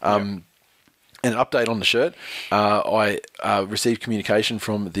 And an update on the shirt. I received communication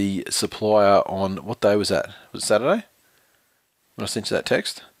from the supplier on, what day was that? Was it Saturday? When I sent you that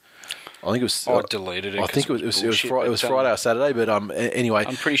text? I think it was... I deleted it. I think it was Friday or Saturday, but anyway...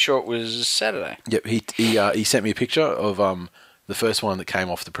 I'm pretty sure it was Saturday. Yep, he sent me a picture of the first one that came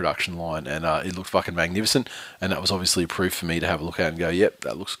off the production line, and it looked fucking magnificent, and that was obviously proof for me to have a look at and go, yep,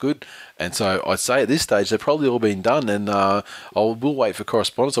 that looks good. And so I'd say at this stage they've probably all been done, and we'll wait for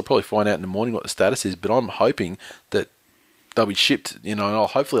correspondence. I'll probably find out in the morning what the status is, but I'm hoping that they'll be shipped, and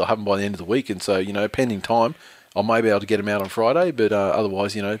hopefully I'll have them by the end of the week, and so, pending time, I may be able to get them out on Friday, but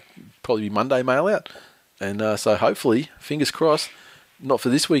otherwise, probably be Monday mail out. And so hopefully, fingers crossed, not for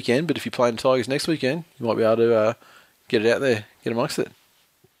this weekend, but if you're playing Tigers next weekend, you might be able to get it out there, get amongst it.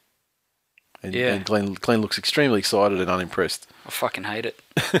 And Glenn looks extremely excited and unimpressed. I fucking hate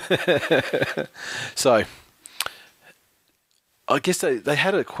it. So, I guess they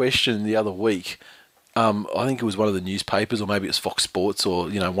had a question the other week. I think it was one of the newspapers, or maybe it was Fox Sports, or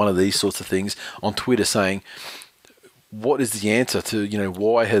one of these sorts of things on Twitter, saying, "What is the answer to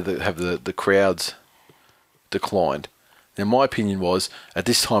why have the crowds declined?" Now, my opinion was, at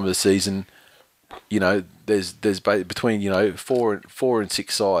this time of the season, there's between 4 and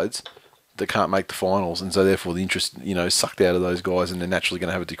 6 sides that can't make the finals, and so therefore the interest sucked out of those guys, and they're naturally going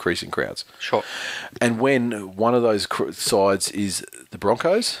to have a decrease in crowds. Sure. And when one of those sides is the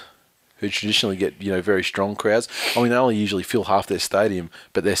Broncos, who traditionally get very strong crowds. I mean, they only usually fill half their stadium,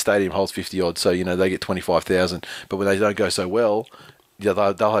 but their stadium holds 50 odd, so they get 25,000. But when they don't go so well, they'll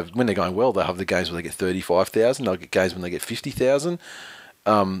have, when they're going well, they'll have the games where they get 35,000. They'll get games when they get 50,000.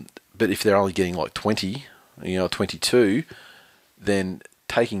 But if they're only getting like 20, 22, then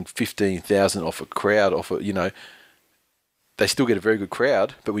taking 15,000 off a crowd, they still get a very good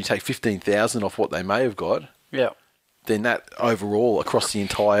crowd. But when you take 15,000 off what they may have got, yeah, then that overall, across the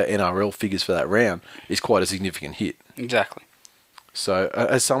entire NRL figures for that round, is quite a significant hit. Exactly. So,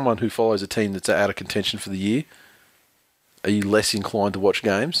 as someone who follows a team that's out of contention for the year, are you less inclined to watch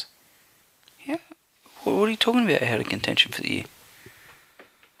games? Yeah. What are you talking about, out of contention for the year?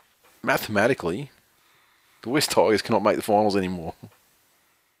 Mathematically, the West Tigers cannot make the finals anymore.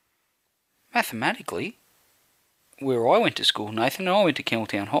 Mathematically, where I went to school, Nathan, I went to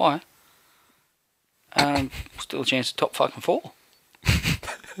Campbelltown High. Still a chance to top fucking 4.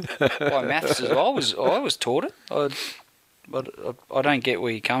 By maths as I was taught it. But I don't get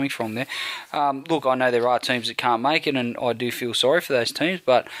where you're coming from there. Look, I know there are teams that can't make it, and I do feel sorry for those teams,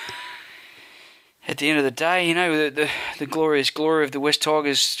 but at the end of the day, the glorious glory of the West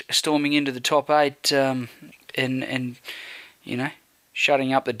Tigers storming into the top 8 and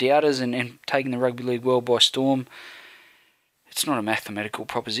shutting up the doubters and taking the Rugby League world by storm. It's not a mathematical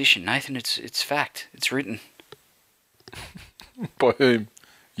proposition, Nathan. It's fact. It's written. By whom?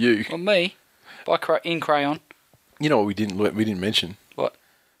 You. Well, me. In crayon. You know what we didn't mention? What?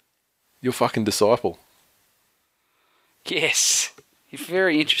 Your fucking disciple. Yes. It's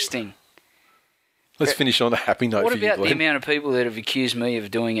very interesting. Let's finish on a happy note for you, What about the Glenn. amount of people that have accused me of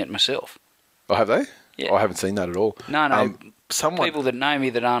doing it myself? Oh, have they? Yeah. Oh, I haven't seen that at all. No. People that know me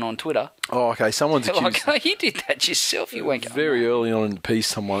that aren't on Twitter. Oh, okay. Someone's They're accused. like, oh, you did that yourself. You went Very early on in the piece,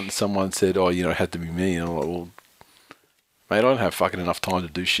 someone said, "Oh, it had to be me," and I'm like, "Well, mate, I don't have fucking enough time to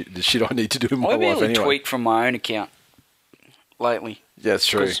do the shit I need to do in my I life barely anyway." tweet from my own account lately. Yeah, it's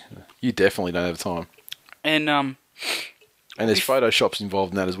true. You definitely don't have time. And there's photoshops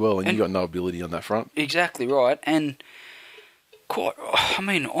involved in that as well, and you've got no ability on that front. Exactly right. And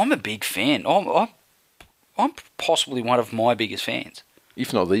I'm a big fan. I'm possibly one of my biggest fans.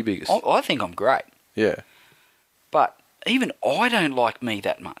 If not the biggest. I think I'm great. Yeah. But even I don't like me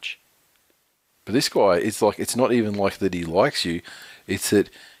that much. But this guy, it's not even like that he likes you. It's that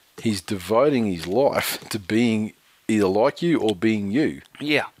he's devoting his life to being either like you or being you.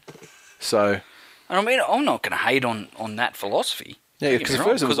 Yeah. So... And I'm not going to hate on that philosophy. Yeah, because at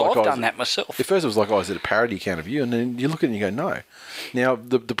first it was like I've done that myself. At first it was like, is it a parody account of you? And then you look at it and you go, no. Now,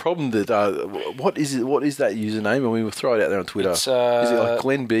 the problem that, what is that username? And we will throw it out there on Twitter. It's, is it like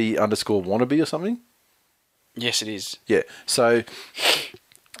Glenn B _wannabe or something? Yes, it is. Yeah. So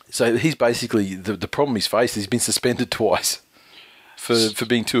he's basically, the problem he's faced is he's been suspended twice for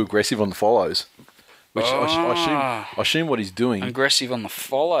being too aggressive on the follows. Which I assume what he's doing... Aggressive on the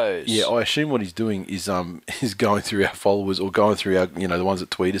follows. Yeah, I assume what he's doing is going through our followers or going through our, the ones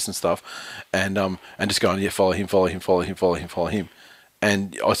that tweet us and stuff, and just going, yeah, follow him.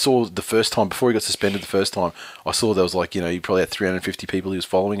 And I saw the first time, before he got suspended the first time, I saw there was like, he probably had 350 people he was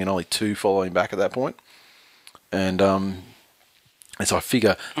following and only 2 following back at that point. And so I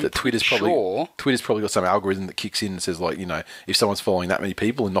figure that Twitter's probably got some algorithm that kicks in and says, like, if someone's following that many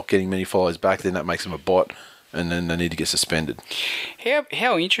people and not getting many followers back, then that makes them a bot, and then they need to get suspended.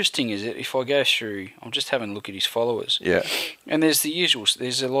 How interesting is it if I go through? I'm just having a look at his followers. Yeah. And there's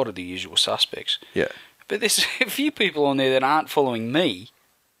a lot of the usual suspects. Yeah. But there's a few people on there that aren't following me,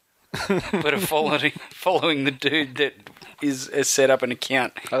 but are following the dude that has set up an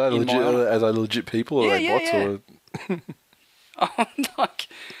account. Are they legit people or are they bots? Yeah. I'm like,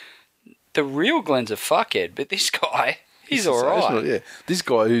 the real Glenn's a fuckhead, but this guy, he's all right. Yeah, this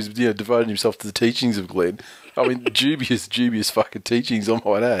guy who's devoted himself to the teachings of Glenn. I mean, dubious fucking teachings, I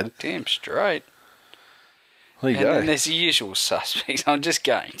might add. Damn straight. There you go. And then there's the usual suspects. I'm just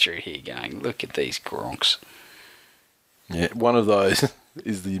going through here going, look at these gronks. Yeah, one of those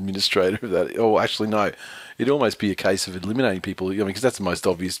is the administrator of that. Oh, actually, no. It'd almost be a case of eliminating people. I mean, because that's the most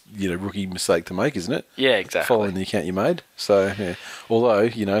obvious, rookie mistake to make, isn't it? Yeah, exactly. Following the account you made. So, yeah. Although,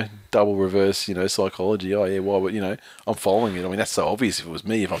 double reverse, psychology. Oh, yeah, why would, I'm following it. I mean, that's so obvious if it was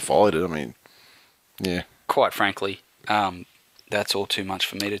me, if I followed it. I mean, yeah. Quite frankly, that's all too much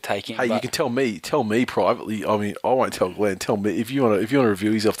for me to take in. Hey, you can tell me privately. I mean, I won't tell Glenn. Tell me if you want to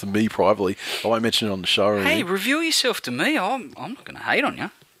review yourself to me privately. I won't mention it on the show. Or anything. Hey, review yourself to me. I'm not going to hate on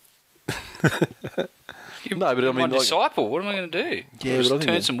you. No, but I mean, my disciple. What am I going to do? Yeah, just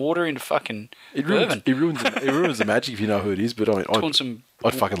turn some water into fucking bourbon. It ruins the magic if you know who it is. But I mean,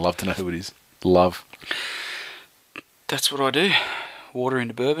 I'd fucking love to know who it is. Love. That's what I do. Water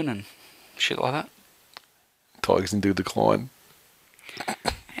into bourbon and shit like that. Tigers into decline.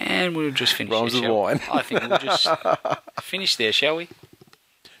 And we'll just finish Rhymes there, with wine. I think we'll just finish there, shall we?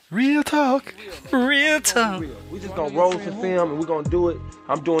 Real talk. Real talk. We just gonna roll some film and we're gonna do it.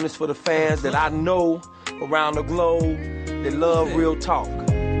 I'm doing this for the fans that I know around the globe that love real talk.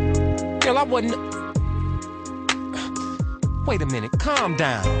 Girl, I wasn't... Wait a minute, calm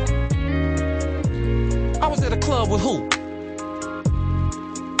down. I was at a club with who?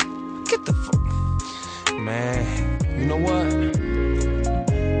 Get the fuck... Man, you know what?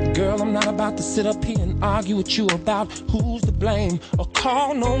 Girl, I'm not about to sit up here and argue with you about who's to blame or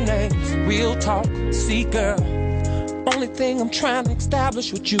call no names. Real talk, see girl, only thing I'm trying to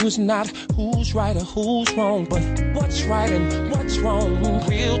establish with you is not who's right or who's wrong, but what's right and what's wrong.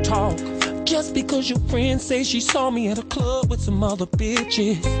 Real talk. Just because your friend say she saw me at a club with some other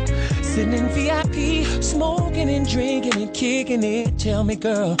bitches, sitting in VIP, smoking and drinking and kicking it, tell me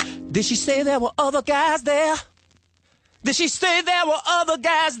girl, did she say there were other guys there? Did she say there were other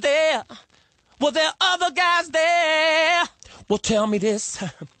guys there? Were there other guys there? Well, tell me this.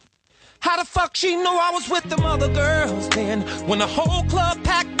 How the fuck she know I was with them other girls then? When the whole club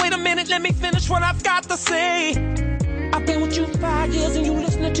packed, wait a minute, let me finish what I've got to say. I've been with you 5 years and you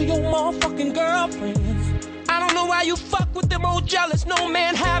listening to your motherfucking girlfriends. I don't know why you fuck with them old jealous, no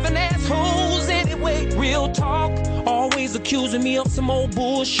man having assholes anyway. Real talk, always accusing me of some old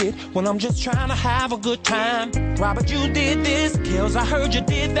bullshit when I'm just trying to have a good time. Robert, you did this, Kills, I heard you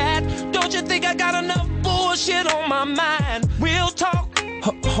did that. Don't you think I got enough bullshit on my mind? Real talk,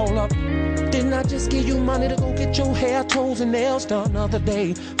 hold up. Didn't I just give you money to go get your hair, toes, and nails done the other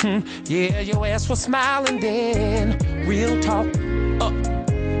day? Yeah, your ass was smiling then. Real talk,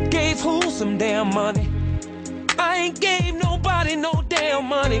 gave who some damn money? I ain't gave nobody no damn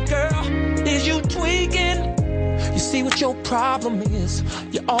money, girl. Is you tweaking? You see what your problem is?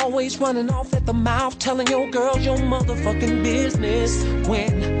 You're always running off at the mouth, telling your girls your motherfucking business.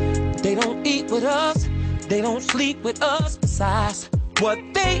 When they don't eat with us, they don't sleep with us. Besides, what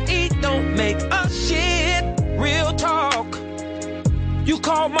they eat don't make us shit. Real talk. You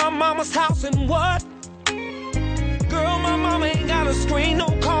called my mama's house and what? Girl, my mama ain't got a screen, no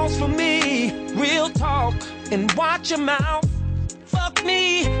calls for me. Real talk. And watch your mouth. Fuck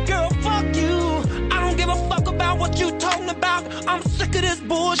me, girl, fuck you. I don't give a fuck about what you talking about. I'm sick of this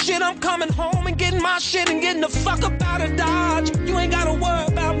bullshit. I'm coming home and getting my shit and getting the fuck up out of Dodge. You ain't gotta worry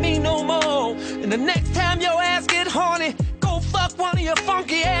about me no more. And the next time your ass get horny, go fuck one of your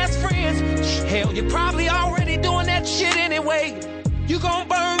funky ass friends. Hell, you're probably already doing that shit anyway. You gon'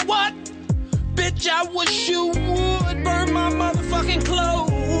 burn what? Bitch, I wish you would burn my motherfucking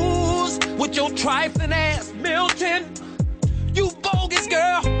clothes with your trifling ass Milton.